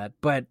going with that,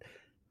 but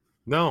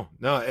No,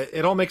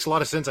 it all makes a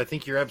lot of sense. I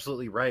think you're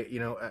absolutely right.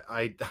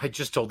 I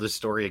just told this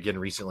story again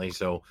recently,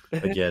 so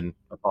again,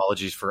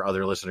 apologies for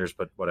other listeners,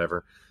 but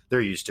whatever. They're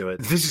used to it.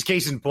 This is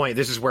case in point.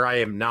 This is where I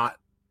am not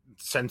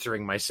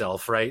censoring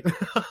myself, right?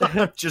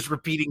 Just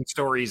repeating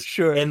stories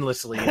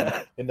endlessly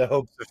in the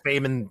hopes of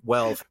fame and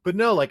wealth. But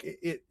no, like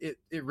it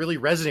really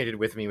resonated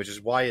with me, which is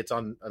why it's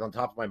on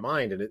top of my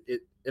mind.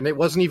 And it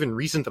wasn't even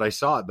recent that I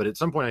saw it, but at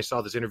some point I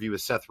saw this interview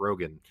with Seth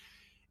Rogen,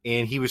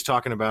 and he was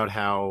talking about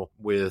how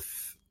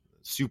with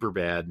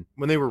Superbad,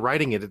 when they were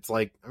writing it,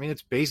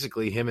 it's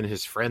basically him and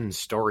his friends'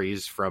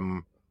 stories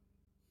from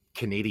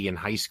Canadian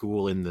high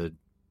school in the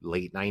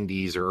late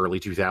 90s or early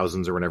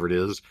 2000s or whenever it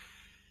is.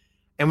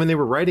 And when they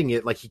were writing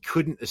it, like, he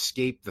couldn't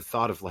escape the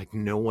thought of like,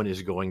 no one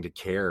is going to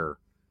care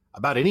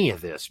about any of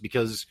this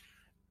because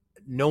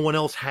no one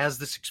else has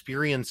this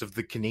experience of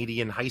the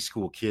Canadian high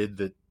school kid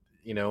that,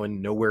 in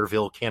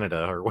Nowhereville,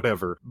 Canada or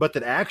whatever. But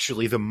that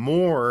actually the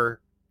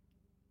more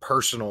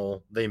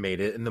personal they made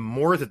it, and the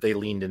more that they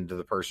leaned into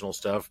the personal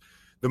stuff,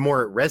 the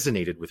more it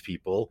resonated with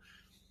people.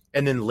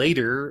 And then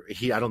later,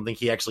 I don't think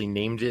he actually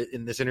named it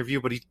in this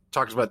interview, but he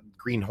talks about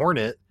Green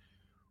Hornet,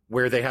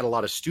 where they had a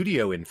lot of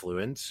studio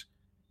influence,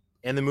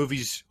 and the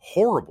movie's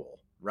horrible,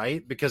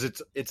 right? Because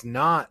it's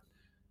not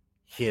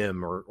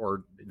him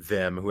or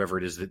them, whoever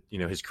it is that,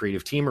 his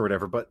creative team or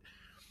whatever.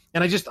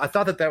 And I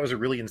thought that was a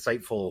really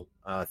insightful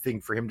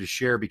thing for him to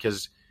share,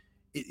 because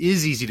it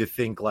is easy to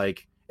think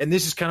like, and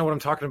this is kind of what I'm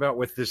talking about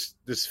with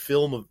this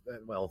film of,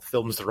 well,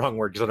 film is the wrong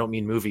word because I don't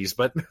mean movies,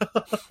 but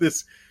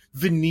this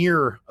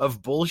veneer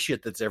of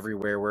bullshit that's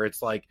everywhere, where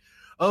it's like,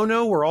 oh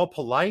no, we're all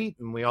polite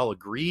and we all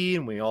agree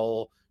and we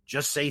all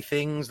just say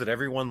things that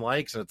everyone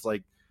likes. And it's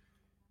like,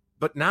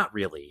 but not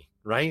really,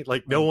 right?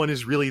 Like no one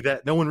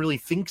really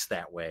thinks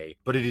that way,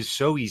 but it is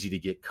so easy to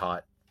get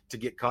caught to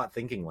get caught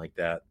thinking like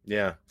that.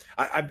 Yeah.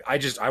 I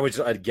was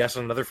a guest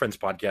on another friend's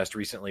podcast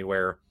recently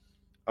where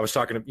I was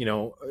talking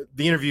to,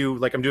 the interview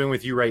like I'm doing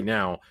with you right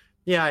now.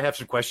 Yeah, I have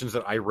some questions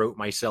that I wrote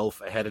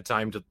myself ahead of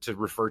time to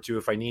refer to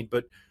if I need,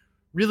 but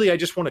really I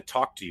just want to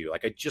talk to you.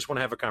 Like I just want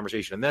to have a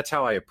conversation. And that's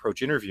how I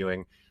approach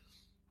interviewing.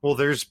 Well,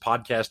 there's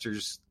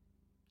podcasters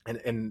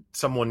and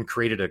someone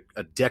created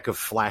a deck of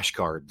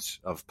flashcards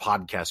of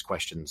podcast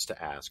questions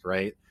to ask,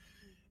 right?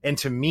 And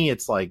to me,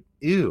 it's like,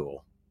 ew,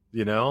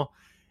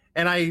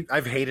 And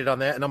I've hated on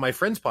that. And on my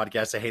friend's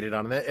podcast, I hated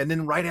on that. And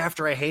then right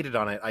after I hated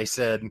on it, I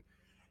said,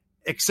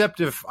 except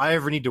if I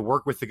ever need to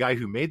work with the guy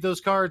who made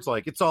those cards,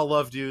 like it's all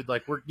love, dude.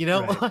 Like we're,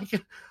 Right.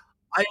 like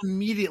I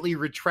immediately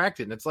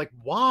retracted. And it's like,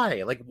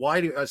 why? Like,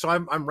 why do, so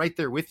I'm right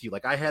there with you.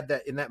 Like I had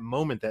that in that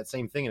moment, that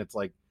same thing. And it's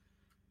like,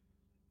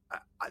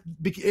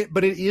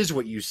 but it is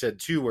what you said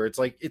too, where it's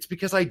like, it's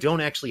because I don't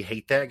actually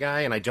hate that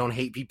guy. And I don't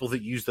hate people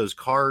that use those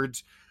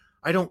cards.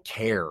 I don't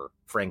care,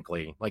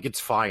 frankly. Like it's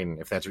fine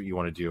if that's what you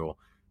want to do.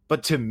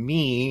 But to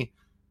me,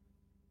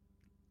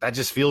 that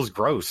just feels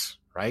gross,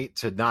 right?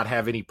 To not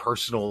have any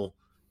personal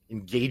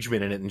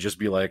engagement in it and just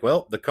be like,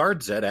 well, the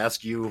card set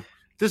ask you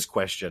this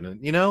question.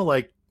 And,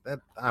 like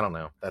that, I don't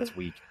know. That's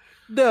weak.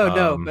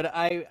 No, but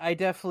I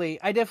definitely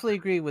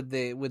agree with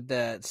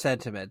the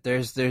sentiment.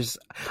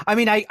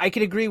 I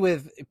can agree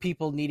with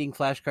people needing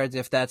flashcards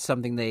if that's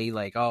something they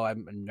like, oh,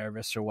 I'm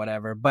nervous or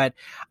whatever. But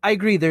I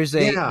agree there's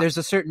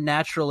a certain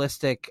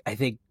naturalistic, I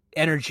think,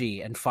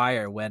 energy and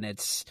fire when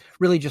it's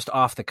really just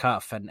off the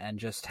cuff and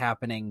just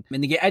happening in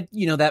the game.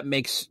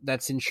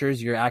 That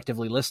ensures you're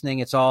actively listening.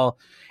 It's all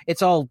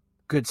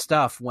good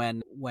stuff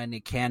when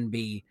it can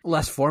be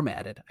less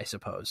formatted, I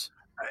suppose.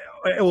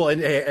 Well,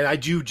 and I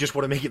do just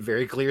want to make it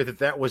very clear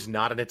that was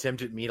not an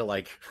attempt at me to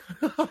like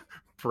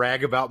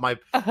brag about my.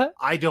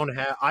 I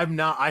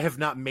have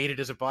not made it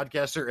as a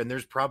podcaster, and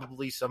there's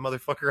probably some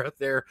motherfucker out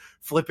there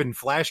flipping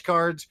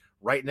flashcards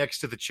right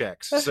next to the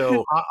checks.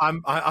 So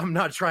I'm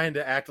not trying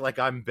to act like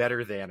I'm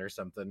better than or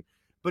something,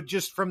 but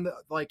just from the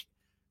like,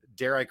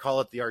 dare I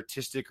call it the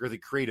artistic or the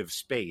creative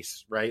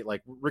space, right?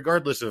 Like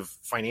regardless of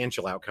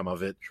financial outcome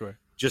of it, sure.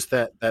 Just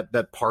that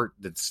part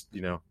that's,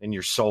 in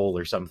your soul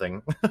or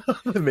something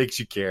that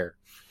makes you care.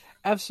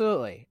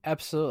 Absolutely.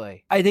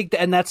 I think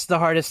and that's the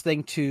hardest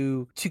thing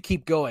to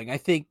keep going. I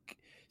think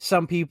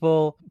some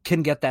people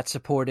can get that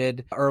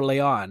supported early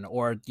on,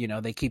 or,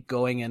 they keep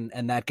going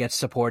and that gets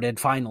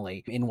supported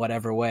finally in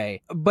whatever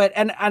way. But,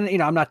 and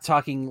I'm not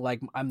talking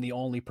like I'm the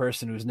only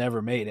person who's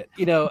never made it,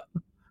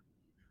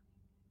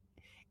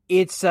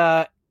 it's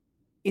a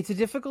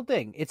difficult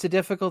thing. It's a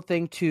difficult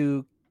thing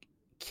to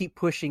keep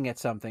pushing at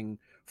something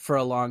for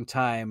a long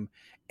time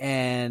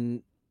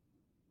and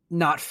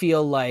not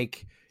feel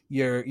like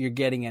you're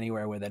getting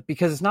anywhere with it,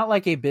 because it's not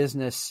like a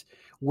business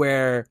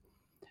where,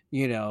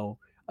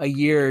 a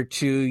year or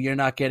two, you're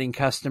not getting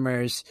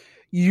customers.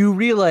 You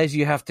realize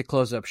you have to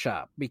close up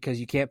shop because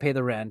you can't pay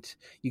the rent.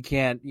 You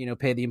can't,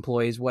 pay the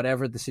employees,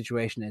 whatever the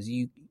situation is.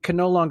 You can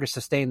no longer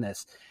sustain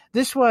this.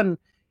 This one,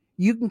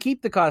 you can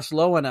keep the cost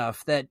low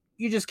enough that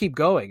you just keep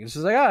going. It's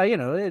just like,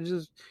 it's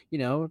just,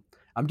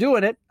 I'm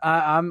doing it.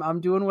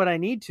 I'm doing what I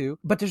need to.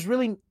 But there's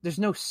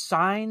no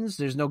signs.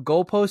 There's no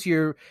goalposts.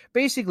 You're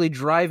basically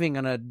driving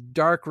on a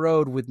dark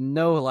road with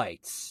no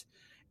lights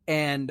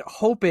and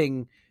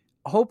hoping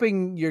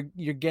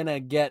you're gonna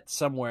get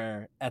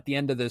somewhere at the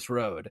end of this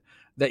road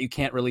that you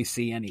can't really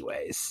see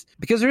anyways,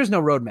 because there is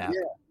no roadmap.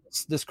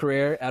 This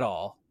career at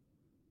all.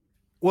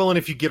 Well, and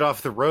if you get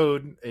off the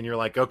road and you're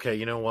like, okay,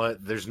 you know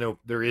what?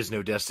 There is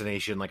no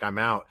destination. Like I'm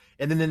out.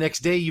 And then the next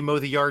day you mow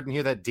the yard and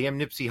hear that damn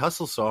Nipsey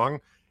Hussle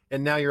song.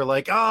 And now you're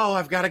like, oh,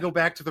 I've got to go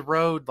back to the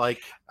road. Like,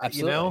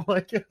 absolutely.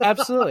 like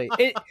absolutely.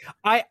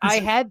 I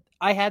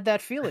had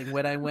that feeling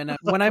when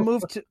I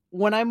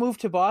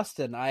moved to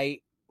Boston. I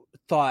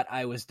thought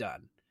I was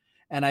done,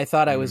 and I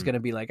thought I was going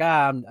to be like,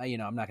 I'm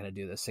not going to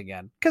do this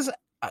again, because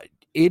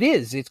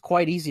it's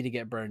quite easy to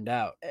get burned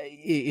out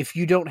if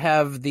you don't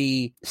have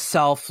the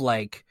self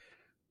like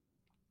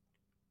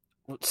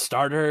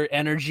starter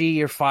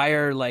energy or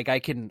fire. Like I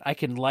can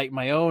light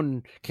my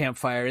own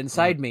campfire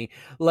inside me.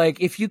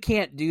 Like if you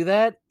can't do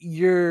that,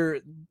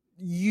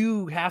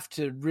 you have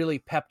to really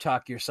pep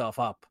talk yourself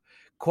up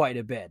quite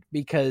a bit,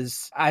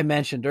 because I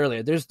mentioned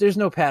earlier, there's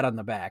no pat on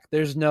the back.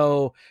 There's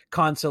no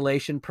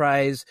consolation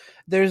prize.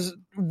 There's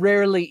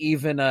rarely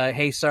even a,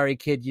 hey, sorry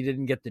kid, you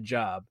didn't get the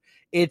job.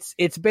 It's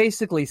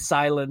basically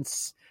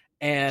silence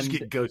and just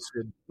get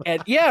ghosted.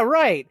 And yeah,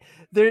 right.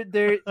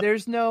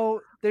 There's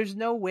no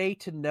way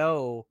to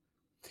know.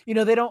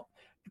 They don't.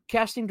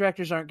 Casting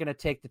directors aren't going to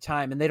take the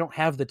time, and they don't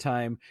have the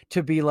time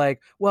to be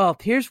like, well,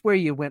 here's where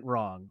you went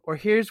wrong, or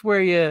here's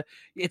where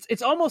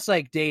it's almost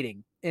like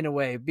dating in a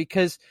way,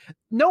 because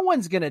no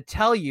one's going to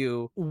tell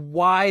you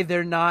why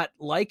they're not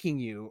liking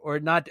you or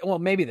not. Well,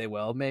 maybe they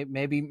will.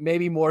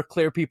 Maybe more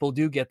clear people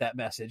do get that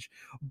message.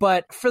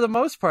 But for the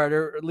most part,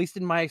 or at least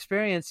in my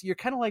experience, you're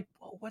kind of like,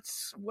 well,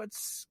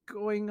 what's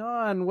going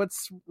on?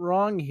 What's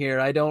wrong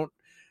here? I don't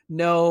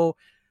know.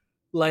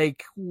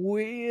 Like,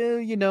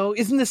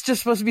 isn't this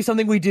just supposed to be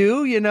something we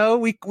do?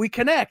 We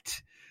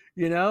connect.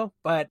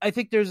 But I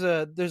think there's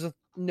a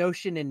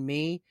notion in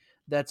me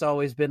that's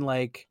always been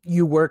like,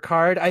 you work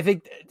hard. I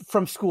think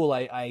from school,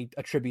 I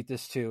attribute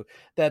this to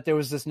that. There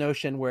was this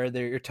notion where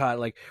you're taught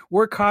like,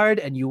 work hard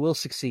and you will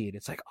succeed.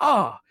 It's like,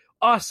 oh,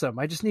 awesome.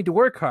 I just need to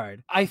work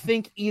hard. I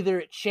think either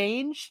it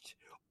changed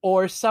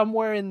or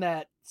somewhere in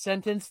that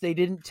sentence, they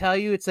didn't tell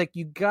you. It's like,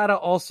 you gotta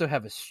also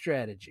have a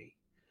strategy,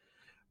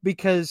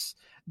 because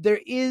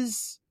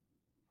there's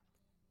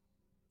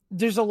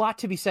a lot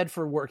to be said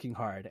for working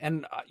hard.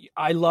 And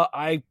I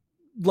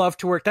love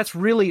to work. That's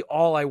really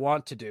all I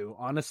want to do.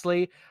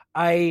 Honestly,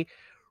 I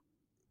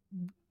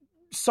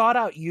sought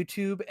out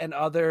YouTube and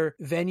other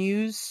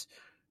venues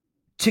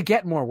to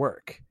get more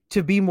work,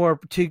 to be more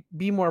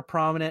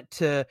prominent,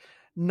 to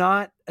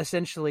not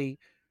essentially,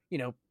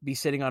 be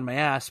sitting on my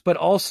ass, but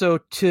also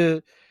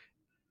to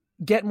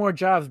get more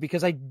jobs,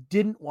 because I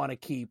didn't want to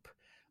keep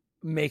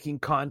making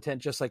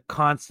content just like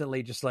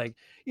constantly, just like,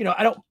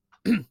 I don't,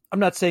 I'm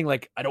not saying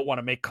like I don't want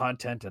to make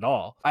content at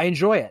all. I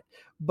enjoy it,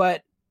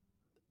 but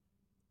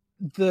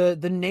the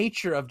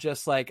nature of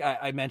just like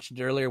I mentioned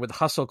earlier with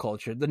hustle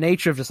culture, the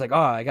nature of just like, oh,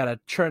 I got to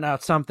churn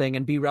out something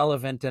and be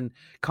relevant and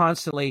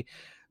constantly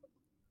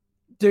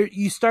there,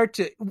 you start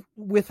to,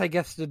 with, I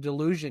guess, the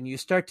delusion, you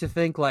start to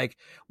think like,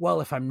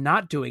 well, if I'm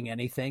not doing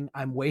anything,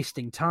 I'm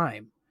wasting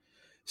time.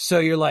 So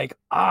you're like,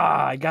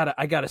 I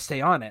gotta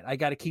stay on it. I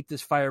gotta keep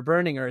this fire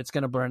burning or it's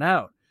going to burn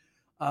out.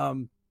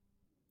 And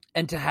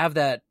to have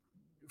that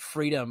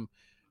freedom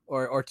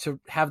or to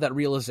have that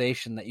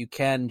realization that you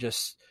can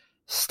just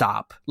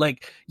stop.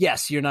 Like,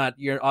 yes, you're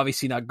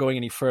obviously not going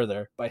any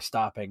further by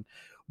stopping,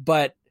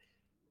 but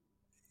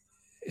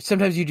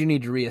sometimes you do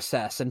need to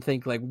reassess and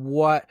think like,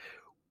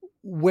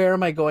 where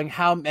am I going?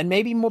 How, and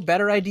maybe more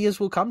better ideas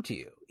will come to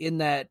you, in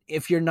that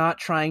if you're not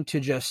trying to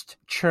just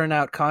churn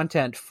out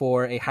content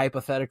for a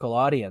hypothetical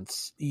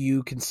audience,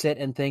 you can sit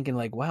and think and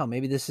like, wow,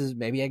 maybe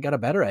I got a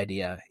better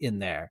idea in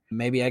there.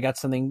 Maybe I got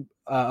something,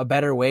 a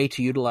better way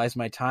to utilize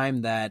my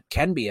time that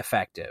can be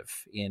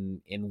effective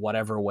in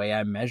whatever way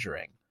I'm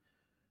measuring.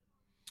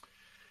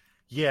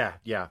 Yeah.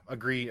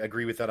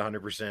 Agree with that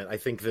 100%. I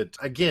think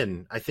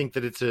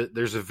that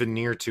there's a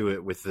veneer to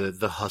it with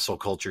the hustle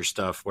culture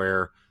stuff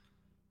where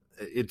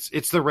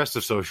it's the rest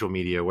of social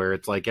media, where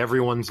it's like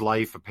everyone's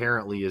life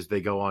apparently is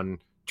they go on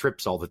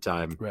trips all the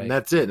time, right. And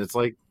that's it. And it's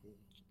like,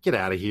 get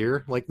out of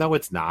here. Like, no,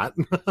 it's not.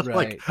 Right.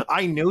 Like,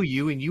 I know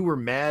you, and you were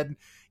mad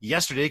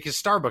yesterday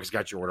because Starbucks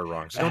got your order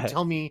wrong. So don't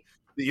tell me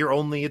that you're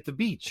only at the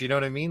beach. You know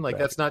what I mean? Like, right.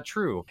 That's not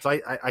true. So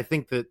I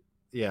think that,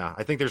 yeah,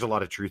 I think there's a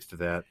lot of truth to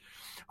that.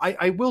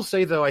 I will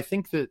say though, I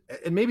think that,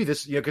 and maybe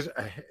this, because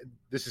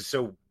this is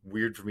so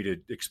weird for me to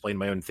explain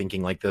my own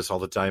thinking like this all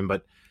the time,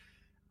 but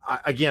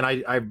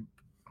I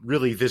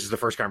really, this is the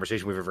first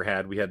conversation we've ever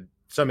had. We had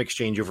some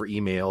exchange over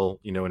email,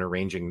 in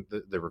arranging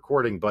the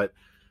recording, but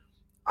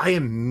I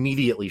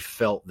immediately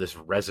felt this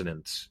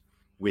resonance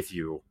with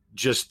you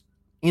just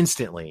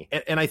instantly.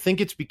 And I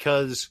think it's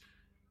because,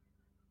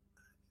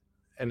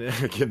 and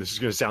again, this is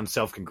going to sound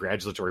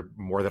self-congratulatory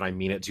more than I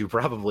mean it to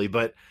probably,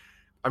 but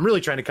I'm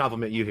really trying to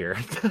compliment you here.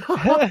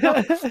 But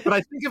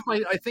I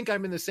think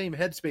I'm in the same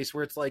headspace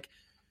where it's like,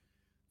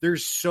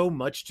 there's so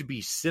much to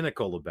be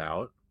cynical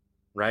about,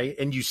 right?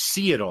 And you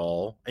see it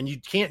all, and you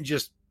can't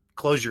just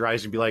close your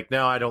eyes and be like,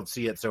 no, I don't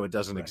see it, so it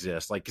doesn't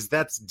exist. Like, because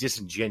that's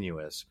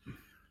disingenuous.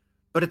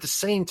 But at the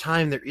same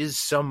time, there is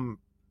some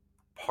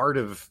part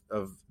of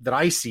that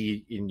I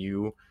see in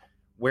you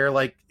where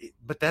like,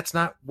 but that's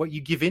not what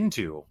you give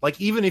into.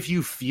 Like, even if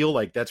you feel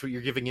like that's what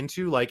you're giving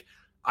into, like,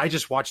 I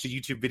just watched a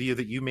YouTube video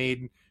that you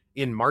made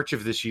in March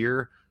of this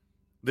year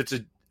that's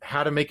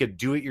how to make a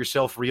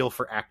do-it-yourself reel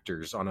for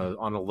actors on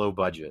a low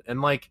budget.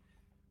 And like,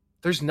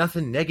 there's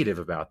nothing negative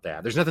about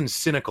that. There's nothing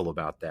cynical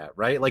about that,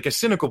 right? Like, a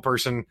cynical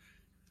person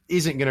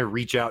isn't going to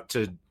reach out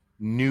to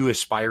new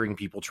aspiring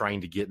people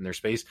trying to get in their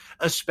space,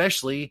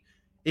 especially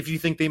if you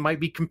think they might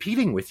be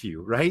competing with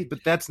you, right?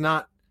 But that's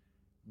not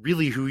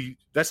really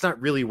that's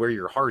not really where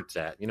your heart's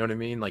at. You know what I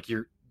mean? Like,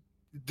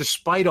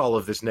 despite all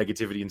of this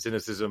negativity and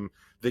cynicism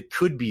that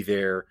could be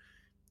there,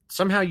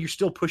 somehow you're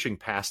still pushing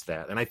past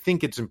that. And I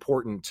think it's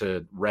important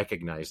to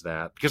recognize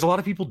that, because a lot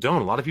of people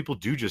don't. A lot of people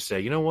do just say,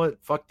 you know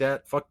what, fuck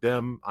that, fuck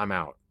them, I'm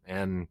out.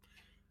 And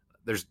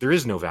there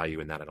is no value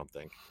in that, I don't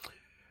think.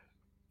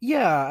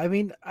 Yeah, I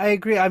mean, I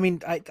agree. I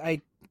mean,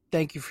 I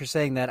thank you for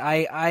saying that.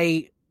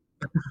 I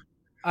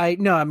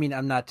no, I mean,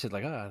 I'm not to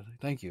like, oh,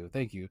 thank you.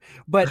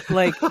 But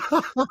like,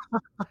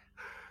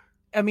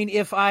 I mean,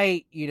 if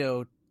I,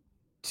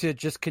 to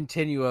just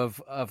continue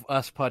of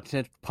us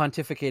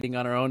pontificating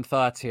on our own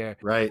thoughts here.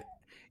 Right.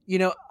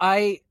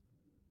 I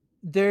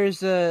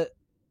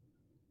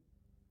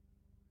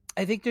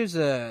think there's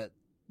a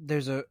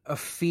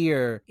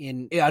fear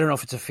in, I don't know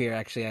if it's a fear,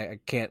 actually, I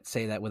can't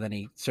say that with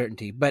any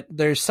certainty, but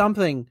there's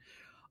something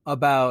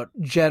about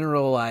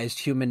generalized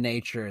human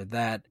nature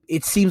that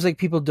it seems like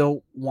people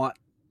don't want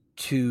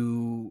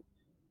to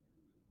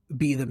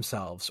be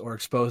themselves or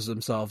expose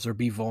themselves or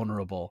be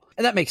vulnerable.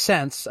 And that makes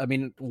sense. I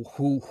mean,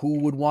 who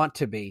would want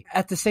to be?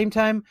 At the same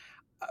time,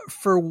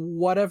 for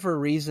whatever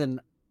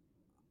reason,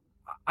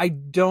 I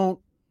don't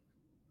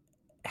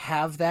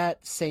have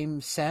that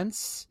same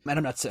sense. And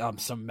I'm not saying I'm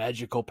some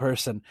magical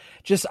person.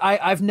 Just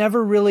I've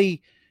never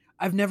really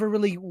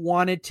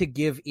wanted to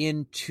give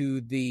in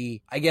to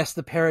the, I guess,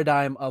 the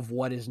paradigm of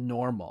what is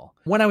normal.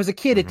 When I was a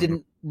kid, it Mm-hmm.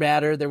 didn't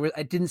matter.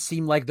 It didn't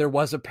seem like there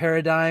was a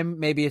paradigm.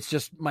 Maybe it's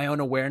just my own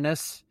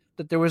awareness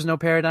that there was no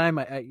paradigm.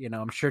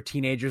 I'm sure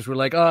teenagers were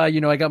like, oh,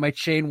 I got my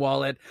chain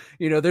wallet.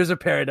 There's a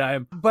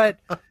paradigm. But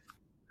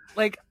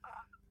like,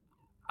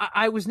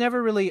 I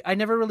never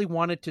really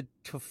wanted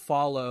to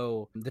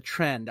follow the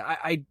trend.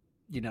 I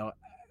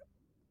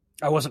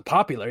wasn't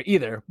popular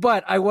either,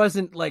 but I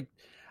wasn't like,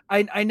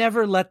 I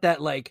never let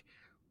that like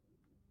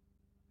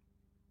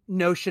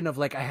notion of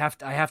like I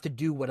have to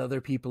do what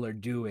other people are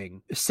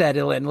doing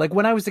settle in. Like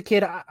when I was a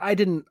kid, I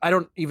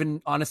don't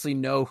even honestly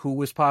know who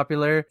was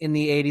popular in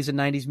the 80s and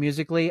 90s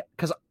musically,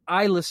 because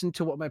I listened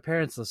to what my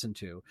parents listened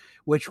to,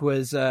 which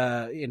was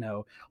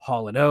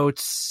Hall and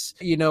Oates,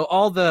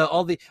 all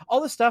the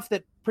stuff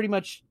that pretty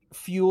much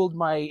fueled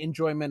my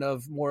enjoyment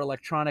of more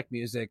electronic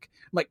music,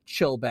 like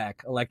chill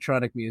back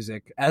electronic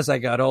music as I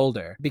got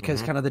older, because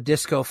Mm-hmm. kind of the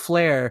disco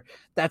flair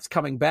that's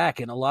coming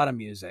back in a lot of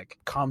music,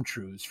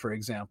 Comtrues, for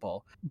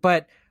example.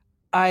 But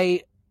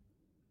I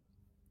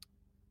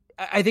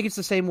I think it's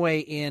the same way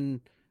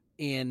in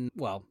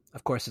well,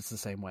 of course it's the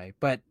same way,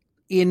 but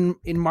in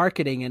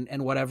marketing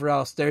and whatever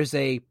else,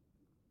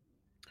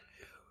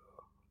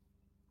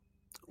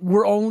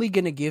 we're only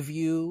going to give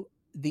you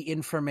the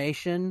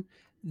information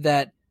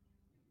that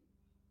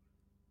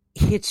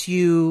hits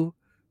you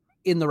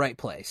in the right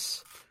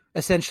place.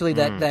 Essentially,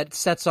 that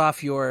sets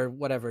off your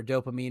whatever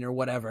dopamine or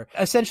whatever.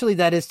 Essentially,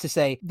 that is to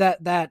say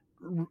that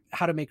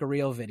how to make a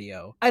real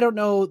video. I don't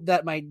know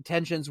that my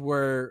intentions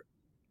were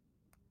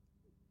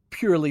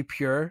purely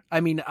pure.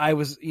 I mean, I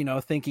was,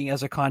 thinking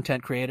as a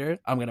content creator,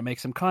 I'm going to make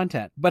some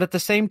content. But at the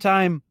same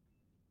time,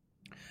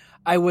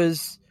 I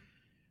was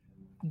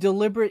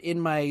deliberate in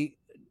my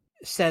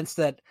sense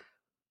that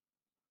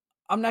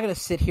I'm not going to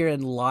sit here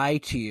and lie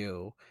to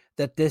you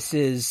that this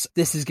is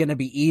going to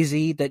be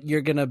easy, that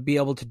you're going to be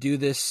able to do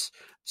this,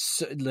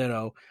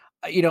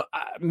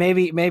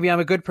 maybe I'm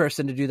a good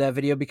person to do that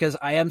video because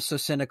I am so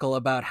cynical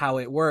about how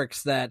it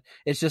works that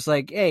it's just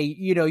like, hey,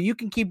 you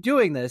can keep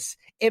doing this.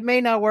 It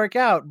may not work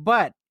out,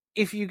 but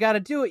if you got to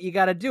do it, you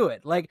got to do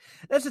it. Like,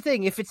 that's the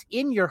thing. If it's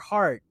in your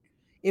heart,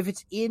 if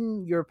it's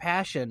in your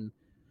passion,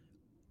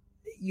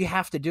 you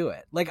have to do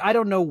it. Like, I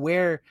don't know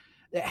where,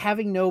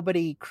 having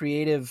nobody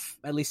creative,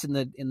 at least in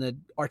the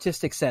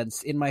artistic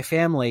sense, in my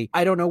family,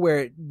 I don't know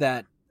where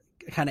that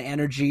kind of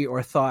energy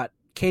or thought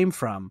came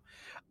from.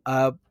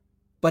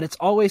 But it's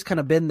always kind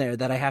of been there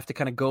that I have to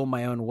kind of go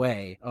my own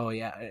way. Oh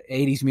yeah,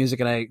 80s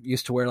music, and I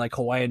used to wear like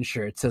Hawaiian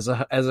shirts as a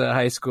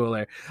high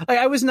schooler. Like,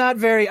 I was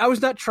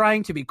not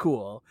trying to be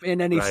cool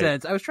in any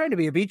sense. I was trying to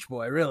be a beach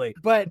boy, really.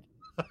 But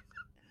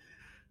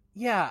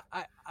yeah,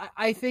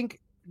 I think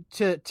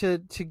to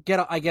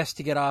get, I guess,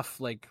 to get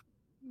off, like,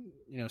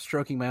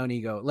 stroking my own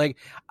ego. Like,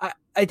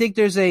 I think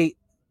there's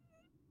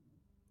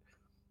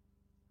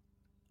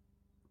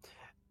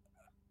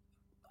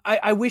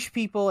I wish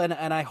people, and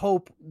I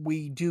hope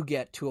we do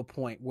get to a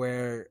point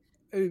where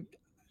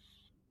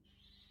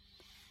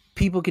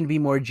people can be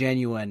more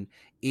genuine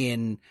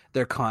in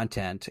their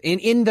content,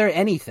 in their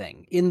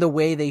anything, in the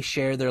way they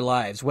share their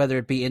lives, whether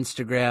it be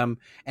Instagram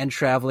and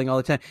traveling all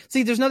the time.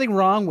 See, there's nothing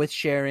wrong with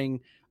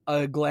sharing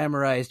a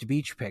glamorized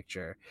beach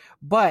picture,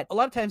 but a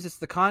lot of times it's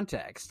the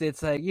context.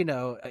 It's like,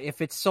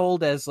 if it's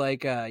sold as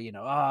like,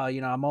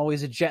 I'm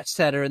always a jet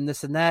setter and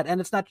this and that,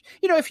 and it's not,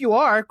 if you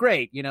are,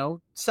 great,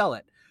 sell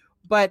it.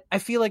 But I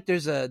feel like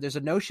there's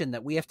a notion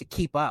that we have to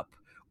keep up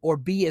or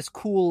be as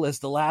cool as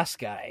the last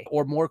guy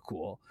or more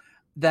cool.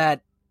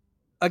 That,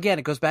 again,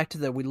 it goes back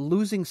to we're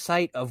losing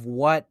sight of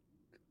what,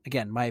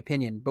 again, my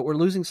opinion, but we're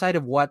losing sight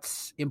of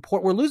what's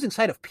important. We're losing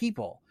sight of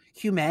people,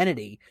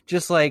 humanity.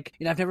 Just like,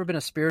 I've never been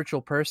a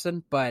spiritual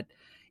person, but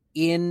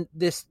in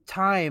this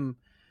time,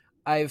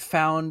 I've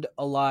found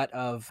a lot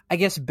of, I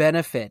guess,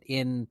 benefit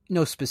in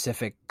no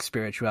specific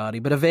spirituality,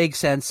 but a vague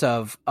sense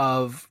of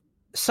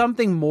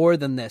something more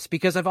than this,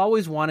 because I've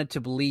always wanted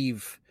to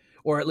believe,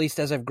 or at least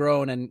as I've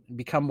grown and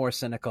become more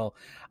cynical,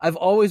 I've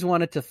always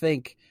wanted to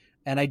think,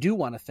 and I do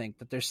want to think,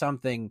 that there's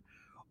something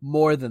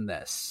more than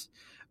this.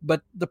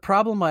 But the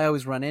problem I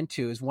always run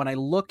into is when I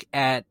look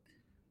at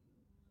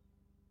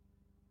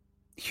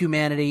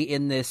humanity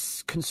in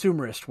this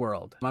consumerist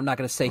world. I'm not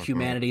going to say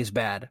humanity is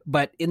bad,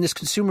 but in this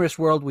consumerist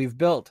world we've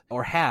built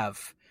or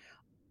have,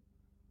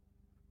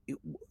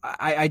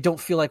 I don't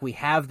feel like we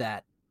have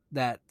that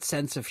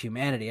sense of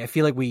humanity. I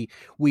feel like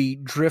we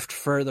drift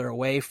further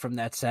away from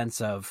that sense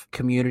of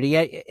community.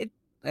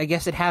 I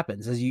guess it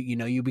happens as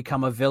you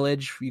become a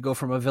village, you go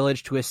from a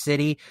village to a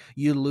city,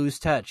 you lose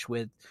touch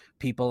with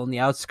people in the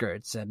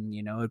outskirts, and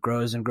it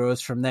grows and grows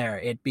from there.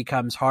 It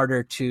becomes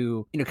harder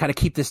to kind of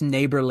keep this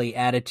neighborly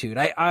attitude.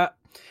 I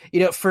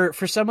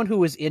for someone who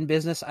was in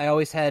business, I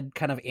always had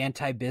kind of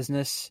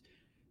anti-business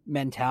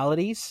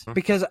mentalities,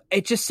 because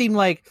it just seemed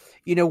like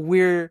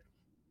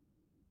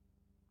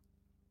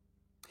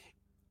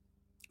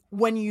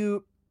when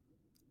you're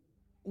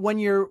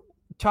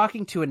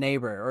talking to a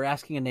neighbor or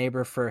asking a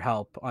neighbor for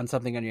help on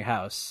something on your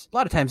house, a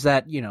lot of times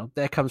that,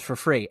 that comes for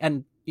free.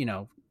 And,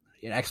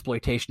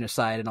 exploitation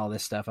aside and all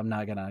this stuff, I'm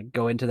not going to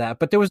go into that.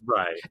 But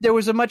Right. there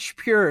was a much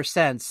purer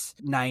sense,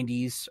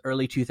 90s,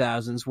 early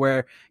 2000s,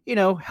 where,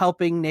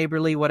 helping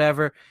neighborly,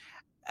 whatever.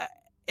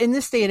 In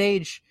this day and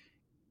age,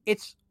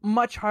 it's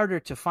much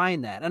harder to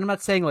find that. And I'm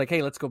not saying like,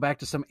 hey, let's go back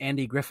to some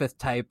Andy Griffith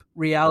type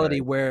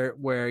reality where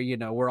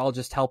we're all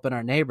just helping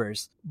our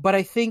neighbors. But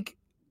I think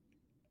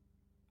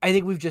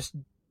we've just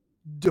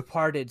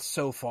departed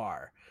so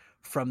far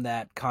from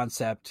that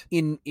concept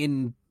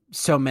in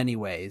so many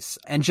ways.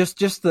 And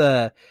just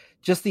the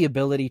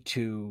ability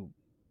to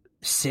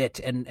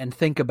sit and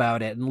think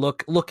about it and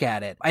look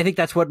at it. I think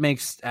that's what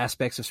makes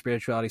aspects of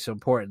spirituality so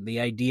important. The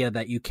idea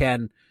that you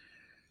can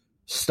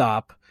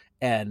stop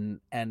and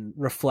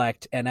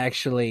reflect, and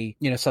actually,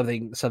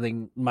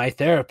 something my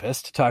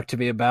therapist talked to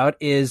me about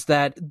is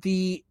that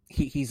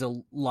he's a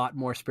lot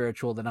more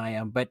spiritual than I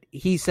am, but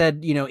he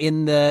said,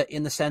 in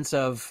the sense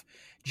of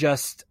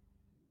just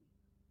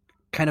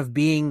kind of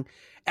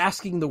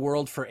asking the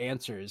world for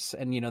answers.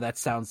 And, that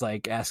sounds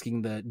like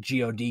asking the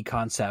God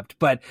concept,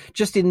 but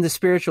just in the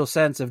spiritual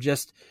sense of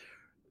just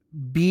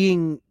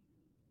being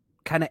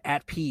kind of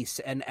at peace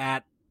and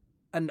at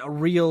a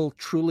real,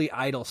 truly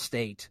idle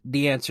state,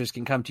 the answers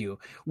can come to you,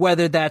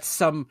 whether that's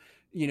some,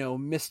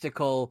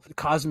 mystical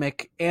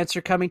cosmic answer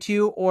coming to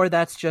you, or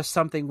that's just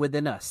something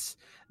within us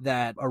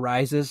that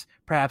arises.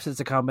 Perhaps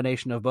it's a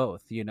combination of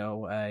both,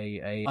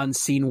 a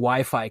unseen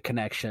Wi-Fi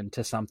connection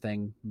to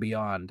something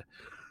beyond.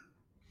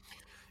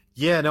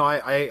 Yeah, no,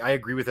 I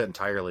agree with that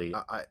entirely.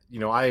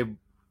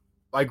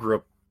 I grew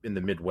up in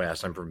the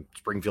Midwest. I'm from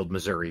Springfield,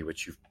 Missouri,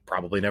 which you've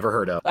probably never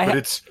heard of.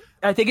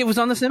 I think it was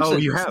on The Simpsons. Oh,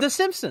 you have? The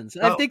Simpsons.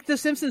 I think The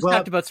Simpsons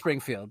talked about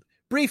Springfield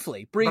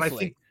briefly. But I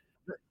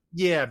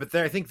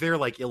think they're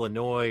like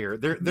Illinois, or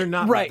they're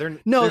not right.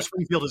 Their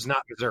Springfield is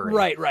not Missouri.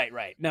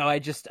 Right. No, I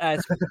just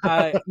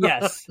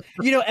yes,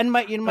 and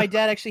my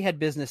dad actually had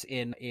business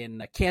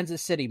in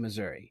Kansas City,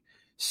 Missouri.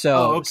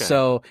 So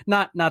so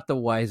not the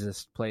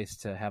wisest place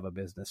to have a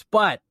business,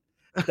 but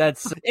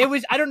it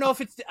was. I don't know if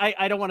it's.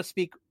 I don't want to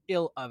speak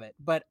ill of it,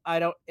 but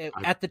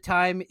at the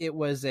time it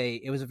was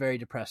a very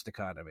depressed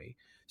economy,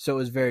 so it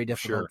was very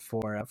difficult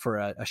for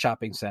a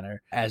shopping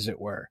center, as it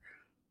were.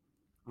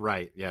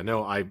 Right. Yeah.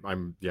 No.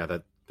 I'm. Yeah.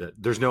 That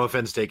there's no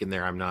offense taken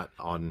there. I'm not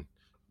on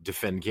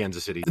defend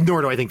Kansas City,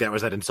 nor do I think that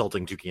was that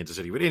insulting to Kansas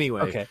City. But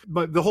anyway. Okay.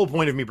 But the whole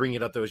point of me bringing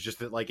it up though is just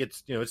that, like,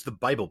 it's it's the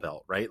Bible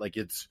Belt, right? Like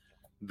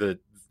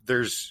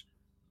there's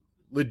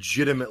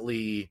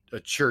legitimately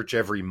a church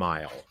every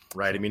mile,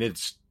 right? I mean,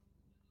 it's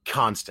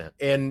constant.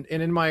 And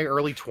in my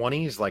early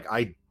 20s, like,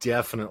 I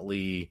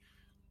definitely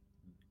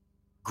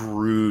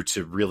grew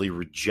to really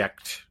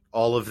reject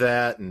all of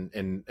that.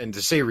 And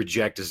to say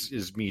reject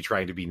is me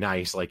trying to be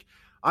nice. Like,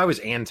 I was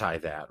anti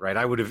that, right?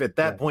 I would have, at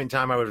that point in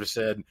time, I would have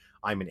said,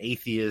 I'm an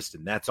atheist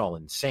and that's all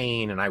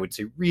insane. And I would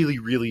say really,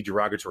 really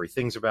derogatory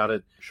things about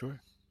it. Sure.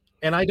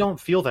 And I don't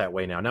feel that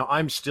way now. Now,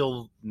 I'm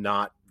still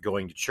not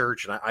going to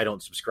church, and I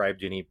don't subscribe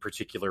to any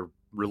particular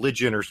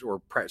religion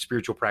or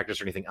spiritual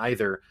practice or anything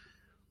either.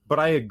 But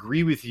I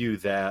agree with you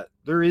that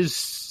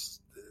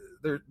there's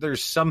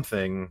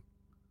something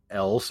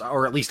else,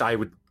 or at least I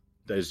would,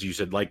 as you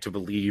said, like to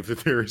believe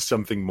that there is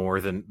something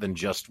more than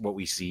just what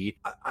we see.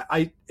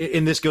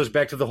 And this goes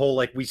back to the whole,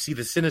 like, we see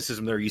the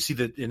cynicism there. You see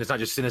that, and it's not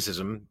just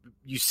cynicism.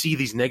 You see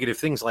these negative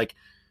things, like,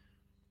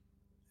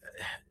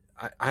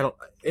 I don't,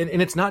 and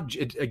it's not,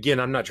 again,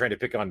 I'm not trying to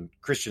pick on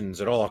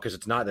Christians at all, because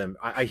it's not them.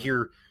 I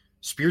hear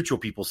spiritual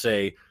people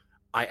say,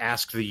 I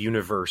asked the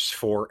universe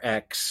for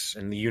X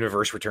and the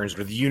universe returns,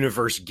 or the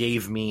universe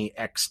gave me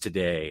X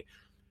today.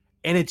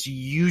 And it's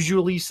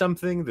usually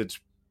something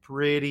that's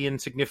pretty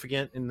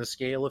insignificant in the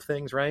scale of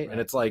things, right? And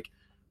it's like,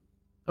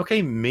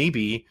 okay,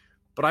 maybe,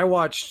 but I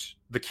watched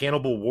The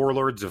Cannibal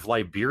Warlords of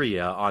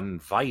Liberia on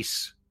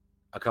Vice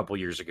a couple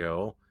years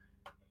ago,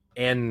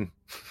 and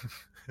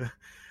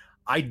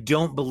I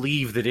don't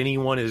believe that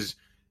anyone is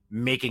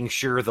making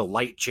sure the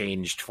light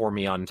changed for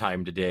me on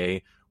time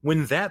today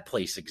when that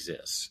place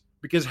exists.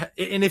 Because,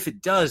 and if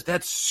it does,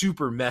 that's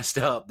super messed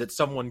up that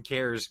someone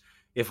cares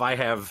if I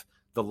have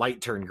the light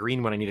turn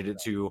green when I needed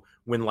it to,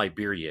 when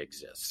Liberia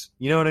exists.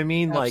 You know what I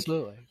mean?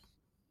 Absolutely. Like,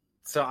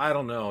 so I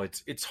don't know.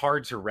 It's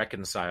hard to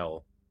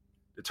reconcile.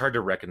 It's hard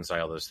to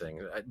reconcile those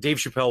things. Dave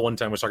Chappelle one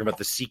time was talking about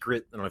The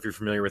Secret. I don't know if you're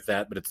familiar with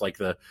that, but it's like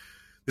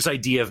this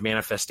idea of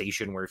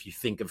manifestation, where if you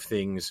think of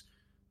things,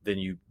 then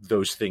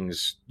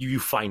you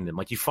find them.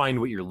 Like, you find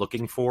what you're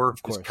looking for.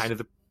 Of course. Is kind of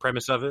the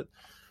premise of it.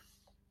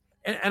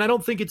 And I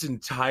don't think it's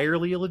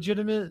entirely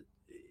illegitimate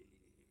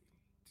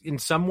in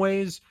some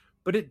ways,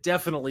 but it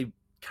definitely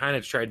kind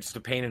of tries to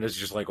paint it as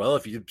just like, well,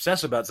 if you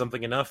obsess about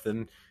something enough,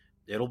 then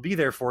it'll be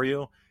there for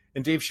you.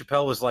 And Dave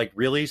Chappelle was like,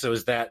 really? So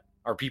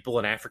are people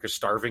in Africa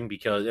starving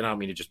because, and I don't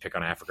mean to just pick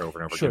on Africa over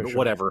and over again, but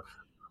whatever.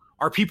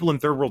 Are people in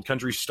third world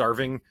countries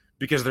starving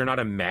because they're not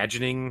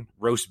imagining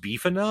roast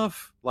beef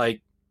enough?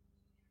 Like,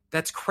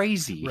 that's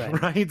crazy,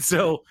 right?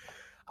 So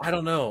I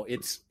don't know.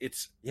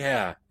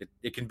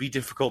 It can be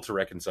difficult to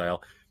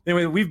reconcile.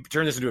 Anyway, we've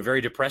turned this into a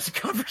very depressing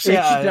conversation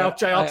Yeah, now,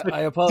 which I also I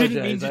apologize.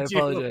 didn't mean to I do.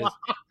 apologize.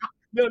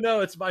 No,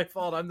 it's my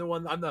fault. I'm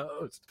the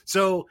host.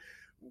 So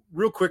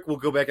real quick, we'll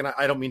go back, and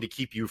I don't mean to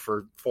keep you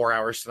for 4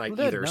 hours tonight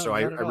either. No, so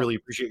I really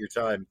appreciate your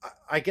time.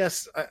 I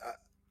guess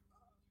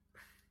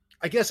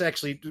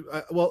actually,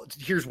 well,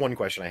 here's one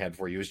question I had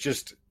for you: is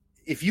just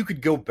if you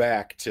could go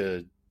back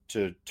to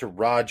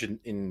Raj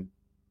in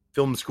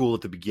film school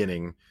at the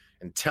beginning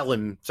and tell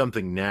him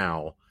something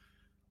now,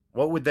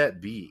 what would that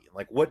be?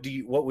 Like, what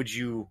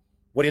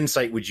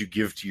insight would you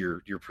give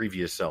to your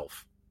previous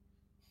self?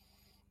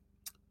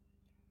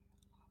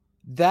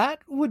 That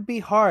would be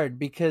hard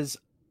because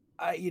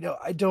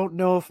I don't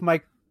know if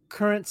my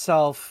current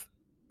self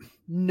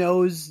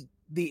knows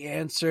the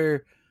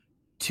answer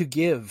to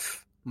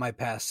give my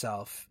past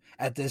self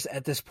at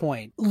this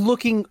point.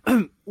 Looking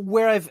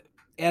where I've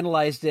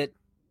analyzed it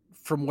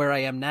from where I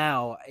am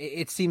now,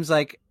 it seems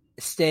like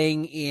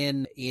staying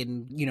in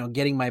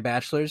getting my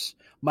bachelor's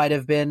might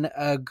have been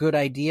a good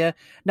idea,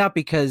 not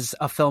because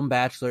a film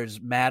bachelor's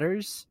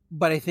matters,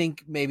 but I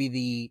think maybe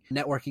the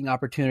networking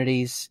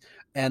opportunities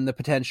and the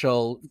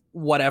potential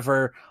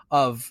whatever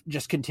of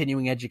just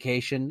continuing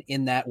education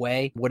in that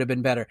way would have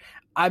been better.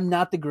 I'm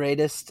not the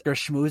greatest or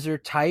schmoozer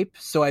type,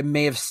 so I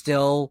may have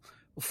still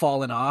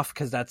fallen off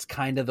because that's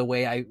kind of the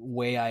way I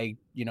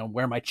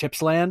where my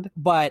chips land,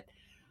 but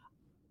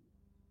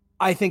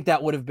I think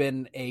that would have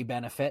been a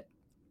benefit.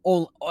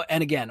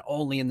 And again,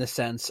 only in the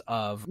sense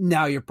of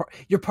now you're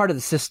part of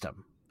the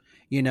system.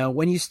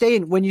 When you stay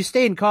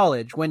in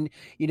college, I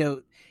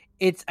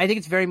think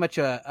it's very much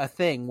a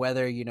thing,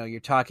 whether, you're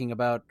talking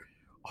about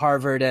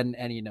Harvard and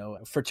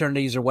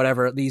fraternities or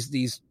whatever,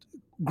 these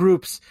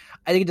groups.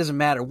 I think it doesn't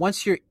matter.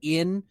 Once you're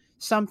in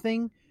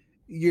something,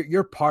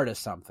 you're part of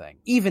something,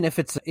 even if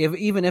it's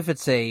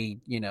a,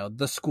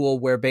 the school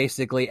where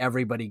basically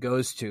everybody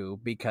goes to,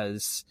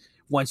 because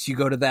once you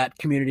go to that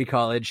community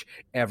college,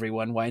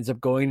 everyone winds up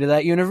going to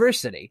that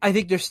university. I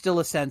think there's still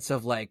a sense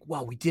of like,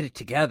 well, we did it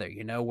together,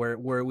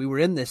 where we were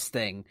in this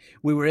thing,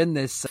 we were in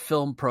this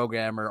film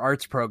program or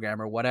arts program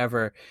or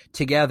whatever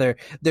together.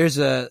 There's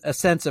a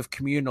sense of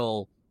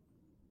communalness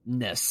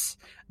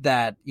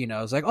that,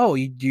 it's like, oh,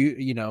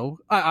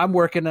 I'm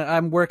working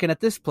at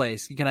this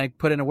place. Can I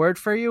put in a word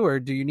for you, or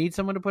do you need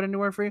someone to put in a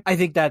word for you? I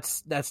think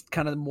that's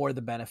kind of more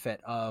the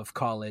benefit of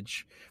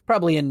college,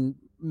 probably in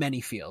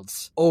many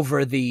fields,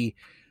 over the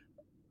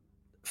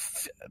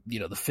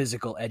the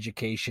physical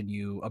education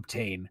you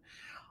obtain.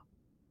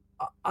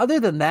 Other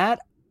than that,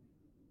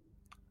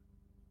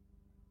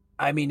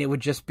 I mean, it would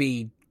just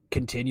be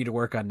continue to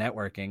work on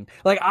networking.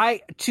 Like,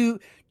 to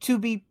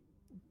be,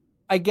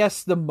 I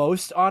guess, the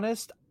most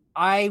honest,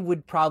 I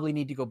would probably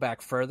need to go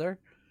back further.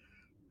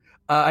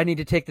 I need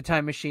to take the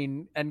time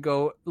machine and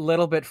go a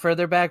little bit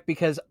further back,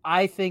 because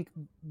I think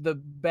the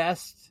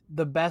best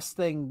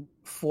thing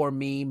for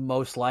me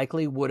most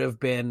likely would have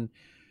been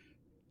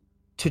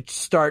to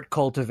start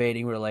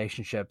cultivating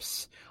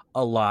relationships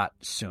a lot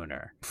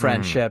sooner.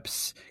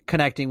 Friendships,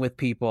 connecting with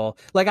people.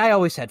 Like, I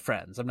always had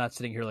friends. I'm not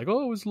sitting here like,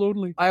 oh, I was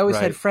lonely. I always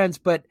had friends,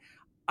 but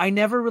I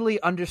never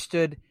really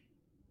understood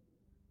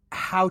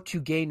how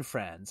to gain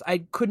friends.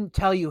 I couldn't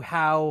tell you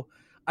how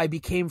I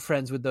became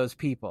friends with those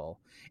people.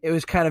 It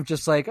was kind of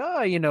just like,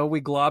 oh, we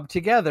globbed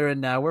together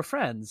and now we're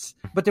friends.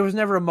 But there was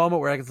never a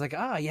moment where I was like,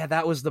 yeah,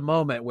 that was the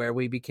moment where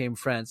we became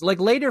friends. Like,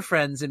 later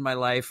friends in my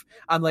life,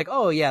 I'm like,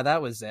 oh yeah,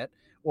 that was it.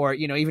 Or,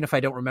 even if I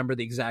don't remember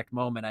the exact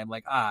moment, I'm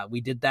like, we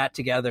did that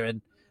together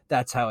and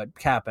that's how it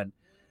happened.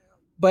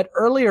 But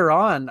earlier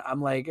on,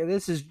 I'm like,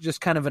 this is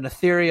just kind of an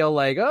ethereal,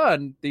 like,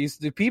 and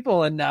the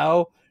people, and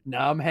now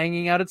I'm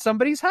hanging out at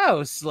somebody's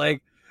house.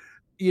 Like,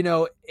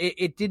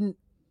 it didn't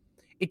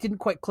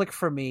quite click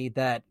for me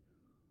that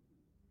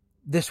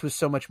this was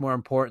so much more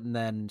important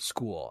than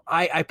school.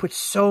 I put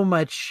so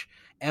much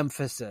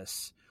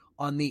emphasis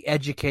on the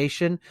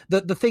education,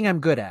 the thing I'm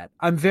good at.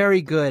 I'm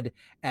very good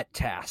at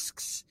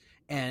tasks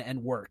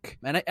and work,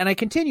 and I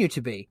continue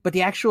to be. But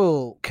the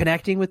actual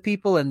connecting with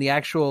people and the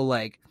actual,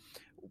 like,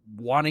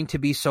 wanting to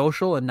be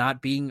social and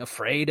not being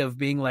afraid of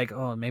being like,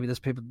 oh, maybe this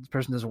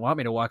person doesn't want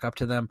me to walk up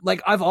to them.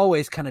 Like, I've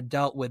always kind of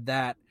dealt with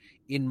that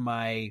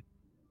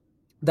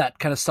that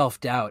kind of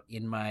self-doubt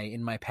in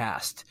my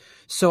past.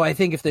 So I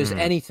think if there's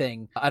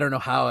anything, I don't know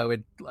how I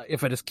would,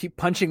 if I just keep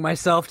punching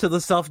myself till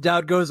the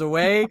self-doubt goes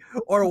away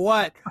or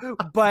what,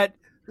 but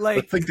like,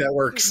 I think that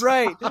works.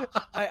 Right.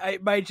 I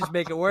might just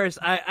make it worse.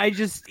 But I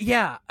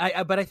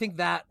think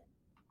that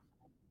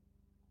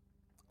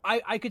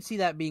I could see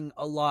that being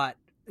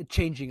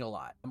changing a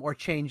lot, or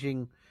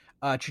changing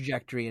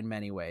trajectory in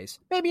many ways.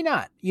 Maybe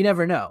not. You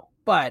never know.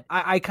 But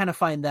I kind of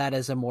find that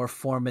as a more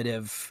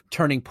formative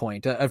turning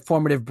point, a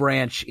formative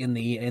branch in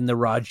the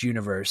Raj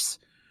universe.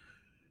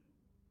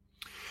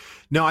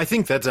 No, I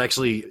think that's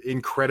actually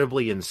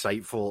incredibly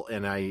insightful,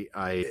 and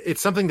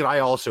it's something that I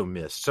also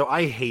missed. So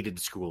I hated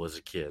school as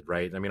a kid,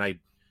 right? I mean, I,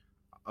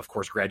 of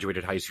course,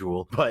 graduated high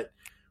school, but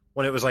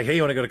when it was like, hey,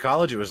 you want to go to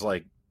college? It was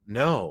like,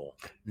 no.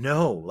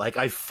 Like,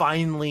 I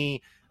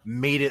finally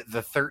made it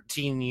the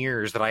 13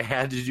 years that I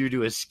had to do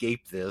to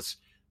escape this.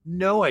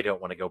 No, I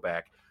don't want to go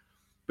back.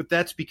 But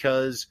that's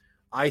because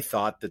I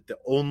thought that the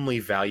only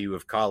value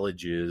of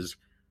college is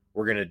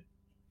we're going to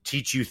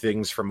teach you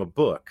things from a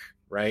book,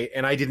 right?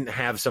 And I didn't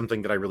have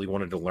something that I really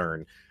wanted to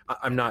learn.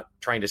 I'm not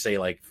trying to say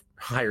like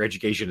higher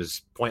education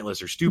is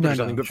pointless or stupid or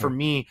something, but sure. for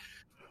me,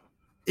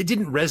 it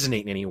didn't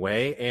resonate in any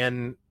way,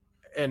 and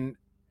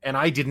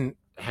I didn't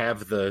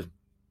have the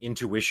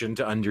intuition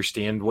to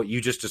understand what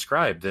you just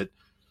described. That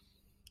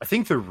I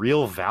think the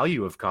real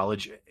value of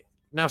college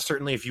now,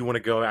 certainly if you want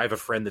to go, I have a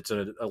friend that's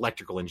an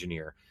electrical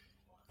engineer.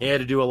 He had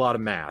to do a lot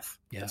of math.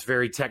 Yeah. It's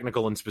very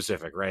technical and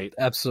specific, right?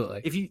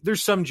 Absolutely.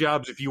 There's some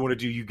jobs, if you want to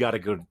do, you got to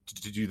go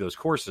to do those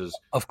courses.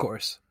 Of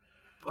course.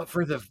 But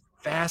for the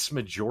vast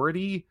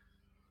majority,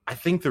 I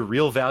think the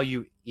real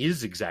value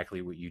is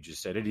exactly what you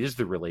just said. It is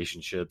the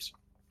relationships.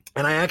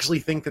 And I actually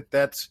think that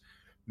that's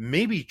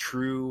maybe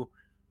true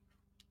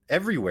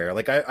everywhere.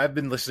 Like I've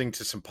been listening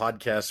to some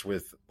podcasts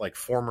with like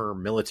former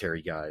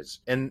military guys,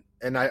 and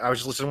I was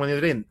just listening to one the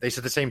other day, and they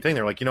said the same thing.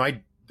 They're like,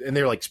 and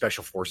they're like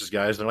special forces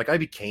guys. They're like, I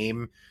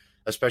became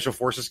a special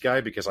forces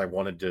guy because I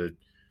wanted to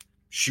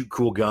shoot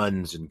cool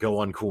guns and go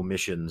on cool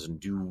missions and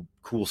do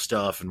cool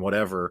stuff and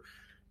whatever.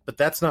 But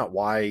that's not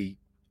why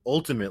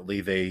ultimately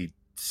they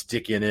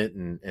stick in it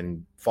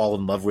and fall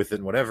in love with it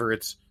and whatever.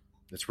 It's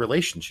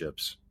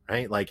relationships,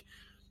 right? Like,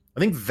 I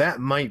think that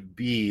might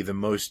be the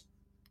most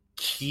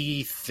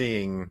key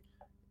thing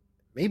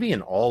maybe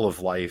in all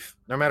of life,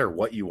 no matter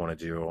what you want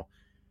to do.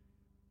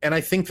 And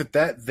I think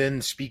that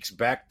then speaks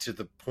back to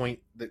the point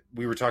that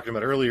we were talking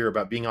about earlier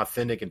about being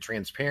authentic and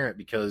transparent,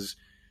 because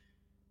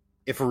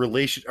if a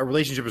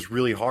relationship is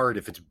really hard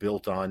if it's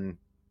built on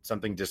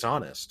something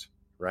dishonest,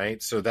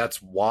 right? So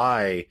that's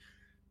why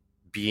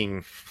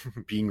being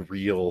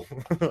real,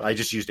 I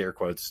just used air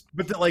quotes,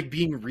 but that like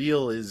being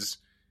real is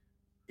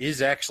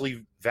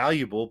actually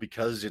valuable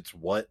because it's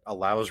what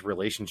allows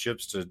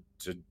relationships to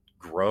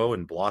grow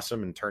and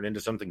blossom and turn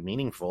into something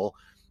meaningful.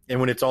 And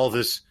when it's all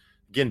this,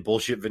 again,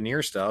 bullshit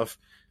veneer stuff,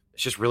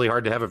 it's just really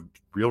hard to have a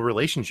real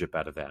relationship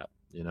out of that,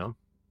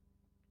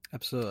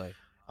 Absolutely.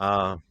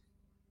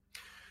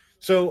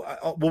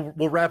 So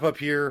we'll wrap up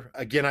here.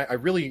 Again, I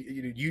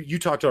really, you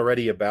talked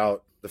already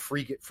about the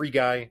Free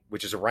Guy,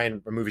 which is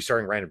a movie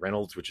starring Ryan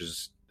Reynolds, which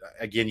is,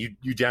 again, you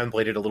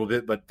downplayed it a little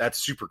bit, but that's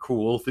super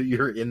cool that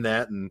you're in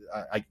that. And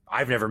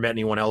I've never met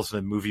anyone else in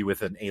a movie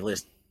with an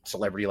A-list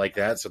celebrity like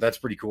that. So that's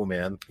pretty cool,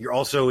 man. You're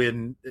also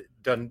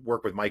done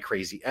work with My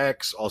Crazy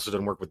Ex, also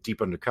done work with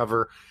Deep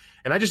Undercover.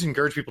 And I just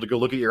encourage people to go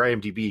look at your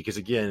IMDb, because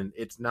again,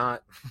 it's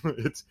not,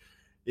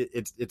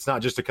 it's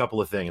not just a couple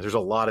of things. There's a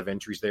lot of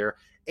entries there.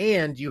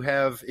 And you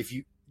have,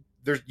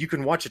 you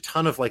can watch a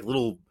ton of like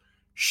little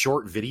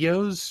short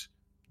videos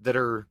that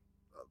are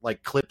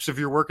like clips of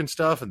your work and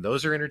stuff, and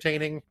those are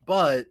entertaining.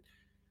 But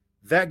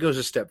that goes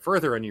a step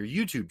further on your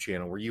YouTube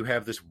channel, where you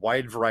have this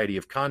wide variety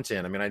of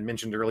content. I mean, I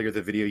mentioned earlier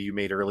the video you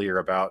made earlier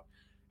about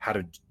how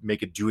to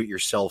make a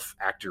do-it-yourself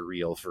actor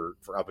reel for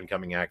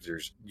up-and-coming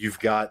actors. You've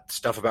got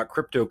stuff about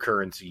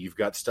cryptocurrency. You've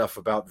got stuff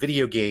about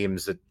video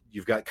games. That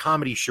you've got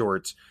comedy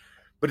shorts.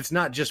 But it's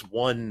not just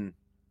one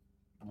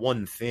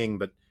thing.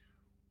 But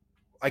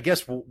I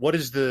guess what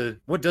does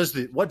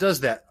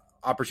that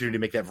opportunity to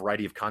make that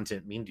variety of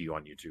content mean to you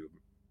on YouTube?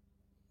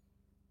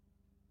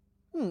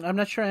 I'm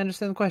not sure I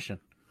understand the question.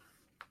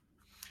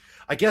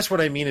 I guess what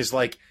I mean is,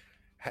 like,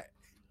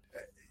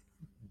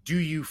 do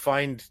you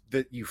find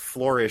that you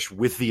flourish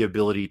with the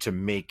ability to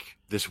make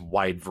this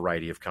wide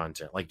variety of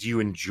content? Like, do you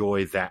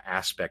enjoy that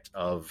aspect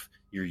of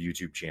your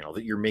YouTube channel,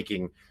 that you're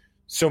making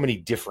so many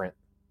different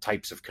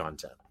types of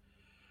content?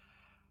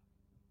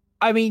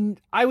 I mean,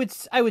 I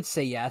would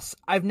say yes.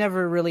 I've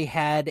never really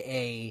had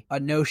a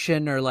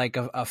notion or like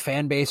a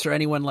fan base or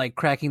anyone like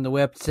cracking the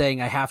whip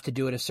saying I have to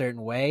do it a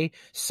certain way.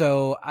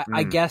 So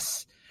I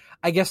guess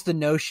the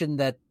notion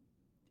that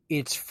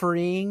it's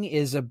freeing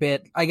is a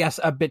bit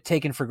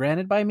taken for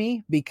granted by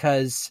me,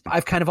 because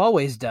I've kind of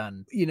always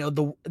done,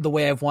 the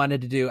way I've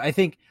wanted to do. I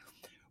think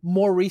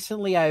more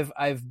recently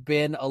I've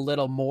been a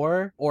little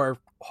more, or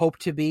hope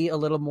to be a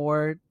little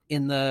more,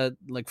 in the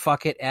like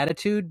fuck it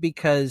attitude,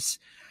 because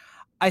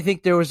I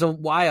think there was a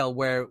while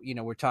where,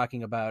 we're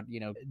talking about,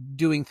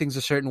 doing things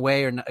a certain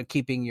way, or not,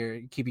 keeping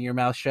your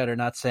mouth shut, or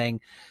not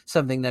saying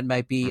something that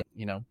might be,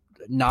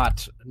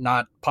 not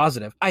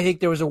positive. I think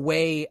there was a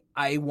way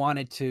I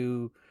wanted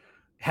to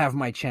have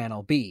my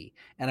channel be,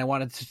 and I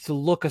wanted to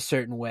look a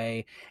certain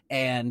way.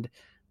 And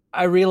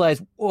I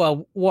realized,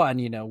 well, one,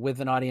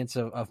 with an audience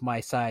of my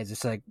size,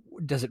 it's like,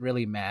 does it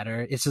really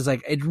matter? It's just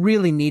like, it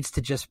really needs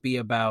to just be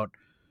about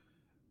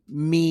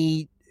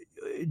me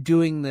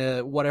doing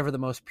whatever the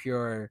most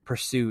pure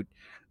pursuit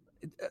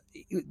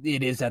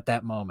it is at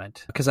that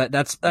moment, because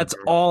that's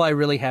all I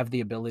really have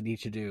the ability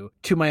to do,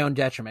 to my own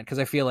detriment, because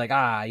I feel like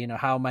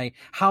how am I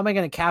going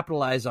to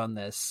capitalize on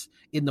this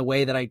in the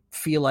way that I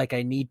feel like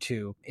I need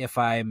to, if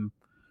I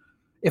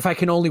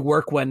can only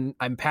work when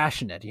I'm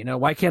passionate.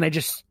 Why can't I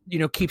just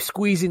keep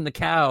squeezing the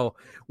cow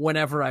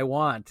whenever I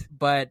want?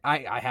 But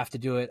I have to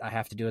do it. I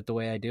have to do it the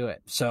way I do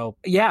it. So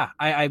yeah,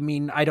 I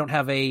mean, I don't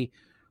have a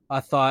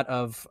thought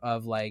of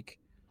like,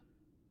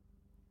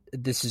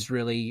 this is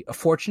really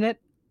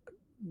fortunate.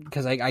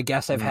 because I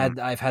guess I've had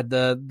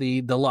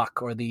the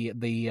luck or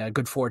the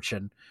good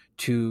fortune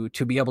to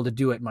be able to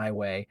do it my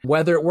way.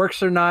 Whether it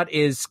works or not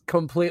is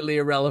completely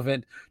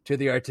irrelevant to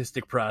the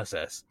artistic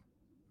process.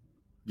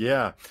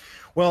 Yeah.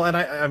 Well, and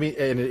I mean,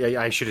 and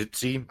I should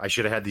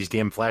have had these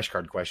damn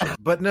flashcard questions,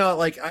 but no,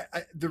 like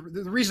the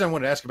reason I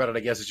wanted to ask about it, I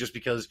guess, is just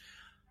because,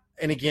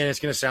 and again, it's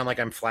going to sound like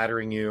I'm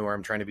flattering you or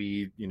I'm trying to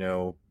be,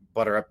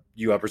 butter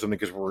you up or something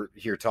because we're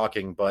here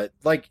talking, but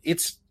like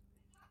it's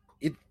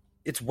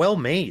well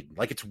made.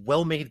 Like it's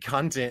well made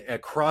content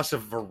across a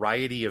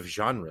variety of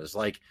genres.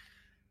 Like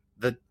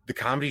the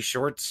comedy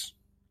shorts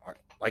are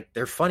like,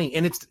 they're funny,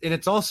 and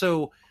it's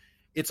also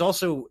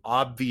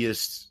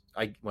obvious.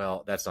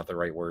 Well, that's not the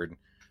right word.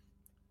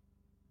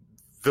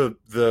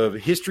 The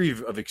history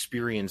of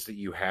experience that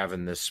you have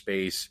in this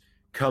space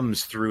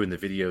comes through in the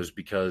videos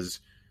because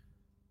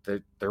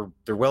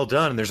they're well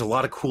done, and there's a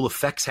lot of cool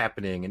effects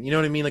happening, and you know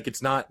what I mean? Like,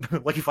 it's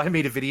not like if I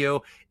made a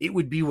video, it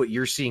would be what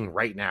you're seeing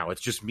right now.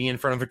 It's just me in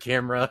front of a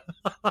camera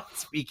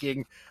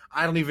speaking.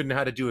 I don't even know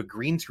how to do a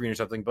green screen or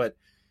something, but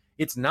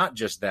it's not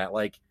just that.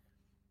 Like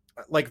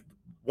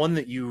one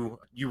that you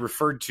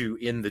referred to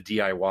in the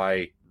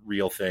DIY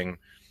reel thing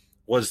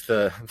was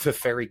the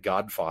fairy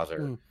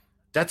godfather.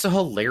 That's a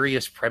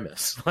hilarious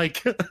premise.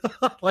 Like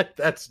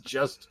that's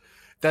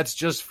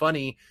just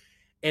funny,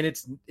 and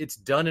it's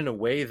done in a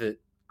way that,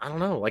 I don't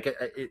know, like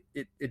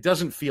it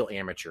doesn't feel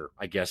amateur,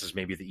 I guess, is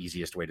maybe the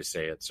easiest way to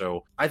say it.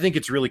 So I think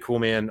it's really cool,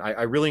 man.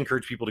 I really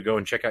encourage people to go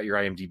and check out your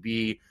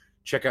IMDb,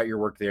 check out your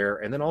work there,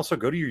 and then also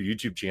go to your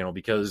YouTube channel,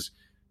 because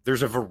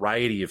there's a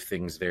variety of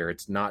things there.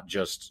 It's not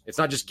just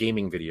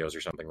gaming videos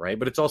or something, right?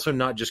 But it's also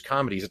not just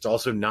comedies. It's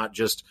also not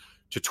just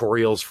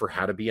tutorials for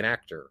how to be an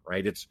actor,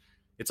 right? It's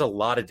a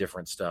lot of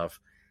different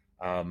stuff.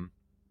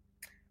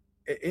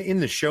 In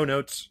the show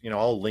notes,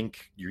 I'll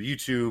link your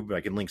YouTube. I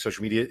can link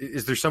social media.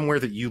 Is there somewhere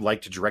that you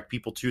like to direct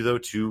people to, though,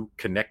 to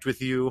connect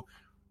with you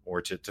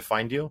or to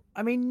find you?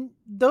 I mean,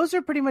 those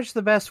are pretty much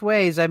the best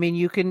ways. I mean,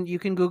 you can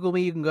Google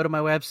me. You can go to my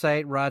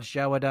website,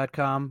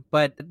 rajjawa.com,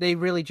 but they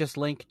really just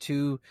link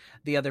to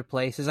the other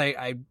places.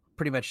 I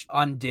pretty much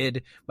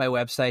undid my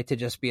website to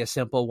just be a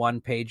simple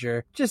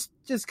one-pager, just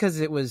because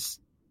it was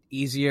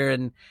easier,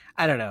 and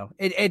I don't know,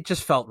 it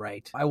just felt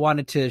right. I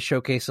wanted to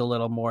showcase a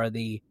little more of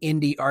the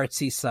indie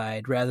artsy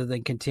side rather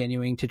than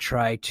continuing to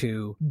try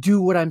to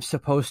do what I'm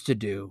supposed to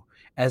do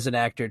as an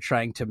actor,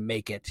 trying to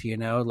make it,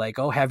 like,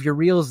 oh, have your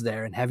reels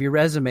there and have your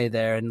resume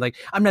there. And like,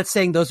 I'm not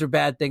saying those are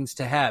bad things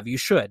to have. You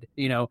should,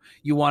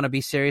 you want to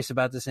be serious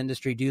about this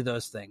industry, do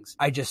those things.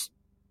 I just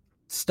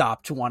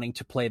stopped wanting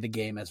to play the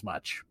game as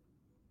much.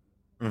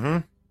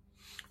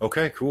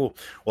 Okay, cool.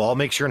 Well, I'll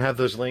make sure and have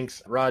those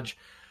links. Raj,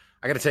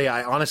 I got to tell you,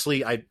 I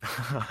honestly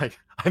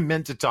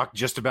meant to talk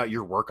just about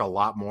your work a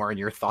lot more and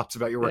your thoughts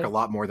about your work a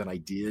lot more than I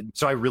did.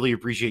 So I really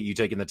appreciate you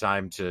taking the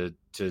time to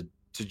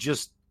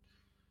just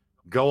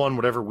go on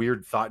whatever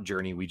weird thought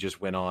journey we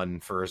just went on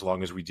for as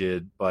long as we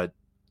did. But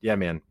yeah,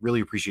 man,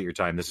 really appreciate your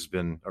time. This has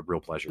been a real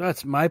pleasure.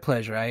 That's my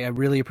pleasure. I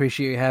really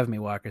appreciate you having me,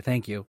 Walker.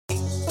 Thank you.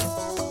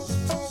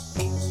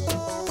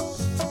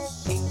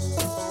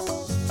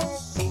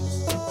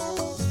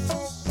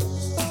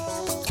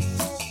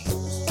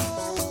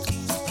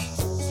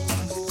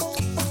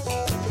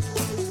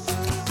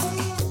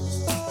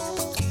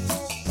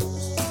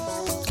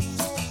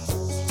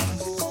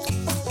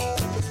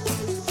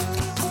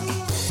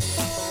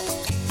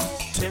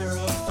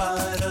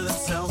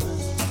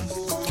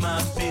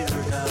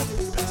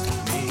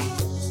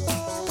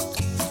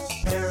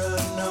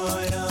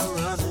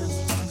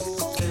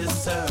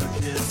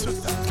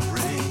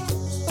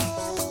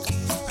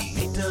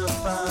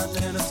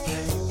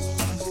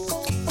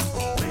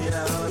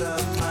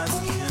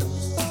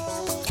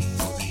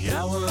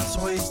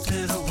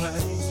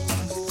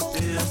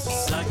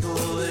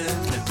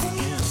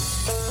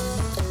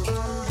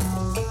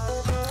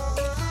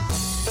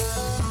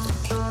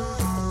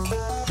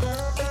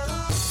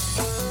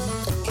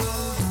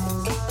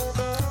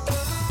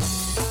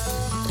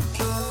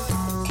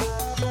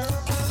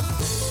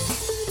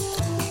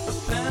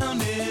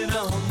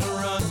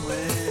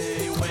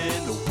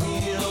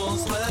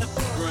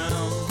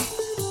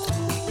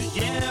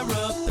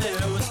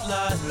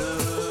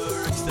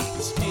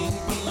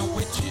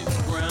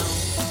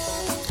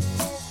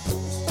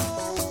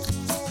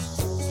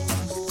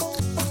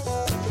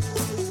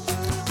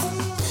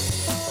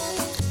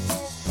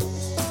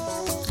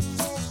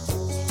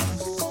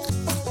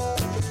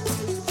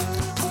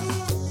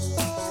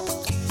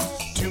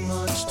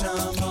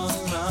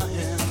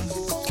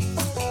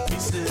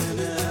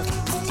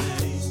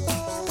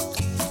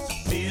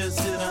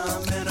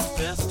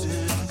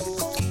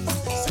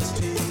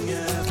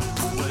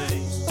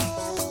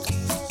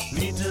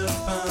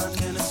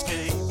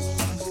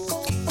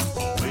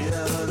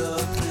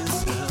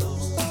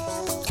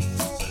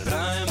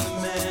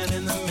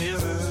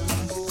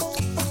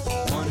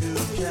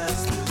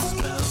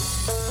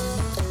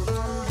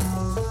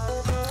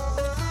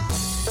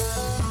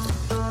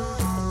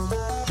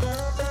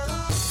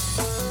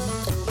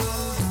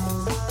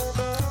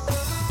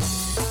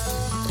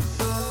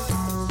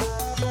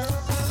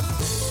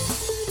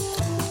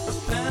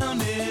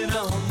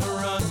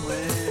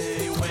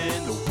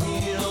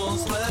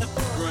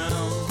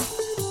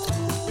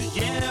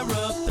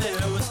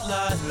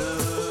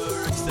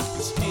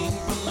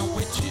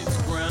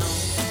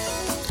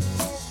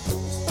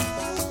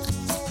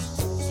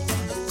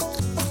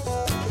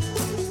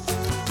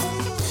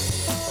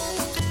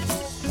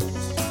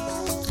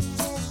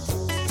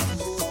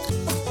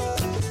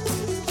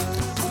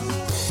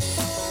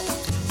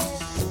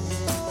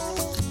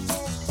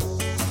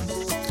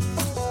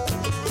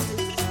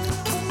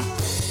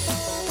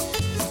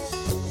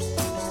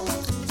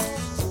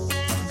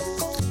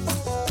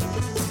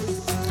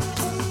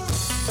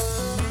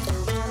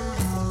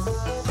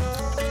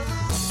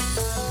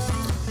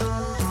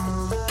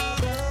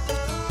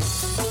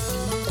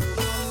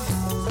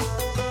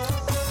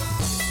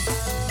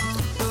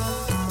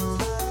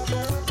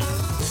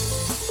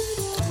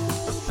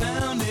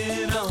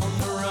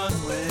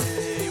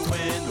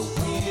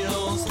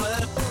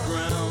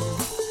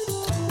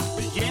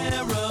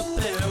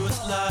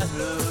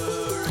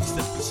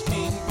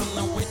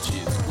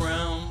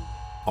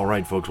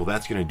 right, folks. Well,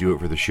 that's going to do it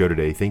for the show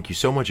today. Thank you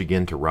so much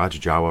again to Raj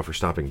Jawa for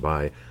stopping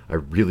by. I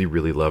really,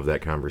 really love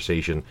that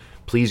conversation.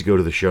 Please go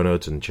to the show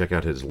notes and check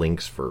out his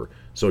links for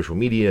social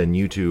media and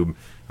YouTube.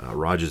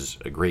 Raj is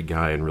a great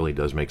guy and really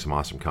does make some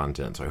awesome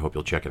content, so I hope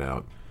you'll check it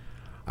out.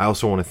 I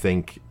also want to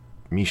thank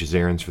Misha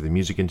Zarins for the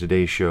music in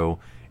today's show,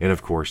 and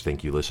of course,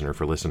 thank you, listener,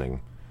 for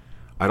listening.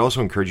 I'd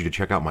also encourage you to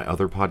check out my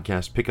other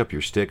podcast, Pick Up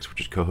Your Sticks,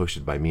 which is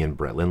co-hosted by me and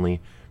Brett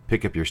Lindley.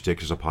 Pick Up Your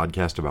Sticks is a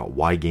podcast about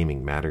why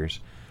gaming matters.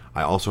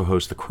 I also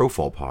host the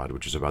Crowfall Pod,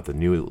 which is about the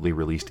newly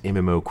released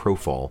MMO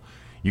Crowfall.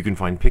 You can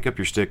find Pick Up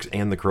Your Sticks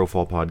and the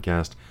Crowfall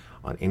Podcast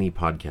on any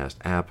podcast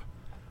app.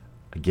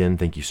 Again,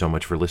 thank you so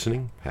much for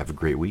listening. Have a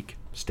great week.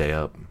 Stay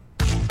up.